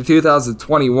go back to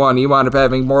 2021, he wound up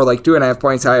having more like 2.5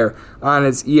 points higher on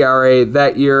his ERA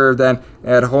that year than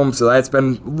at home, so that's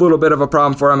been a little bit of a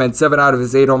problem for him, and 7 out of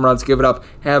his 8 home runs given up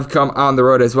have come on the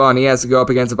road as well, and he has to go up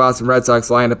against the Boston Red Sox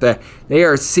lineup that they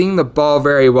are seeing the ball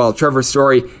very well. Trevor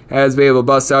Story has been able to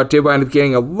bust out, did wind up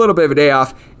getting a little bit of a day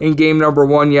off in game number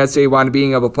 1 yesterday, wound up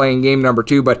being able to play in game number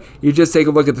 2, but you just take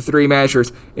a look at the 3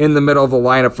 mashers in the middle of the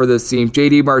lineup for this team.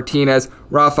 JD Martinez,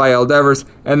 Rafael Devers,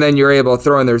 and then you're able to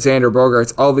throw in there Xander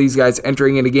Bogaerts. All these guys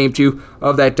entering into game 2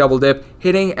 of that double dip,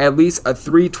 hitting at least a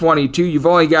 322. You've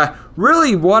only got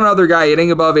really one other guy hitting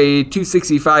above a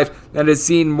 265 that has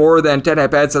seen more than 10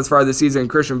 at-bats thus far this season,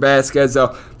 Christian Vasquez. So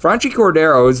Franchy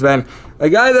Cordero has been a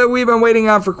guy that we've been waiting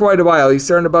on for quite a while. He's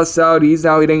starting to bust out. He's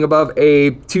now hitting above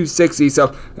a 260,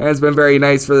 so that's been very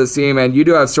nice for the team. And you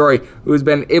do have Story, who's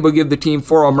been able to give the team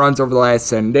 4 home runs over the last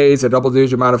 10 days, a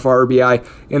double-digit amount of RBI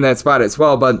in that spot as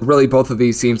well. But really, both of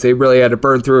these teams, they really had to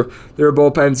burn through their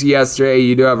bullpens yesterday.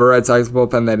 You do have a Red Sox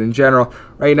bullpen that, in general,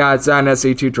 right now it's not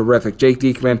necessarily too terrific. Jake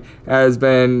Diekman has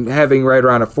been having right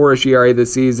around a 4-ish ERA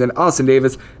this season. Austin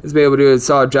Davis has been able to do a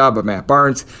solid job, but Matt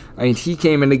Barnes, I mean, he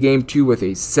came into game 2 with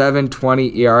a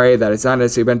 7.20 ERA. That has not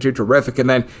necessarily been too terrific. And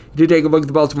then you did take a look at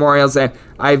the Baltimore Orioles, and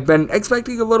I've been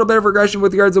expecting a little bit of regression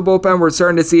with regards to bullpen. We're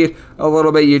starting to see it a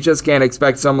little bit. You just can't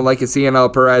expect someone like a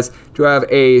CNL Perez to have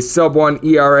a sub-1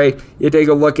 ERA. You take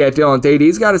a look at Dylan Tate.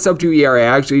 He's got a sub-2 ERA.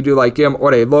 I actually do like him.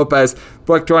 Ode Lopez,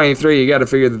 Buck 23, you got to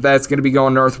figure that that's going to be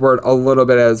going northward a little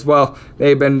bit as well.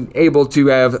 They've been able to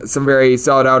have some very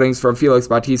solid outings from Felix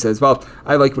Bautista as well.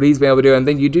 I like what he's been able to do. And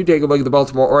then you do take a look at the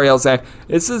Baltimore Orioles, and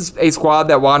this is a squad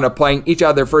that wound up playing each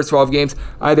of their first 12 games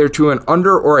either to an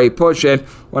under or a push. And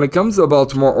when it comes to the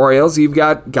Baltimore Orioles, you've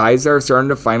got guys that are starting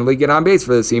to finally get on base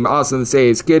for this team. Austin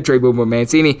Sayes, Kid, Trey Boomer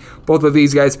Mancini, both of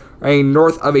these guys are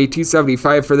north of a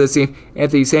 275 for this team.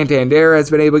 Anthony Santander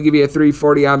has been able to give you a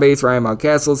 340 on base. Ryan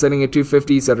Mountcastle sitting at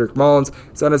 250. Cedric Mullins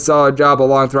has done a solid job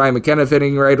along with Ryan McKenna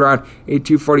hitting right around a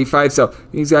 245. So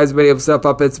these guys have been able to step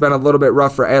up. It's been a little bit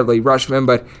rough for Adley Rutschman,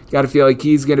 but got to feel like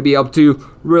he's going to be able to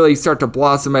really start to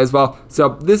blossom as well. So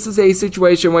this is a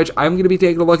situation which I'm going to be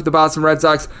taking a look at the Boston Red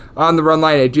Sox on the run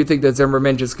line. I do think that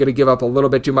Zimmerman just going to give up a little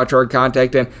bit too much hard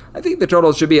contact, and I think the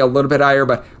total should be a little bit higher,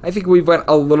 but I think we went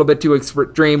a little bit too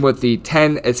extreme with the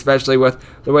 10, especially with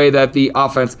the way that the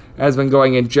offense has been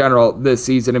going in general this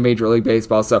season in Major League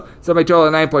Baseball. So my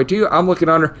total at 9.2. I'm looking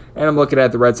under, and I'm looking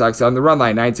at the Red Sox on the run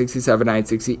line, 967,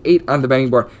 968 on the betting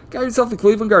board. Got yourself the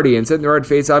Cleveland Guardians hitting the road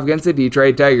face-off against the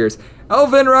Detroit Tigers.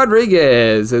 Elvin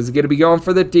Rodriguez is going to be going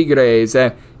for the Tigres,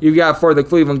 and you've got for the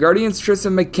Cleveland Guardians,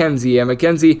 Tristan McKenzie. And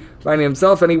McKenzie finding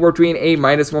himself anywhere between a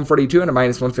 -142 and a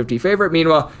 -150 favorite.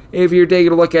 Meanwhile, if you're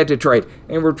taking a look at Detroit,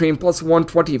 anywhere between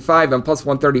 +125 and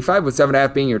 +135, with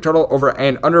 7.5 being your total, over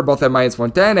and under, both at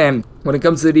 -110. And when it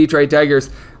comes to the Detroit Tigers,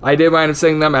 I did wind up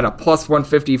setting them at a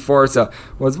 +154, so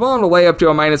was willing to lay up to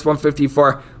a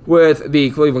 -154 with the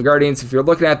Cleveland Guardians. If you're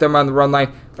looking at them on the run line,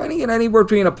 finding it anywhere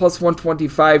between a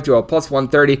 +125 to a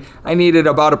 +130. I needed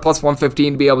about a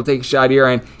 +115 to be able to take a shot here,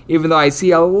 and even though I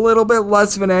see a little bit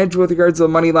less of an edge with regards to the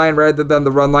money line rather than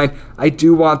the run line, I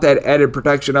do want that added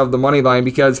protection of the money line,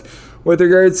 because with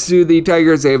regards to the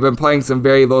Tigers, they've been playing some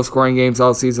very low-scoring games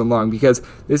all season long, because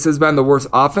this has been the worst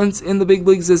offense in the big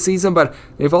leagues this season, but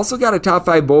they've also got a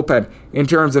top-5 bullpen in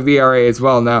terms of ERA as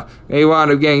well. Now, they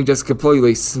wound up getting just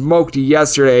completely smoked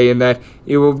yesterday in that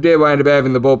it did wind up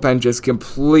having the bullpen just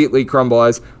completely crumble,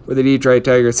 as with the Detroit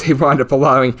Tigers, they wound up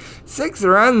allowing 6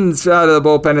 runs out of the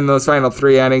bullpen in those final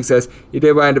 3 innings, as you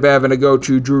did wind up having to go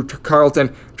to Drew Carlton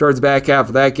towards the back half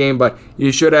of that game, but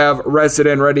you should have rested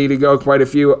and ready to go quite a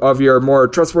few of your more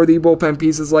trustworthy bullpen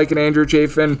pieces like an Andrew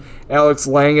Chafin. Alex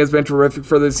Lang has been terrific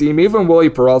for this team. Even Willie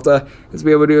Peralta has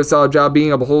been able to do a solid job being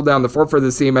able to hold down the fort for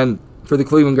this team. And for the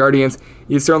Cleveland Guardians,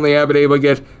 you certainly have been able to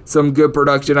get some good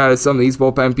production out of some of these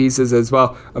bullpen pieces as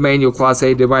well. Emmanuel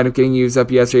Clase did wind up getting used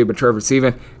up yesterday, but Trevor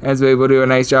Seaman has been able to do a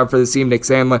nice job for the team. Nick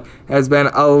Sandlin has been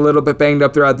a little bit banged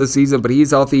up throughout the season, but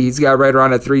he's healthy. He's got right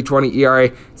around a 3.20 ERA.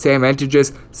 Sam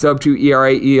Entiges, sub-2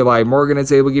 ERA. Eli Morgan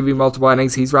is able to give you multiple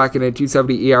innings. He's rocking a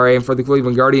 2.70 ERA. And for the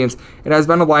Cleveland Guardians, it has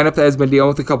been a lineup that has been dealing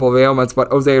with a couple of ailments, but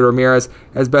Jose Ramirez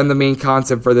has been the main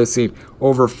concept for this team.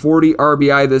 Over 40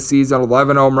 RBI this season,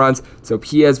 11 home runs, so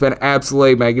he has been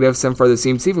absolutely magnificent for the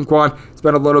team. Stephen Kwan has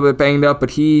been a little bit banged up,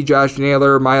 but he, Josh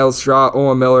Naylor, Miles Straw,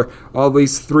 Owen Miller, all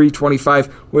these 325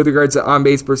 with regards to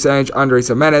on-base percentage. Andres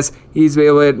Jimenez, he's been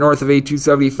able to hit north of a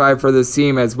 275 for this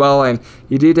team as well. And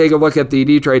you do take a look at the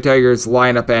Detroit Tigers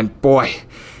lineup, and boy,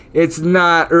 it's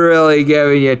not really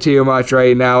giving you too much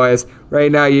right now, as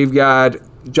right now you've got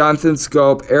Jonathan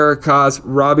Scope, Eric Haas,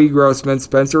 Robbie Grossman,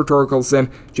 Spencer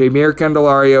Torkelson, Jamier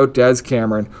Candelario, Des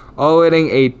Cameron, all hitting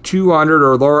a 200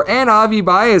 or lower, and Javi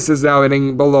Baez is now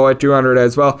hitting below a 200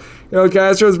 as well.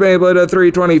 Castro's been able to hit a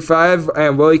 325,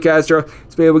 and Willie Castro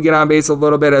has been able to get on base a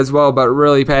little bit as well, but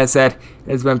really past that,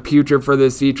 it's been putrid for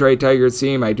this Detroit Tigers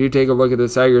team. I do take a look at the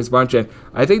Tigers bunch, and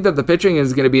I think that the pitching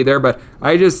is going to be there, but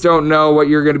I just don't know what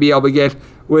you're going to be able to get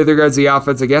with regards to the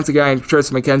offense against a guy in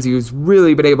Tristan McKenzie, who's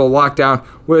really been able to lock down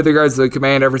with regards to the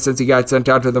command ever since he got sent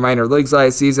out to the minor leagues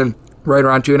last season. Right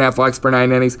around 2.5 walks per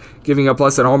 9 innings, giving a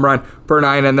plus and home run per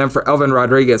 9. And then for Elvin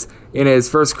Rodriguez, in his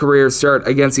first career start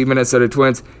against the Minnesota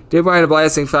Twins, did wind up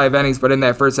lasting 5 innings, but in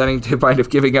that first inning, did wind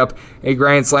up giving up a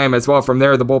grand slam as well. From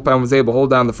there, the bullpen was able to hold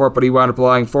down the fort, but he wound up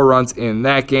allowing 4 runs in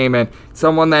that game. And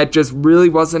someone that just really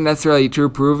wasn't necessarily too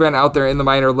proven out there in the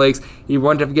minor leagues, he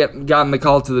wouldn't have gotten the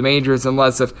call to the majors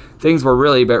unless if things were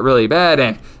really bad,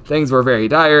 and things were very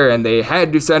dire, and they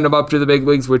had to send him up to the big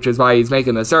leagues, which is why he's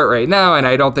making the start right now, and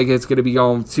I don't think it's going to be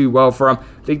going too well for him.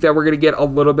 I think that we're going to get a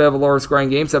little bit of a lower scoring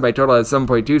game, set by total at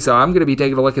 7.2, so I'm going to be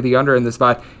taking a look at the under in this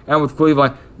spot. And with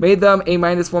Cleveland, made them a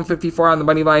 -154 on the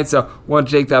money line, so want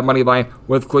to take that money line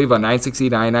with Cleveland.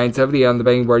 969, 970 on the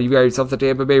betting board. You've got yourself the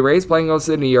Tampa Bay Rays playing against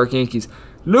the New York Yankees.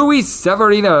 Luis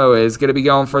Severino is going to be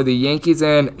going for the Yankees,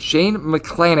 and Shane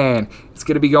McClanahan is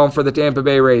going to be going for the Tampa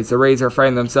Bay Rays. The Rays are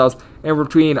finding themselves in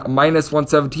between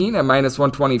 -117 and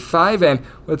 -125, and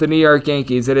with the New York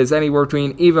Yankees, it is anywhere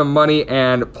between even money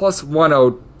and plus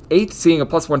 108, seeing a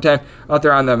plus 110 out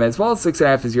there on them as well.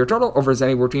 6.5 is your total. Over is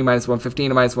anywhere between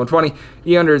 -115 and -120.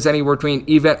 The under is anywhere between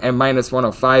even and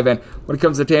 -105. And when it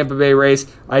comes to Tampa Bay Rays,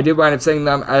 I did wind up setting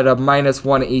them at a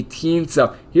 -118.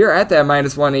 So here at that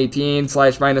 -118 /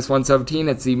 -117,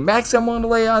 it's the max I'm willing to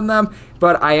lay on them,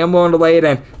 but I am willing to lay it,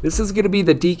 and this is going to be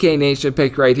the DK Nation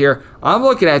pick right here. I'm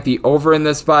looking at the over in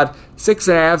this spot.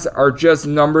 6.5s are just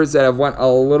numbers that have went a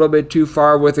little bit too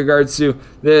far with regards to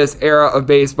this era of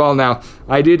baseball. Now,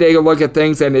 I do take a look at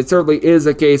things, and it certainly is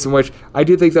a case in which I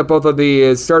do think that both of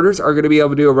the starters are going to be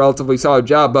able to do a relatively solid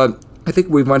job, but I think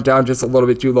we went down just a little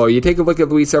bit too low. You take a look at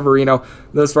Luis Severino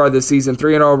thus far this season,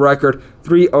 3-0 record,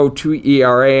 3.02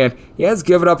 ERA, and he has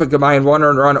given up a combined 1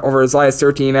 earned run over his last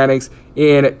 13 innings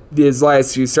in his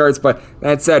last 2 starts. But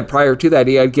that said, prior to that,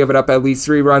 he had given up at least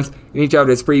 3 runs in each of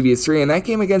his previous 3, and that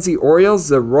came against the Orioles,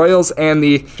 the Royals, and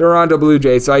the Toronto Blue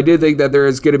Jays. So I do think that there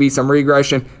is going to be some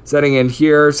regression setting in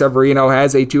here. Severino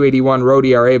has a 2.81 road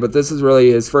ERA, but this is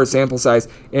really his first sample size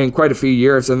in quite a few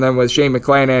years. And then with Shane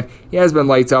McClanahan, he has been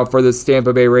lights out for this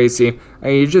Tampa Bay Rays team. I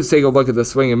mean, you just take a look at the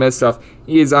swing and miss stuff.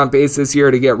 He is on pace this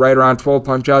year to get right around 12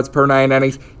 punch-outs per 9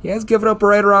 innings. He has given up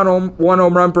right around 1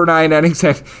 home run per 9 innings,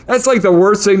 and that's like the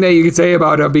worst thing that you could say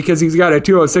about him because he's got a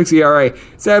 2.06 ERA.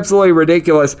 It's absolutely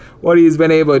ridiculous what he's been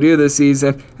able to do this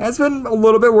season. Has been a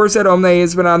little bit worse at home than he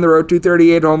has been on the road.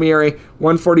 2.38 home ERA,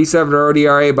 1.47 road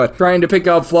ERA, but trying to pick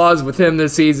out flaws with him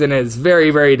this season is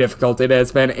very, very difficult. It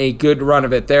has been a good run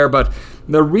of it there, but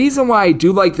the reason why I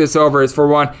do like this over is, for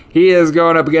one, he is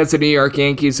going up against the New York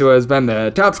Yankees, who has been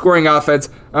the top scoring offense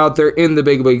out there in the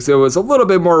big leagues. It was a little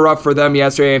bit more rough for them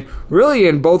yesterday, and really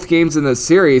in both games in this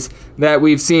series that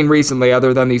we've seen recently,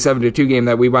 other than the 7-2 game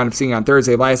that we wound up seeing on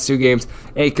Thursday, last 2 games,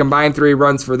 a combined 3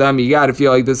 runs for them. You got to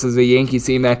feel like this is a Yankees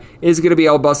team that is going to be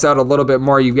able to bust out a little bit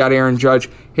more. You've got Aaron Judge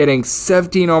hitting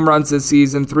 17 home runs this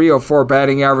season, 304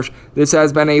 batting average. This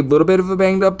has been a little bit of a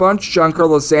banged-up bunch.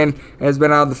 Giancarlo Stanton has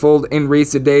been out of the fold in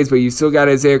recent days, but you still got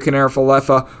Isaiah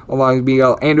Canero-Falefa along with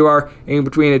Miguel Andujar, in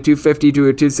between a 250 to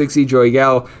a 260 Joey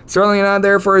Gallo. Certainly not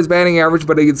there for his batting average,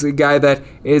 but it's a guy that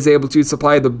is able to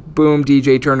supply the boom.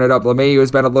 DJ turn it up. LeMahieu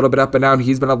has been a little bit up and down.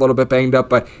 He's been a little bit banged up,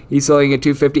 but he's still hitting at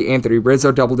 250. Anthony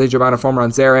Rizzo, double-digit amount of home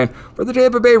runs there. And for the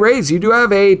Tampa Bay Rays, you do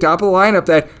have a top of the lineup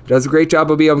that does a great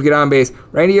job of being able to get on base.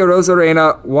 Randy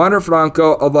Arozarena, Wander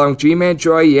Franco, along G-Man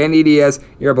Choi, Yandy Diaz.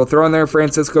 You're able to throw in there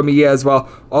Francisco Mejia as well.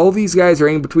 All of these guys are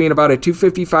in between about a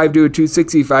 255 to a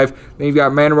 265. Then you've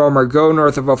got Manuel Margot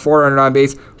north of a 400 on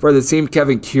base for the team.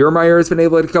 Kevin Kiermaier has been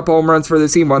able to hit a couple home runs for the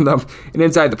team, won them an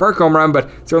inside the park home run, but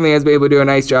certainly has been able to do a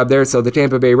nice job there. So the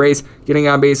Tampa Bay Rays getting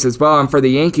on base as well. And for the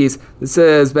Yankees, this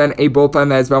has been a bullpen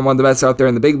that has been one of the best out there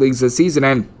in the big leagues this season.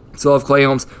 And still have Clay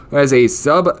Holmes, who has a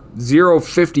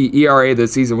sub-0.50 ERA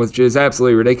this season, which is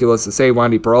absolutely ridiculous to say.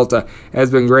 Wandy Peralta has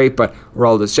been great, but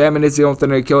Aroldis Chapman is dealing with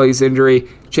an Achilles injury.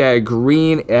 Chad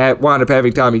Green wound up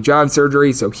having Tommy John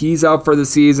surgery, so he's out for the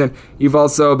season. You've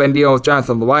also been dealing with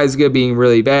Jonathan Loaizaga being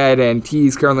really bad, and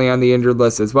he's currently on the injured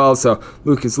list as well. So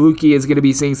Lucas Luque is going to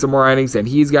be seeing some more innings, and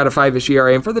he's got a 5-ish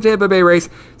ERA. And for the Tampa Bay Rays,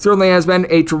 certainly has been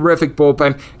a terrific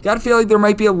bullpen. Got to feel like there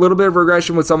might be a little bit of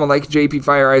regression with someone like JP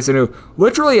Fireisen, who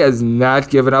literally has not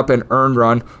given up an earned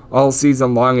run all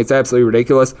season long. It's absolutely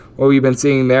ridiculous what we've been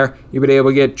seeing there. You've been able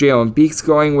to get Jalen Beeks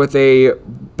going with a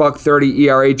 $1.30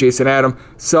 ERA. Jason Adam,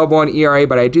 sub-1 ERA,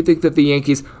 but I do think that the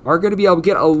Yankees are going to be able to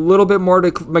get a little bit more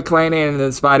to McClanahan in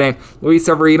the spot. And Luis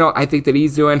Severino, I think that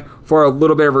he's doing for a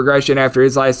little bit of regression after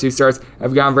his last 2 starts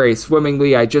have gone very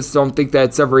swimmingly. I just don't think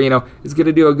that Severino is going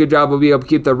to do a good job of being able to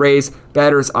keep the Rays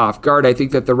batters off guard. I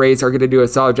think that the Rays are going to do a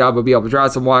solid job of being able to draw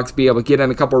some walks, be able to get in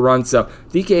a couple runs. So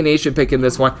DK Nation picking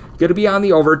this one, going to be on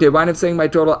the over. Did wind up saying my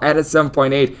total at a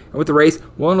 7.8, and with the Rays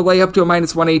willing to lay up to a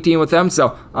 -118 with them.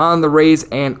 So on the Rays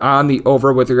and on the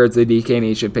over with regards to the DK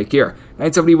Nation pick here.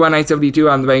 971, 972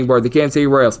 on the betting board. The Kansas City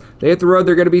Royals, they hit the road.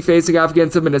 They're going to be facing off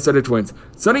against the Minnesota Twins.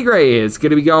 Sonny Gray is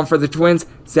going to be going for the Twins.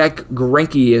 Zach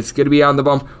Greinke is going to be on the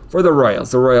bump for the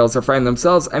Royals. The Royals are finding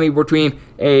themselves anywhere between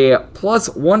a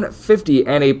 +150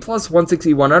 and a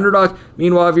 +161 underdog.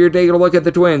 Meanwhile, if you're taking a look at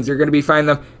the Twins, you're going to be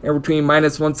finding them in between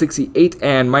 -168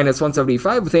 and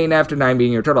 -175, with 8.5 to 9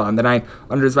 being your total. On the 9,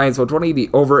 under is -120. The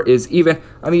over is even.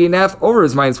 On the 8.5, over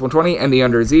is -120, and the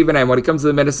under is even. And when it comes to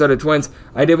the Minnesota Twins,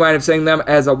 I did wind up saying them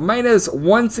as a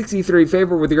 -163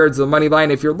 favorite with regards to the money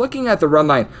line. If you're looking at the run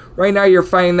line, right now you're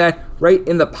finding that right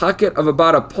in the pocket of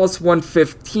about a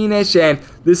 +115-ish, and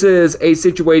this is a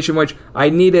situation which I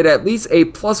needed at least a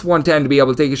 +110 to be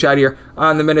able to take a shot here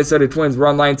on the Minnesota Twins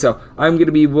run line, so I'm going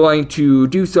to be willing to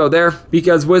do so there,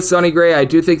 because with Sonny Gray, I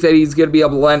do think that he's going to be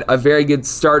able to lend a very good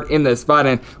start in this spot.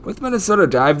 And with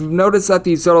Minnesota, I've noticed that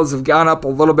these totals have gone up a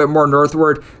little bit more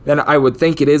northward than I would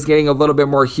think. It is getting a little bit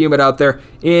more humid out there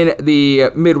in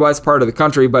the Midwest part of the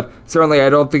country, but certainly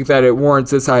I don't think that it warrants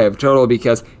this high of total,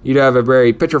 because you do have a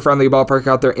very pitcher-friendly ballpark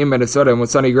out there in Minnesota, and with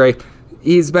Sonny Gray,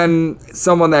 he's been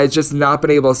someone that has just not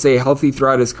been able to stay healthy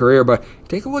throughout his career, but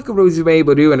take a look at what he's been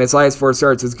able to do in his last 4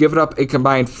 starts. He's given up a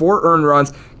combined 4 earned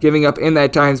runs, giving up in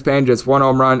that time span just 1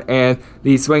 home run, and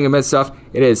the swing and miss stuff,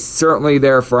 it is certainly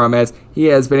there for him, as he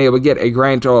has been able to get a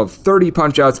grand total of 30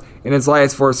 punch-outs in his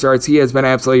last 4 starts. He has been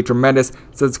absolutely tremendous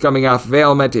since coming off of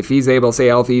ailment. If he's able to stay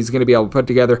healthy, he's going to be able to put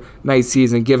together a nice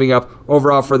season, giving up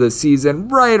overall for the season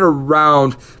right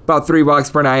around about 3 walks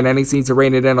per 9 innings. Needs to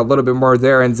rein it in a little bit more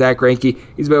there, and Zach Greinke,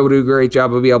 he's been able to do a great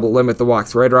job of being able to limit the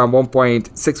walks, right around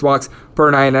 1.6 walks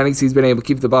per 9 innings. He's been able to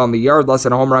keep the ball in the yard, less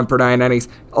than a home run per 9 innings.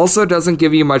 Also doesn't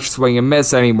give you much swing and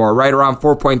miss anymore, right around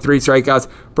 4.3 strikeouts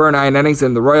per 9 innings.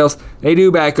 And the Royals, they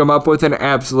do back him up with an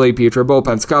absolutely putrid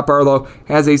bullpen. Scott Barlow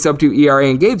has a sub-2 ERA,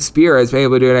 and Gabe Spear has been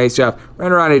able to do a nice job,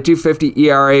 right around a 2.50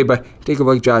 ERA, but take a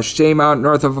look at Josh Shamount,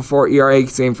 north of a 4 ERA,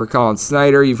 same for Colin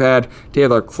Snyder. You've had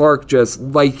Taylor Clark just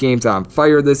light games on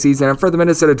fire this season. And for the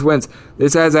Minnesota Twins,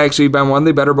 this has actually been one of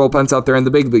the better bullpens out there in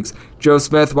the big leagues. Joe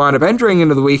Smith wound up entering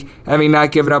into the week, having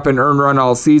not given up an earned run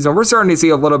all season. We're starting to see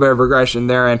a little bit of regression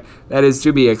there, and that is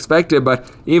to be expected,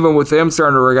 but even with him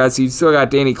starting to regress, you've still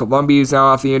got Danny Columbi, who's now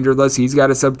off the injured list. He's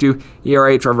got a sub-2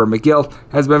 ERA. Trevor McGill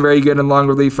has been very good in long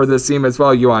relief for this team as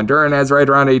well. Yohan Duran has right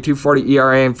around a 2.40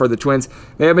 ERA, and for the Twins,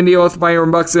 they have been dealing with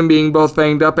Byron Buxton being both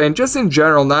banged up, and just in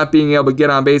general not being able to get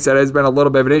on base. That has been a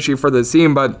little bit of an issue for this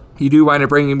team, but you do wind up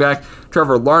bringing back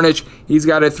Trevor Larnach. He's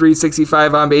got a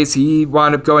 365 on base. He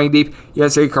wound up going deep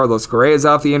yesterday. Carlos Correa is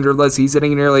off the injured list. He's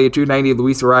hitting nearly a 290.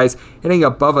 Luis Arraez hitting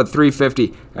above a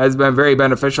 350 has been very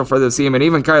beneficial for this team, and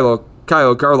even Kyle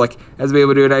Garlick has been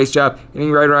able to do a nice job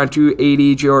hitting right around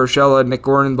 280. Joe Urshela, Nick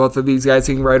Gordon, both of these guys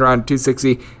hitting right around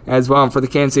 260 as well. And for the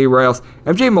Kansas City Royals,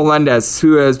 MJ Melendez,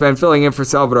 who has been filling in for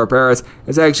Salvador Perez,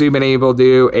 has actually been able to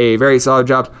do a very solid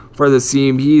job for this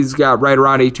team. He's got right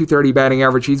around a 230 batting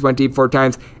average. He's went deep 4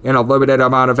 times in a limited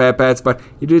amount of at-bats, but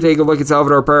you do take a look at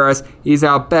Salvador Perez. He's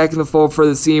now back in the fold for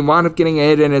the team. Wound up getting a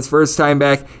hit in his first time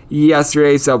back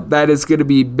yesterday, so that is going to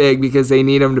be big because they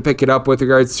need him to pick it up with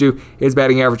regards to his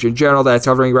batting average in general. That's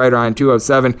hovering right around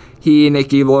 207. He,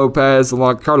 Nicky Lopez,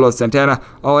 along with Carlos Santana,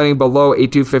 all hitting below a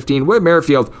 215. Whit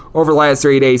Merrifield, over the last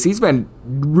 3 days, he's been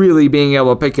really being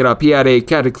able to pick it up. He had a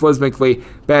cataclysmically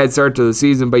bad start to the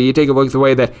season, but you take a look at the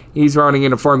way that he's rounding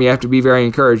into form, you have to be very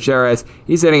encouraged there, as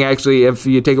he's hitting, actually, if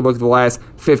you take a look at the last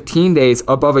 15 days,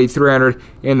 above a 300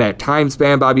 in that time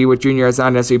span. Bobby Witt Jr. has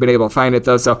not necessarily been able to find it,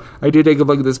 though, so I do take a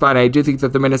look at the spot, and I do think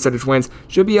that the Minnesota Twins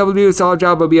should be able to do a solid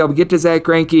job of being able to get to Zach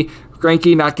Greinke.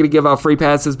 Greinke not going to give up free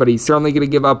passes, but he's certainly going to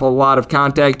give up a lot of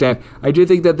contact, and I do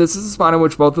think that this is a spot in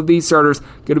which both of these starters are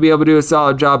going to be able to do a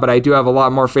solid job, but I do have a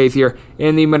lot more faith here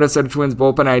in the Minnesota Twins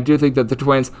bullpen. I do think that the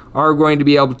Twins are going to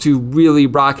be able to really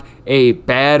rock a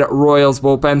bad Royals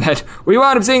bullpen that we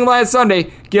wound up seeing last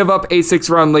Sunday give up a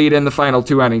 6-run lead in the final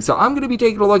 2 innings. So I'm going to be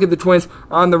taking a look at the Twins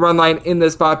on the run line in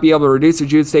this spot, be able to reduce the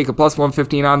juice, take a plus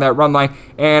 115 on that run line,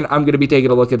 and I'm going to be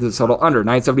taking a look at the total under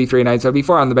 973,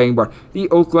 974 on the betting board. The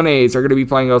Oakland A's are going to be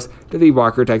playing host to the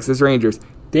Walker Texas Rangers.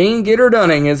 Dane Get Her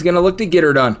Dunning is going to look to get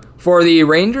her done for the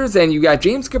Rangers, and you got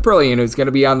James Kaprielian, who's going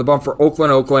to be on the bump for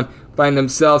Oakland. Oakland find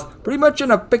themselves pretty much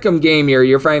in a pick'em game here.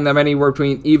 You're finding them anywhere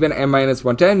between even and minus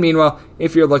 110. Meanwhile,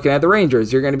 if you're looking at the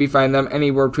Rangers, you're going to be finding them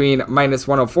anywhere between minus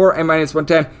 104 and minus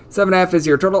 110. 7.5 is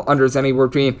your total. Unders anywhere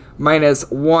between minus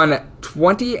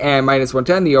 120 and minus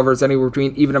 110. The overs anywhere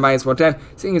between even and minus 110.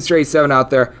 Seeing a straight 7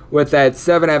 out there, with that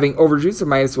 7 having overjuice of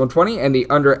minus 120 and the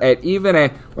under at even.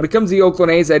 And when it comes to the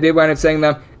Oakland A's, I did wind up saying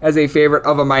them as a favorite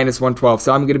of a minus 112.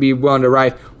 So I'm going to be willing to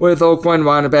ride with Oakland.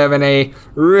 Wound up having a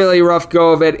really rough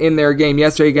go of it in their game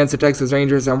yesterday against the Texas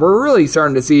Rangers, and we're really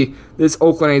starting to see this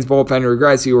Oakland A's bullpen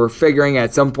regress. You were figuring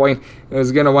at some point it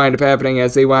was going to wind up happening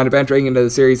as they wound up entering into the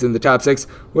series in the top 6.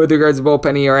 With regards to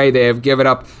bullpen ERA, they have given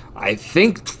up, I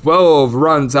think, 12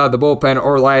 runs out of the bullpen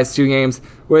over the last 2 games.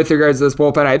 With regards to this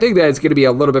bullpen, I think that it's going to be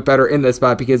a little bit better in this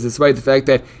spot, because despite the fact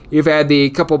that you've had the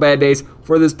couple bad days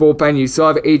for this bullpen, you still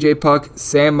have AJ Puck,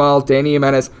 Sam Mull, Danny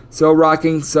Jimenez, so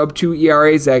rocking sub-2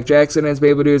 ERA. Zach Jackson has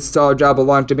been able to do a solid job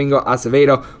along Domingo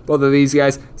Acevedo. Both of these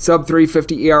guys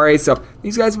sub-350 ERA, so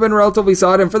these guys have been relatively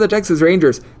solid. And for the Texas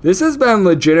Rangers, this has been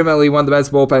legitimately one of the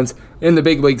best bullpens in the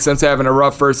big league since having a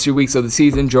rough first 2 weeks of the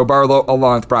season. Joe Barlow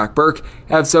along with Brock Burke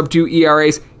have sub-2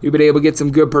 ERAs. You've been able to get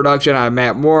some good production out of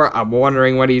Matt Moore. I'm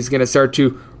wondering when he's going to start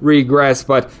to regress,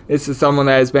 but this is someone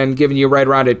that has been giving you right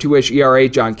around a 2-ish ERA.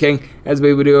 John King has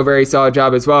been able to do a very solid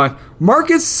job as well. And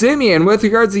Marcus Semien, with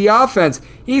regards to the offense,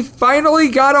 he finally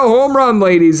got a home run,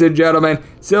 ladies and gentlemen.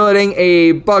 Still hitting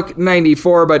a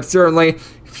 $194, but certainly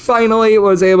finally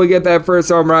was able to get that first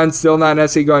home run. Still not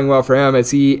necessarily going well for him,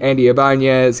 as he, Andy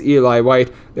Ibanez, Eli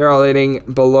White, They're all hitting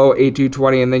below a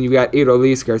 220, and then you've got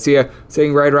Adolis Garcia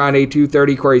sitting right around a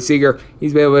 230. Corey Seager,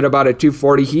 he's been able to hit about a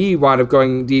 240. He wound up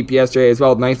going deep yesterday as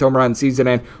well, 9th home run season.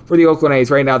 And for the Oakland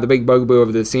A's right now, the big bugaboo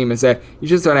of this team is that you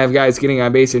just don't have guys getting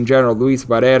on base in general. Luis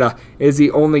Barrera is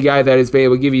the only guy that has been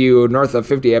able to give you north of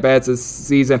 50 at-bats this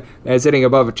season and is hitting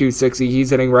above a 260. He's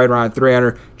hitting right around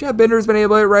 300. Jeff Binder's been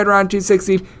able to hit right around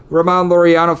 260. Ramon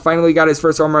Laureano finally got his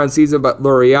first home run season, but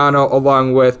Laureano,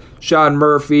 along with Sean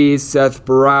Murphy, Seth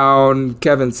Brown,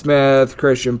 Kevin Smith,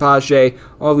 Christian Pache,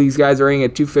 all these guys are hitting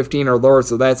at 215 or lower,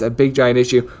 so that's a big giant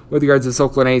issue with regards to this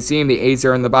Oakland A's team. The A's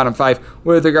are in the bottom 5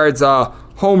 with regards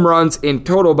home runs in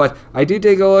total, but I did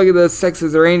take a look at the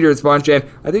Texas Rangers bunch, and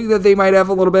I think that they might have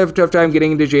a little bit of a tough time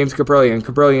getting into James Kaprielian.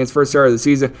 Kaprielian's first start of the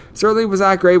season certainly was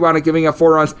not great, wound up giving up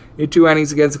 4 runs in 2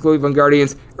 innings against the Cleveland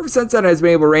Guardians. Ever since then, has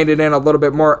been able to rein it in a little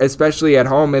bit more, especially at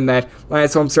home. In that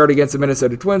last home start against the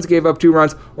Minnesota Twins, gave up 2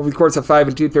 runs over the course of 5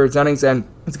 2/3 innings, and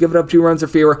has given up 2 runs or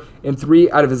fewer in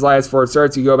 3 out of his last 4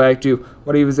 starts. You go back to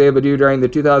what he was able to do during the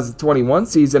 2021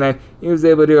 season, and he was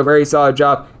able to do a very solid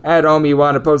job at home. He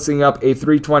wound up posting up a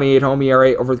 3.28 home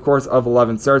ERA over the course of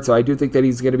 11 starts, so I do think that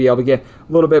he's going to be able to get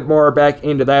a little bit more back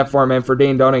into that form. And for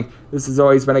Dane Dunning, this has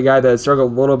always been a guy that has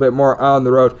struggled a little bit more on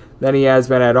the road than he has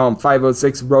been at home.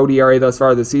 5.06 road ERA thus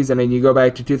far this season, and you go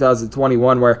back to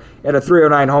 2021 where at a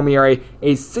 3.09 home ERA,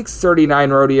 a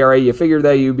 6.39 road ERA, you figured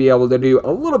that you'd be able to do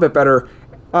a little bit better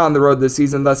on the road this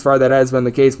season. Thus far, that has been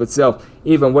the case, but still,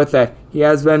 even with that, he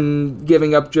has been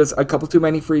giving up just a couple too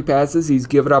many free passes. He's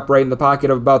given up right in the pocket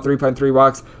of about 3.3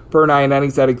 walks per 9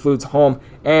 innings. That includes home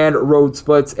and road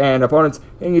splits, and opponents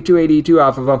hitting a 282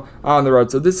 off of him on the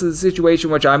road. So this is a situation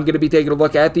which I'm going to be taking a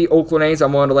look at the Oakland A's.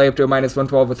 I'm willing to lay up to a minus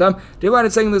 112 with them. Do wind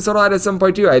up saying this total at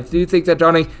 7.2. I do think that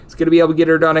Dunning is going to be able to get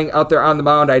her Dunning out there on the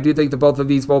mound. I do think that both of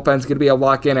these bullpens going to be a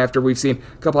lock in after we've seen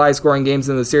a couple high-scoring games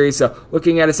in the series. So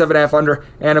looking at a 7.5 under,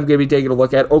 and I'm going to be taking a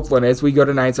look at Oakland as we go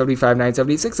to 975,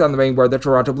 976 on the betting board. The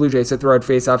Toronto Blue Jays to throw out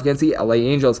face-off against the LA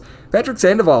Angels. Patrick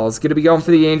Sandoval is going to be going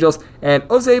for the Angels, and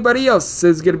Jose Barrios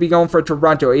is going to be going for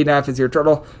Toronto. 8.5 is your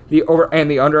total. The over and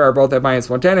the under are both at minus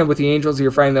 110, and with the Angels, you're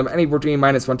finding them anywhere between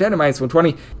minus 110 and minus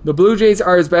 120. The Blue Jays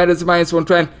are as bad as a minus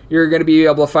 110. You're going to be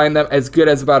able to find them as good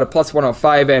as about a plus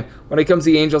 105, and when it comes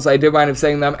to the Angels, I did wind up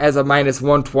saying them as a minus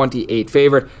 128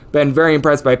 favorite. Been very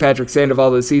impressed by Patrick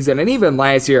Sandoval this season, and even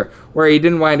last year, where he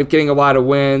didn't wind up getting a lot of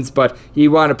wins, but he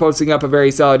wound up posting up a very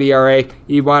solid ERA.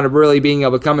 He wound up really being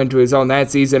able to come into his own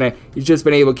that season, and he's just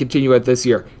been able to continue it this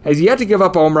year. Has yet to give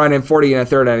up a home run in 40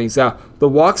 1/3 innings. Now, the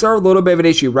walks are a little bit of an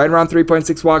issue, right around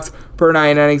 3.6 walks per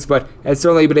 9 innings, but has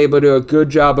certainly been able to do a good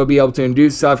job of being able to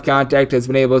induce soft contact, has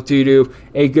been able to do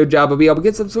a good job of being able to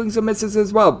get some swings and misses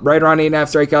as well. Right around 8.5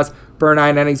 strikeouts per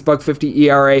 9 innings, $1.50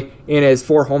 ERA in his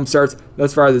 4 home starts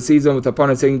thus far this season, with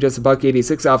opponents hitting just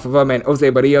 $1.86 off of him. And Jose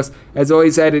Barrios has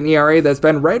always had an ERA that's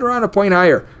been right around a point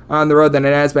higher on the road than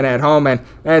it has been at home, and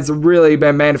that's really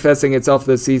been manifesting itself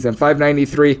this season.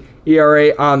 5.93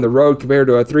 ERA on the road compared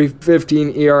to a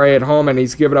 3.15 ERA at home, and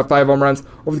he's given up 5 home runs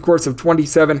over the course of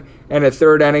 27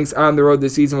 1/3 innings on the road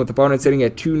this season, with opponents hitting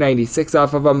at 296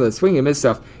 off of him. The swing and miss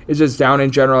stuff is just down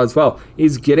in general as well.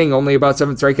 He's getting only about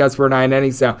 7 strikeouts per 9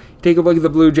 innings now. Take a look at the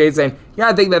Blue Jays, and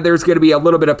I think that there's going to be a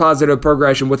little bit of positive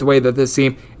progression with the way that this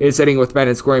team is sitting with men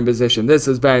in scoring position. This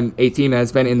has been a team that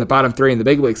has been in the bottom 3 in the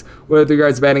big leagues with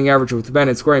regards to batting average with men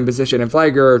in scoring position, and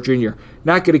Vlad Guerrero Jr.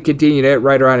 not going to continue to hit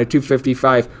right around a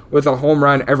 255 with a home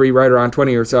run every right around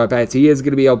 20 or so at bats. He is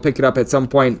going to be able to pick it up at some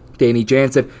point. Danny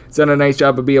Jansen has done a nice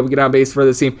job of being able to get on base for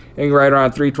this team, hitting right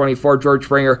around 324. George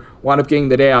Springer wound up getting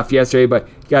the day off yesterday, but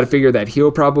you got to figure that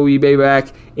he'll probably be back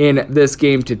in this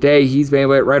game today. He's been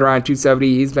able to hit right around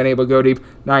 270. He's been able to go deep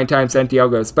 9 times.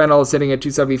 Santiago Espinal is sitting at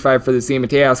 275 for the team.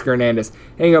 And Teoscar Hernandez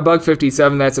hitting a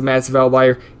 $1.57. That's a massive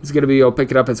outlier. He's going to be able to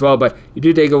pick it up as well. But you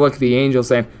do take a look at the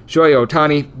Angels, and Shohei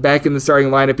Ohtani back in the starting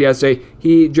lineup yesterday.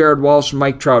 He, Jared Walsh,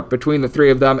 Mike Trout, between the 3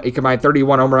 of them, a combined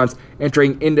 31 home runs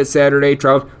entering into Saturday.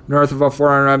 Trout north of a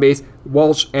 400 on base.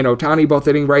 Walsh and Ohtani both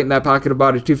hitting right in that pocket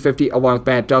about a 250, along with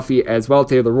Matt Duffy as well.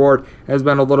 Taylor Ward has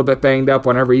been a little bit banged up.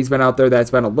 Whenever he's been out there, that's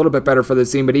been a little bit better for the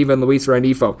team. But even Luis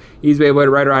Rengifo, he's been able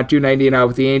to right around 290 now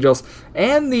with the Angels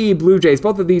and the Blue Jays.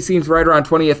 Both of these teams right around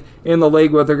 20th in the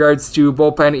league with regards to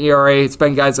bullpen ERA. It's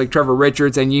been guys like Trevor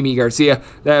Richards and Yimi Garcia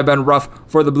that have been rough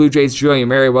for the Blue Jays. Julian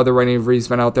Merriweather, whenever he's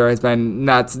been out there, has been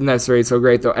not necessarily so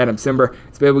great, though. Adam Simber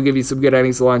has been able to give you some good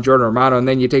innings along Jordan Romano. And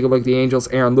then you take a look at the Angels.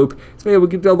 Aaron Loop has been able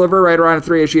to deliver right around a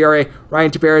 3-ish ERA.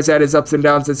 Ryan Tepera's had his ups and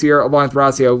downs this year along with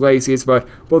Rocio Iglesias, but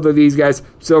both of these guys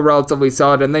still relatively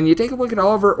solid. And then you take a look at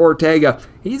Oliver Ortega.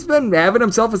 He's been having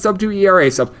himself a sub-2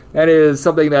 ERA, so that is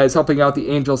something that is helping out the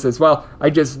Angels as well. I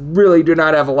just really do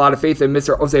not have a lot of faith in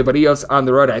Mr. Jose Barrios on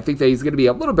the road. I think that he's going to be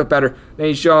a little bit better than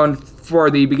he's shown for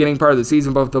the beginning part of the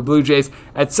season, both the Blue Jays.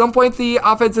 At some point, the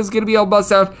offense is going to be able to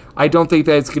bust out. I don't think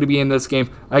that it's going to be in this game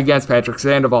against Patrick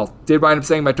Sandoval. Did wind up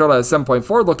saying my total at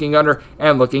 7.4, looking under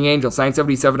and looking Angels.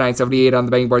 977, 978 on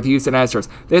the betting board. The Houston Astros.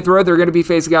 They hit the road. They're going to be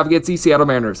facing off against the Seattle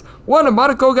Mariners. One,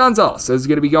 Monaco Gonzalez is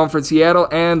going to be going for Seattle,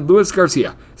 and Luis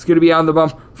Garcia is going to be on the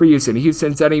bump for Houston.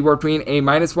 Houston's anywhere between a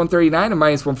minus 139 and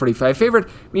minus 145 favorite.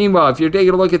 Meanwhile, if you're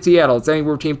taking a look at Seattle, it's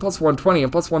anywhere between plus 120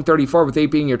 and plus 134, with 8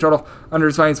 being your total. Under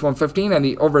is minus 115 and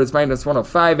the over is minus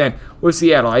 105. And with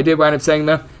Seattle, I did wind up saying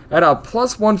them at a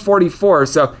plus 144.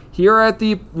 So here at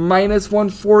the minus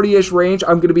 140-ish range,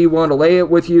 I'm going to be willing to lay it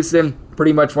with Houston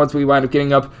pretty much once we wind up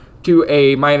getting up to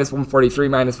a minus 143,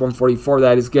 minus 144.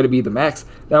 That is going to be the max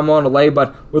that I'm willing to lay.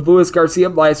 But with Luis Garcia,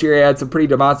 last year he had some pretty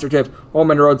demonstrative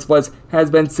home and road splits, has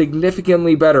been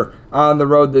significantly better on the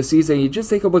road this season. You just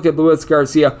take a look at Luis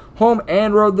Garcia, home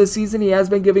and road this season. He has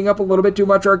been giving up a little bit too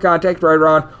much hard contact, right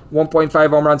around 1.5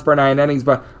 home runs per 9 innings.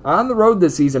 But on the road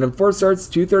this season, in 4 starts,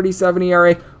 237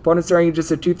 ERA. Opponent starting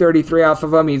just a 233 off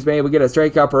of him. He's been able to get a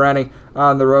strikeout per inning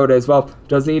on the road as well.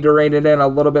 Does need to rein it in a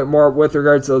little bit more with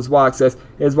regards to those walks, as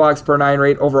his walks per 9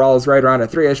 rate overall is right around a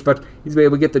 3-ish, but he's been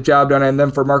able to get the job done. And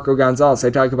then for Marco Gonzalez, I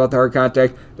talk about the hard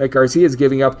contact that Garcia is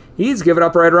giving up. He's given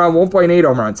up right around 1.8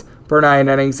 home runs per 9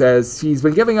 innings, as he's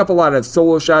been giving up a lot of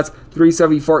solo shots.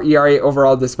 3.74 ERA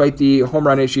overall despite the home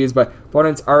run issues, but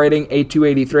opponents are hitting a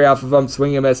 283 off of him.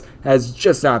 Swing and miss has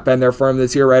just not been there for him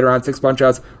this year, right around 6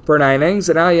 punch-outs per 9 innings,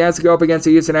 and now he has to go up against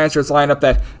the Houston Astros lineup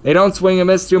that they don't swing and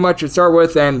miss too much to start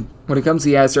with. And when it comes to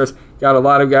the Astros, got a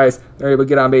lot of guys that are able to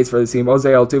get on base for the team. Jose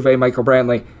Altuve, Michael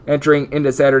Brantley entering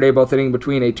into Saturday, both hitting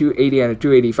between a 280 and a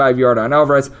 285. Yordan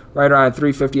Alvarez, right around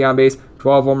 350 on base.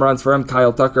 12 home runs for him.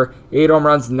 Kyle Tucker, 8 home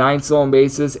runs, 9 stolen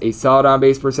bases, a solid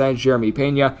on-base percentage. Jeremy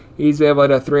Pena, he's been able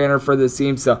to hit a 300 for this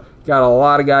team, so got a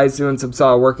lot of guys doing some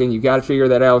solid work, and you got to figure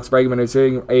that Alex Bregman is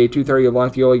hitting a 230 along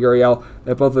Yoli Gurriel,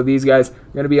 that both of these guys are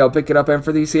going to be able to pick it up. And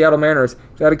for the Seattle Mariners,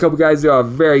 got a couple guys do a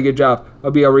very good job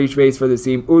of being able to reach base for this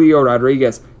team. Julio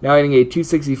Rodriguez, now hitting a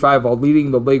 265 while leading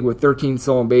the league with 13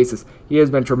 stolen bases. He has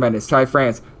been tremendous. Ty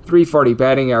France, 340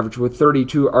 batting average with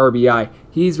 32 RBI.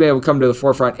 He's been able to come to the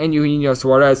forefront. And Eugenio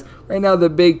Suarez, right now the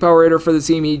big power hitter for the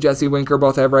team. He, Jesse Winker,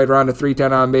 both have right around a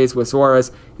 310 on base with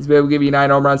Suarez. He's been able to give you 9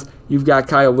 home runs. You've got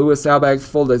Kyle Lewis now back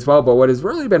full as well. But what has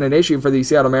really been an issue for the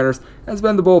Seattle Mariners has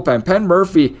been the bullpen. Penn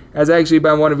Murphy has actually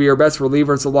been one of your best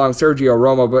relievers along Sergio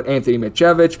Romo, but Anthony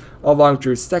Michevich, along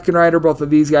Drew Steckenrider, both of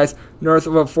these guys north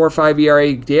of a 4.5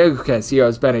 ERA. Diego Castillo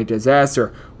has been a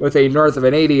disaster with a north of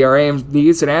an 80 ERA. And the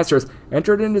Houston Astros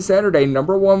entered into Saturday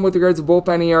number 1 with regards to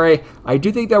bullpen ERA. I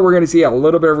do think that we're going to see a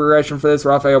little bit of regression for this.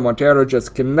 Rafael Montero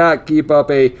just cannot keep up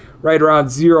a right around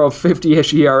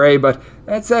 0.50-ish ERA, but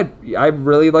that said, I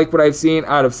really like what I've seen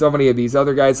out of so many of these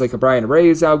other guys, like a Brian Ray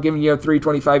who's out giving you a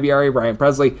 3.25 ERA. Ryan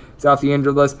Presley is off the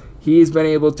injured list. He's been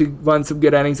able to run some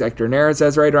good innings. Hector Neris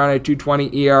has right around a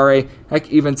 2.20 ERA. Heck,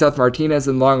 even Seth Martinez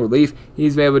in long relief,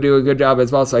 he's been able to do a good job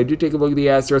as well. So I do take a look at the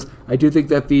Astros. I do think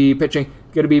that the pitching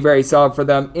going to be very solid for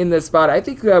them in this spot. I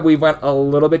think that we went a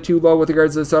little bit too low with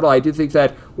regards to the total. I do think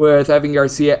that with having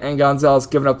Garcia and Gonzalez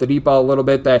giving up the deep ball a little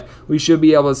bit, that we should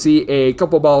be able to see a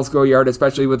couple balls go yard,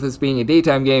 especially with this being a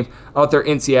daytime game out there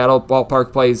in Seattle.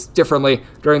 Ballpark plays differently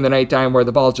during the nighttime where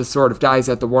the ball just sort of dies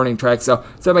at the warning track. So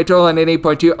set my total at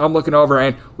 8.2. I'm looking over,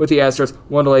 and with the Astros,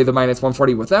 one to lay the minus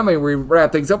 140 with them. And we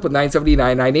wrap things up with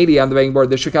 979, 980 on the betting board.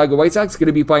 The Chicago White Sox going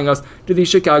to be playing us to the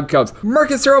Chicago Cubs.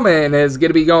 Marcus Stroman is going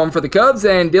to be going for the Cubs,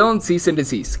 and Dylan Cease and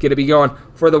Deceased going to be going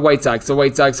for the White Sox. The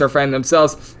White Sox are finding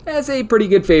themselves as a pretty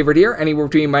good favorite here, anywhere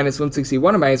between minus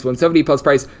 161 and minus 170. Plus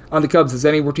price on the Cubs is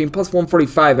anywhere between plus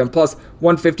 145 and plus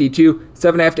 152.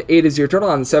 7.5 to 8 is your total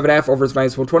on the 7.5. Over is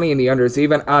minus 120, and the under is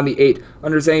even on the 8.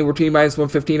 Under is anywhere between minus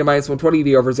 115 and minus 120.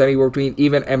 The over is anywhere between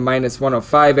even and minus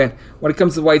 105. And when it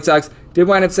comes to the White Sox, did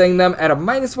wind up saying them at a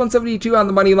minus 172 on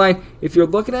the money line. If you're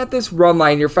looking at this run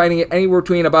line, you're finding it anywhere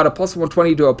between about a plus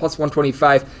 120 to a plus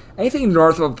 125. Anything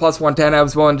north of a plus 110, I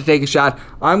was willing to take a shot.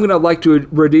 I'm going to like to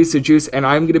reduce the juice, and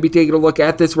I'm going to be taking a look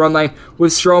at this run line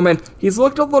with Stroman. He's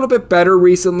looked a little bit better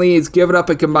recently. He's given up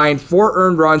a combined 4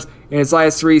 earned runs in his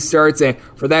last 3 starts, and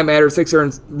for that matter, 6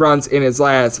 runs in his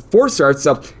last 4 starts.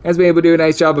 So has been able to do a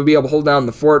nice job of being able to hold down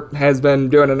the fort, has been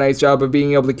doing a nice job of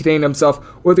being able to contain himself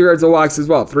with regards to walks as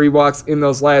well. 3 walks in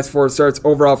those last 4 starts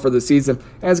overall for the season.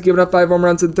 Has given up 5 home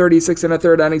runs in 36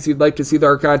 1/3 innings. You'd like to see the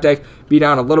hard contact be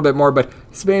down a little bit more, but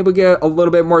he's been able to get a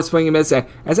little bit more swing and miss, and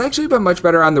has actually been much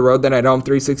better on the road than at home.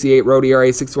 3.68 road ERA,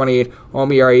 6.28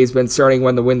 home ERA. He's been starting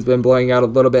when the wind's been blowing out a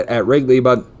little bit at Wrigley,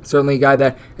 but certainly a guy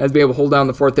that has been able to hold down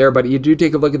the fort there. But you do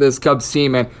take a look at this Cubs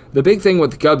team, and the big thing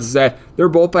with the Cubs is that their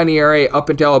bullpen ERA up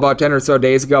until about 10 or so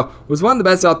days ago was one of the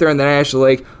best out there in the National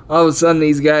League. All of a sudden,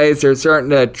 these guys are starting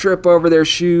to trip over their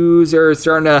shoes, or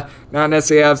starting to not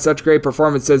necessarily have such great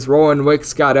performances. Rowan Wick,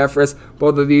 Scott Effross,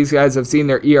 both of these guys have seen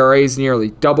their ERAs nearly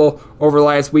double over the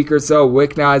last week or so.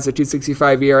 Wick now has a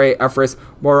 2.65 ERA, Effross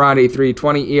more around a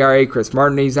 3.20 ERA. Chris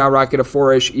Martin, he's now rocking a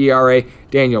 4-ish ERA.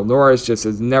 Daniel Norris just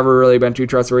has never really been too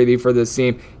trustworthy for this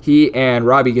team. He and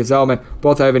Robbie Gsellman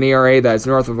both have an ERA that's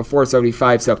north of a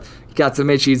 4.75, so got some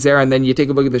issues there. And then you take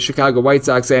a look at the Chicago White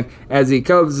Sox, and as the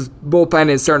Cubs bullpen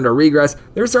is starting to regress,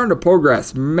 they're starting to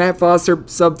progress. Matt Foster,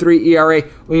 sub-3 ERA.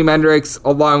 Liam Hendricks,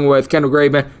 along with Kendall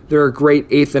Graveman, they're a great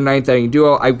 8th and 9th inning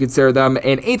duo. I would consider them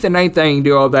an 8th and 9th inning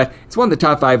duo that is one of the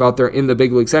top 5 out there in the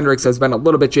big leagues. Hendricks has been a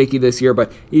little bit shaky this year,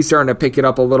 but he's starting to pick it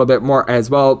up a little bit more as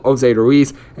well. Jose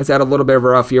Ruiz has had a little bit of a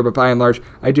rough year, but by and large,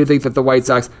 I do think that the White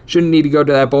Sox shouldn't need to go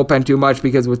to that bullpen too much,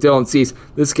 because with Dylan Cease,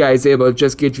 this guy is able to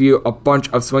just give you a bunch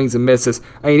of swings and misses.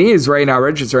 I mean, he is right now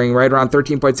registering right around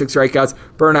 13.6 strikeouts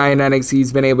per 9 innings.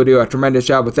 He's been able to do a tremendous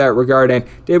job with that regard, and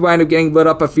did wind up getting lit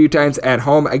up a few times at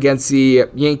home against the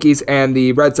Yankees and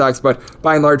the Red Sox, but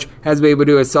by and large has been able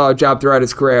to do a solid job throughout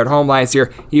his career. At home last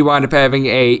year, he wound up having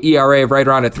a ERA of right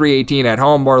around a 3.18 at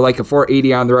home, more like a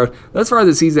 4.80 on the road. Thus far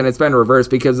this season, it's been reversed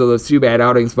because of those 2 bad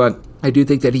outings, but I do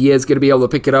think that he is going to be able to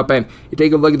pick it up, and you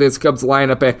take a look at this Cubs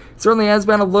lineup, and it certainly has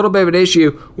been a little bit of an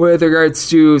issue with regards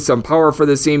to some power for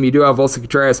this team. You do have Wilson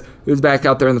Contreras, who's back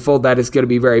out there in the fold. That is going to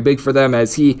be very big for them,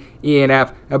 as he, Ian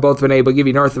Happ, have both been able to give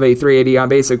you north of a 3.80 on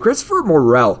base. And Christopher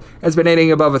Morel has been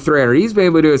hitting above a 300. He's been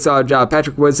able to do a solid job.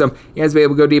 Patrick Wisdom, he has been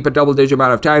able to go deep a double-digit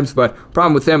amount of times, but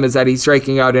problem with him is that he's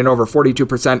striking out in over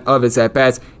 42% of his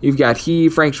at-bats. You've got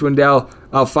Frank Schwindel,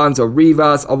 Alfonso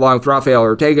Rivas, along with Rafael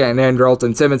Ortega and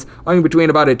Andrelton Simmons, owing between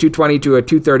about a 220 to a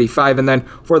 235. And then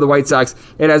for the White Sox,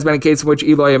 it has been a case in which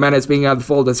Eloy Jimenez being out of the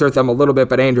fold has hurt them a little bit,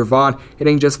 but Andrew Vaughn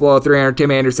hitting just below 300.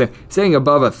 Tim Anderson sitting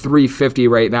above a 350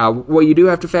 right now. What you do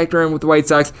have to factor in with the White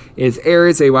Sox is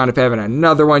errors. They wound up having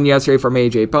another one yesterday from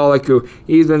A.J. Pollock, who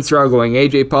he's been struggling.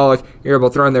 A.J. Pollock, you're able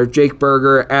to throw in there Jake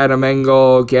Berger, Adam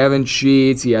Engel, Gavin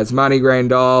Sheets, he has Monty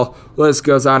Grandal, list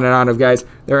goes on and on of guys.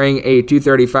 They're hitting a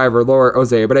 235 or lower.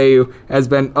 Jose Abreu has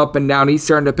been up and down. He's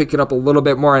starting to pick it up a little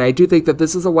bit more, and I do think that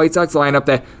this is a White Sox lineup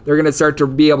that they're going to start to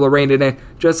be able to rein it in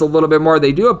just a little bit more.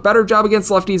 They do a better job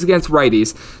against lefties against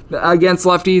righties. Against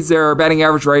lefties, their batting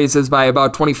average raises by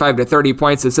about 25 to 30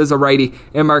 points. This is a righty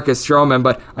in Marcus Stroman,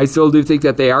 but I still do think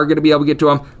that they are going to be able to get to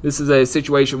him. This is a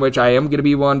situation which I am going to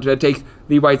be willing to take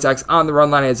the White Sox on the run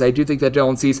line, as I do think that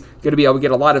Dylan Cease going to be able to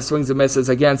get a lot of swings and misses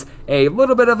against a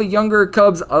little bit of a younger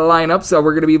Cubs lineup, so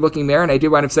we're going to be looking there, and I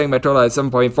do wind up saying my total at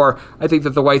 7.4. I think that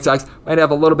the White Sox might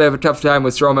have a little bit of a tough time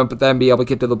with Stroman, but then be able to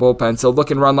get to the bullpen. So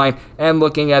looking run line and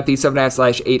looking at the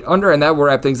 7.5/8 under, and that will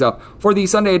wrap things up for the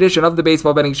Sunday edition of the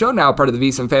Baseball Betting Show, now part of the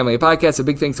VSiN Family Podcast. A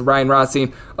big thanks to Ryan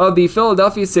Rothstein of the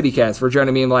Philadelphia CityCast for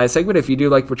joining me in the last segment. If you do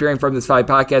like what you're hearing from this 5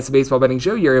 podcast, the Baseball Betting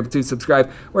Show, you're able to subscribe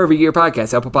wherever you get your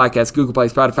podcasts, Apple Podcasts, Google Play,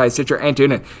 Spotify, Stitcher, and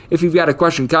TuneIn. If you've got a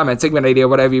question, comment, segment idea,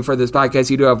 whatever you for this podcast,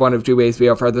 you do have one of 2 ways to be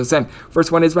able to further send.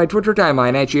 First one is my Twitter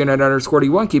timeline at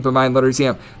 @GNN_D1. Keep in mind, letters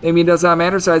CM. They mean does not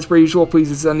matter, so as per usual,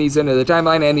 please send these into the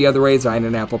timeline, and the other way is find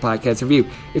an Apple Podcast review.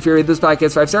 If you rate this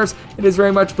podcast 5 stars, it is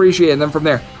very much appreciated. And then from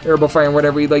there, you're able to find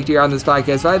whatever you'd like to hear on this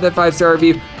podcast. Find that 5-star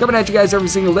review coming at you guys every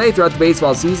single day throughout the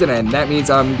baseball season, and that means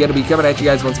I'm going to be coming at you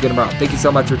guys once again tomorrow. Thank you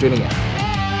so much for tuning in.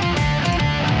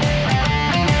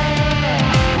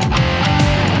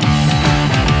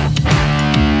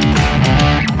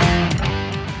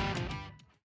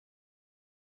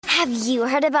 Have you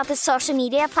heard about the social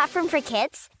media platform for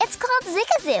kids? It's called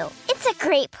Zigazoo. It's a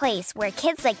great place where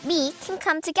kids like me can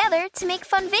come together to make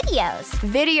fun videos.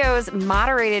 Videos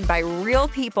moderated by real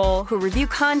people who review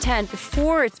content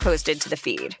before it's posted to the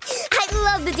feed. I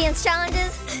love the dance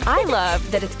challenges. I love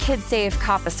that it's kid-safe,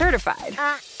 COPPA certified.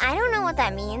 I don't know what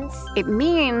that means. It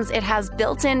means it has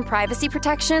built-in privacy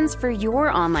protections for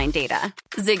your online data.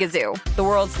 Zigazoo, the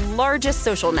world's largest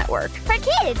social network. For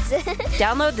kids.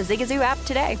 Download the Zigazoo app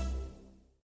today.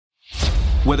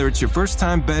 Whether it's your first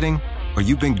time betting or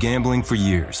you've been gambling for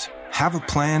years, have a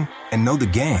plan and know the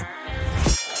game.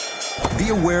 Be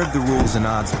aware of the rules and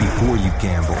odds before you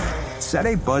gamble. Set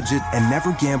a budget and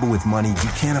never gamble with money you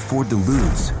can't afford to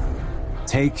lose.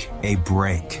 Take a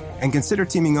break and consider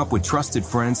teaming up with trusted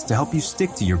friends to help you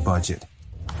stick to your budget.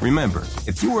 Remember,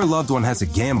 if you or a loved one has a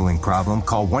gambling problem,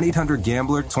 call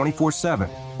 1-800-GAMBLER 24/7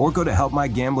 or go to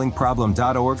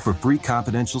helpmygamblingproblem.org for free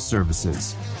confidential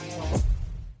services.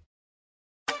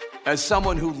 As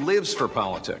someone who lives for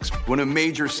politics, when a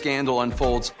major scandal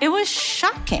unfolds, It was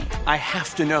shocking. I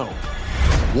have to know,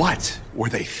 what were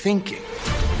they thinking?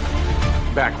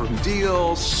 Backroom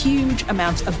deals, Huge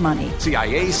amounts of money.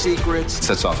 CIA secrets,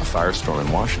 Sets off a firestorm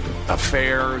in Washington.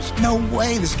 affairs, No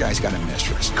way this guy's got a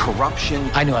mistress. corruption.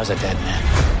 I knew I was a dead man.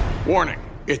 Warning,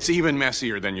 it's even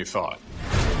messier than you thought.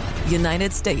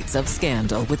 United States of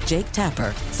Scandal with Jake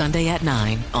Tapper, Sunday at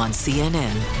 9 on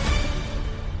CNN.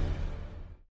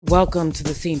 Welcome to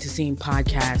the Scene to Scene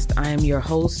podcast. I am your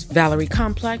host, Valerie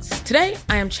Complex. Today,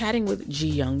 I am chatting with Ji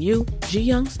Young Yoo. Ji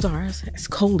Young stars as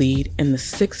co-lead in the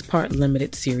 6-part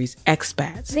limited series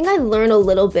Expats. I think I learn a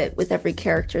little bit with every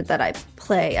character that I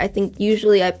play. I think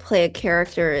usually I play a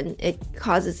character and it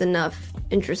causes enough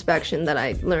introspection that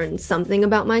I learn something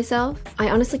about myself. I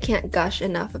honestly can't gush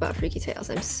enough about Freaky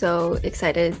Tales. I'm so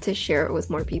excited to share it with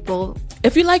more people.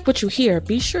 If you like what you hear,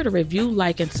 be sure to review,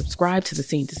 like, and subscribe to the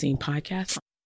Scene to Scene podcast